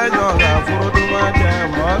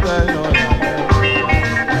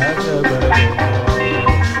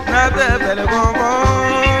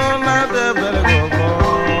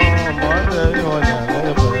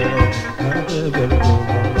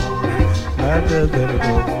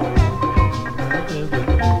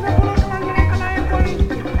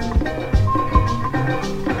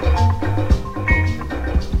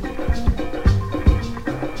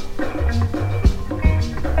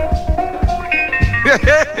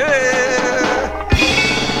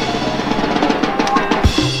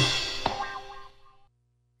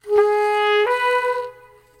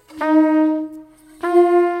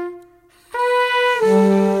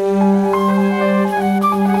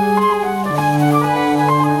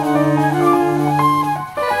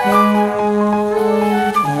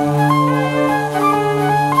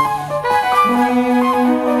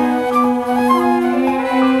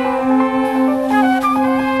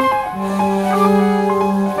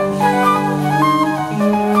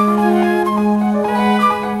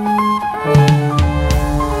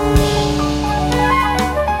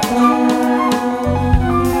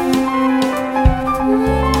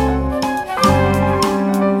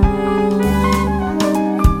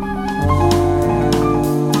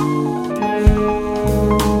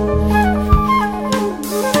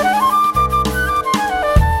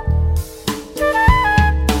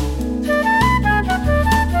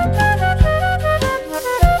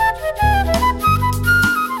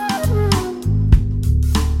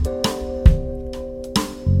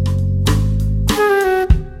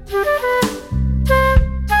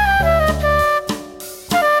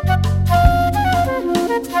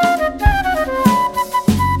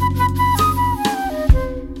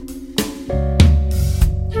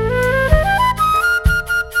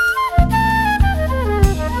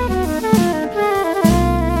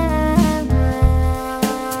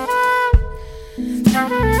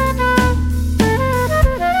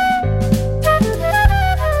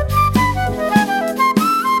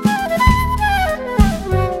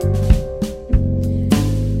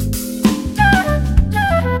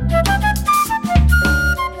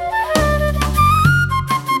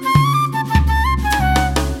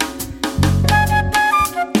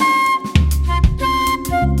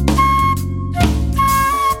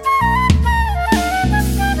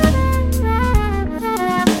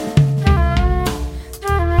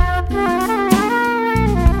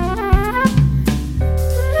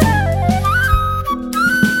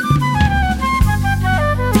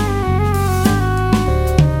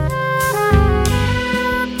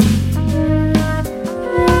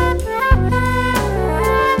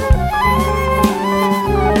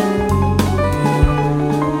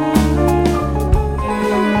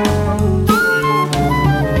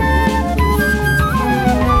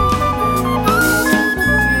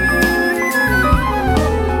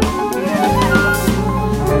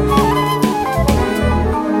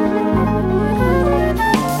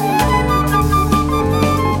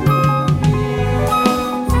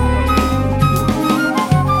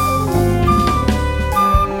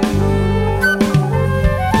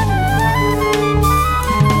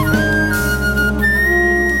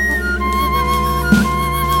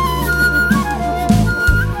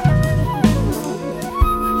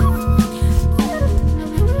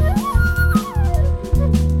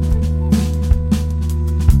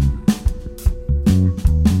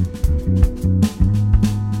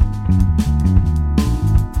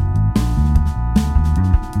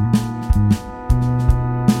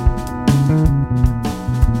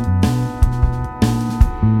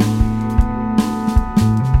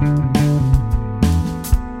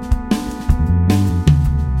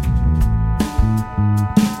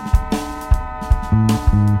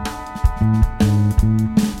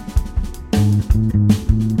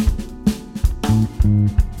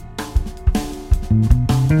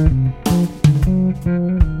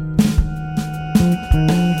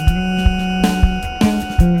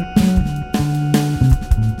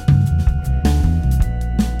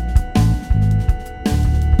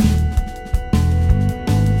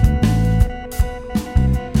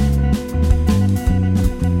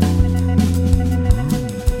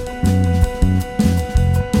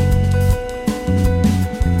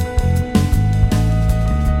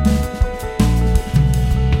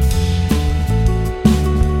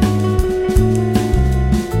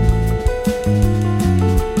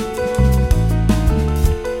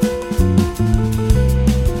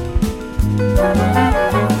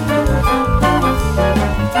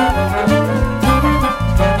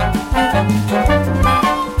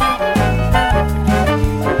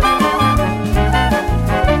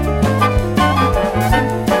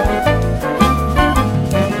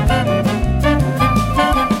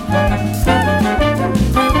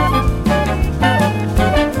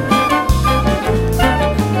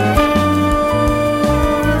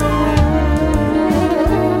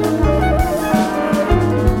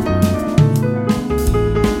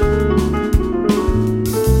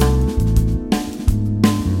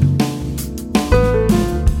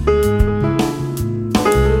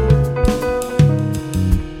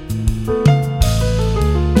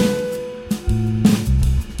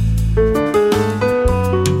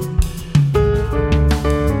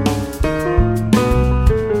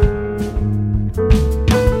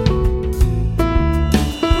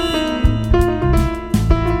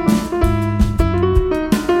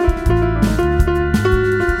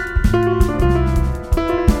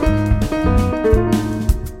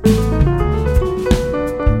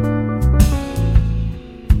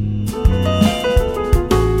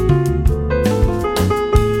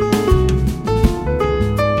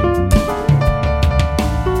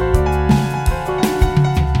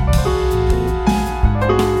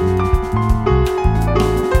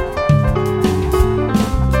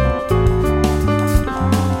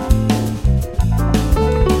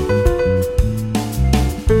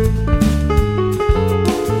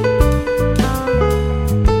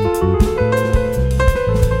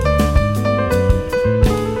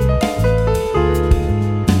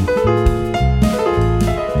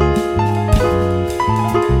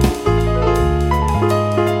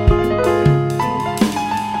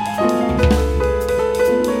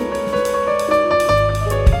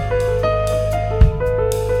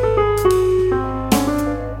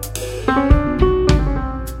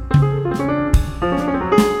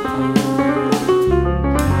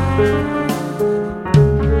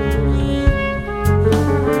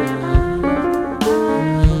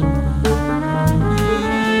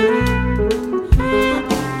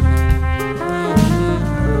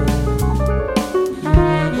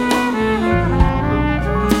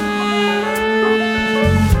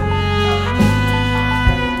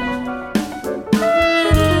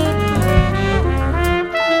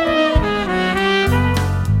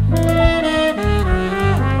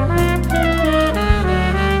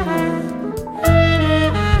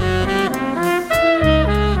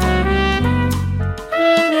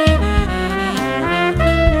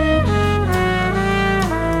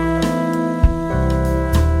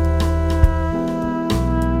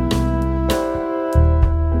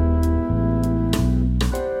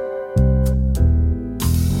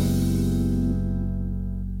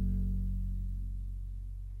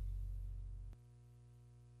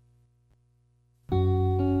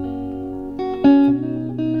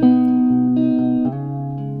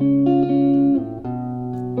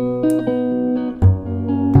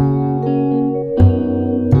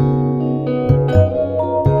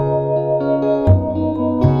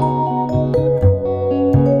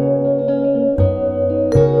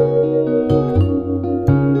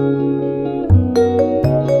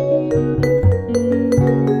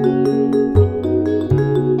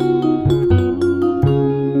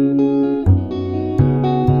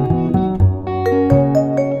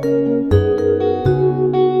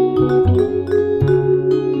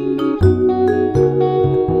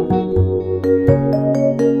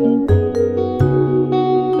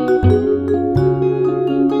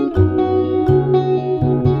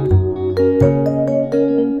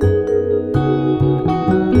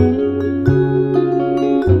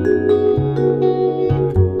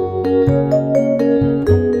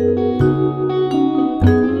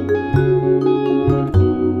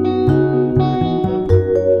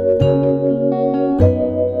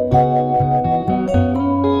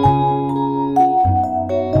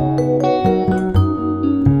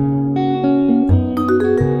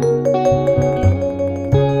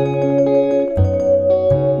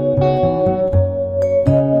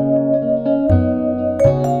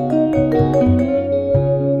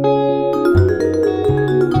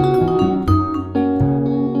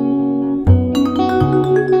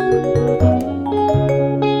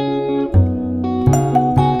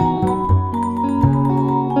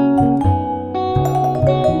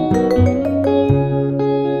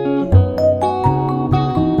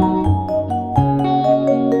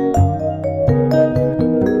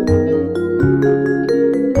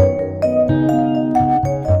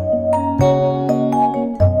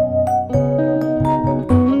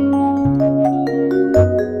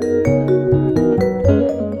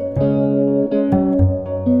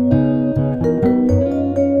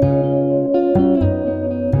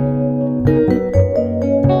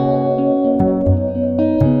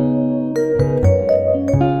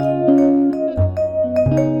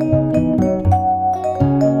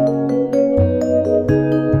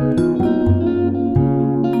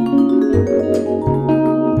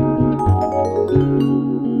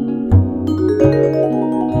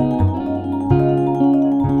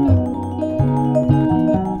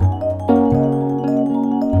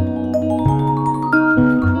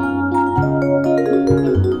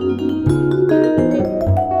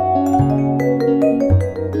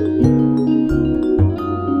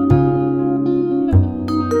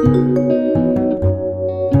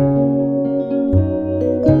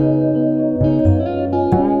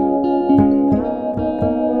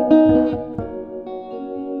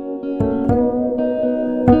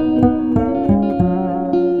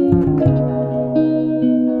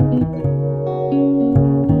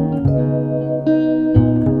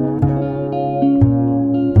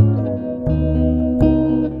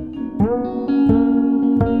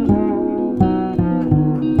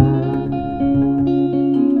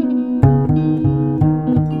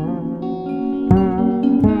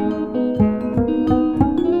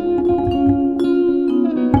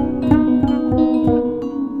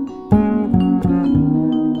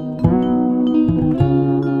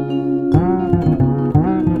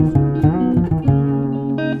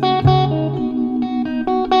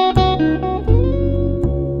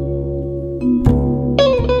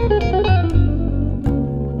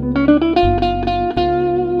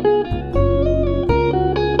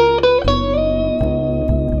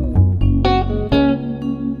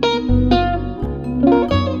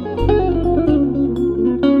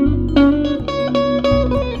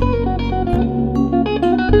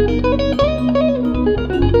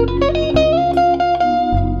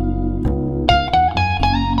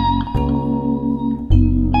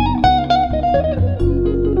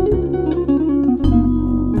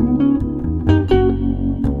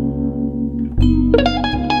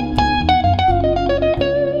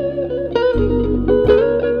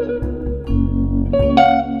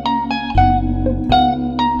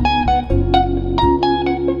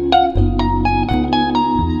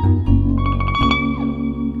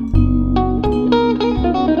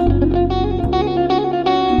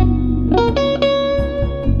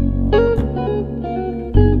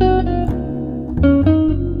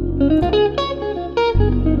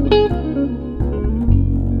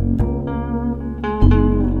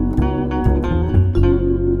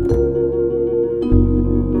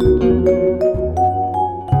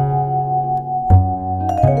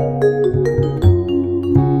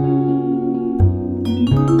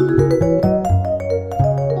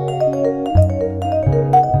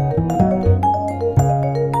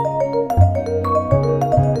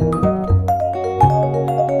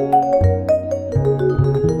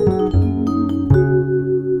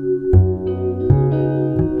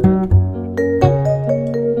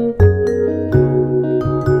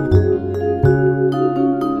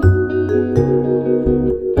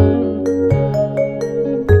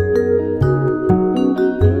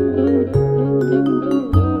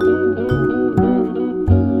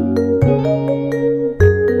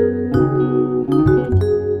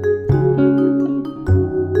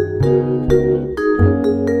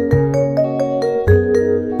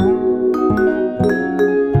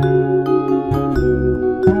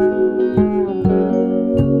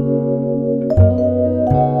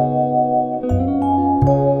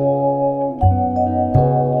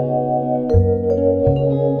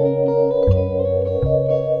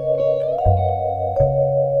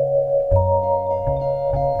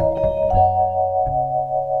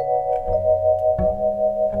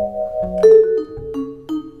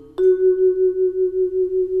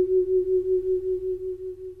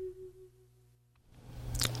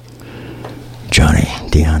Johnny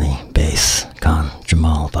Diani, bass, Khan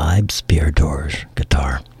Jamal, vibes, Pierre Dorge,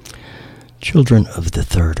 guitar. Children of the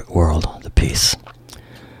Third World, the piece.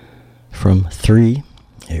 From 3,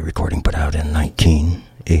 a recording put out in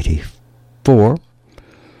 1984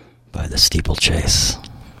 by the Steeplechase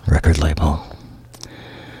record label.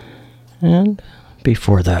 And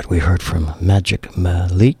before that we heard from Magic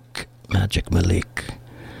Malik,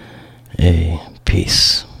 a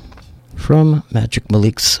piece from Magic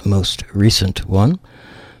Malik's most recent one,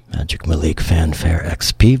 Magic Malik Fanfare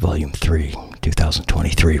XP Volume 3,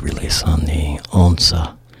 2023 release on the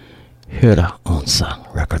Onsa, Hira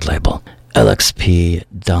Onsa record label. LXP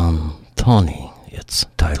Dantoni, its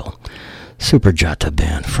title. Super Jata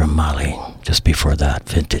band from Mali. Just before that,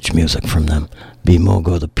 vintage music from them.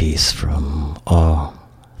 Bimogo, the piece from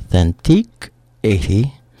Authentique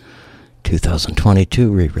 80,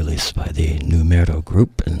 2022, re-released by the Numero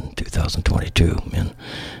Group in 2022 in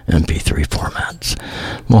MP3 formats.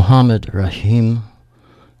 Mohammed Rahim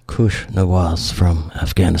Kush Nawaz from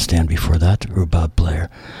Afghanistan before that, Rubab player.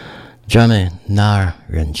 Jame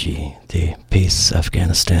Narenji, the piece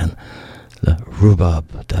Afghanistan. The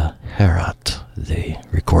Rubab the Herat, the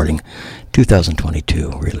recording 2002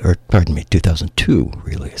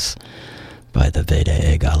 release by the Vede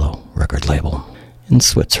Egalo record label in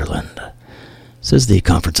Switzerland. This is the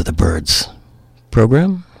Conference of the Birds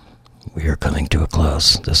program. We are coming to a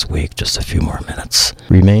close this week, just a few more minutes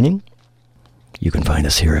remaining. You can find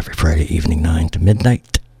us here every Friday evening 9 to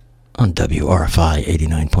midnight on WRFI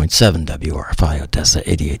 89.7, WRFI Odessa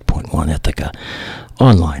 88.1 Ithaca,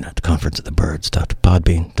 online at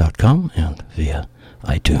conferenceofthebirds.podbean.com and via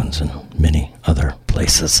iTunes and many other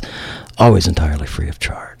places, always entirely free of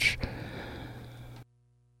charge.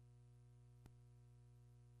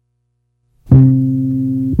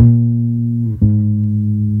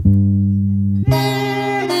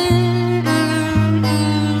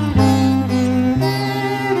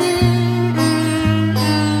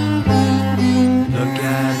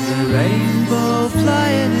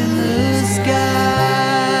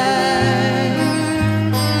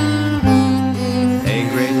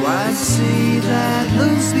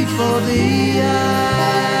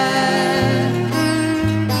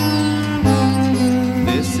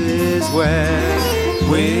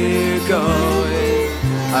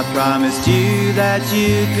 I promised you that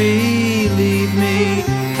you'd believe me.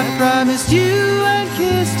 I promised you and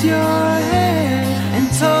kissed your hair and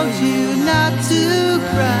told you not to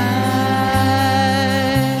cry.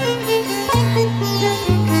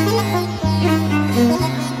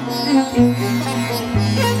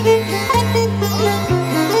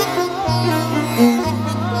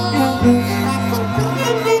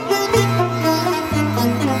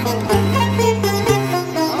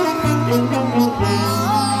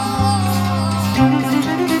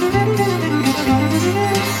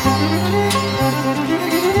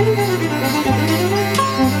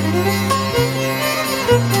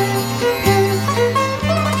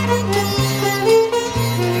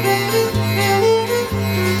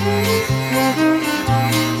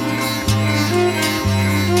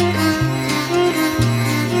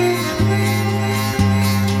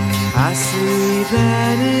 I see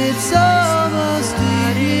that it's almost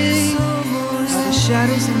evening, the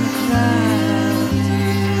shadows in the clouds.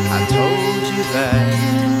 I told you that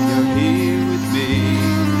you're here with me.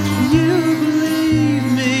 You believe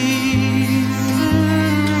me.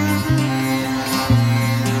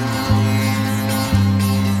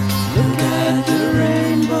 Look at the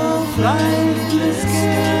rainbow flying in the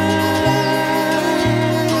sky.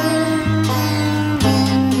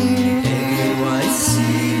 Everyone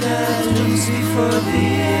see that for the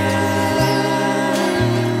end.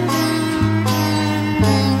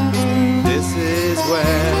 This is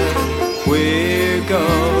where we're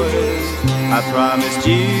going. I promised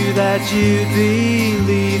you that you'd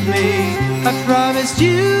believe me. I promised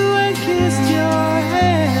you and kissed your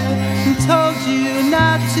hair and told you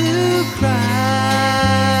not to cry.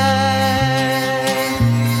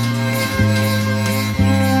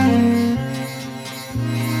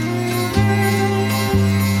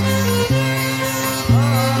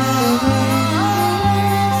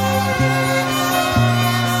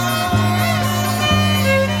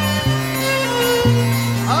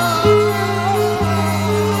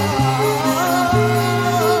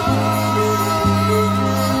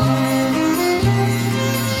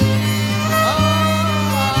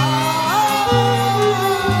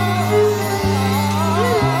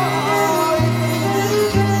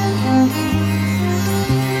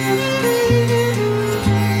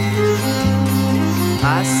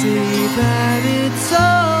 I see that it's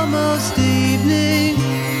almost evening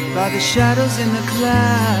by the shadows in the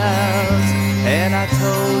clouds. And I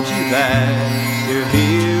told you that you're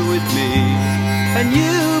here with me and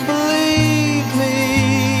you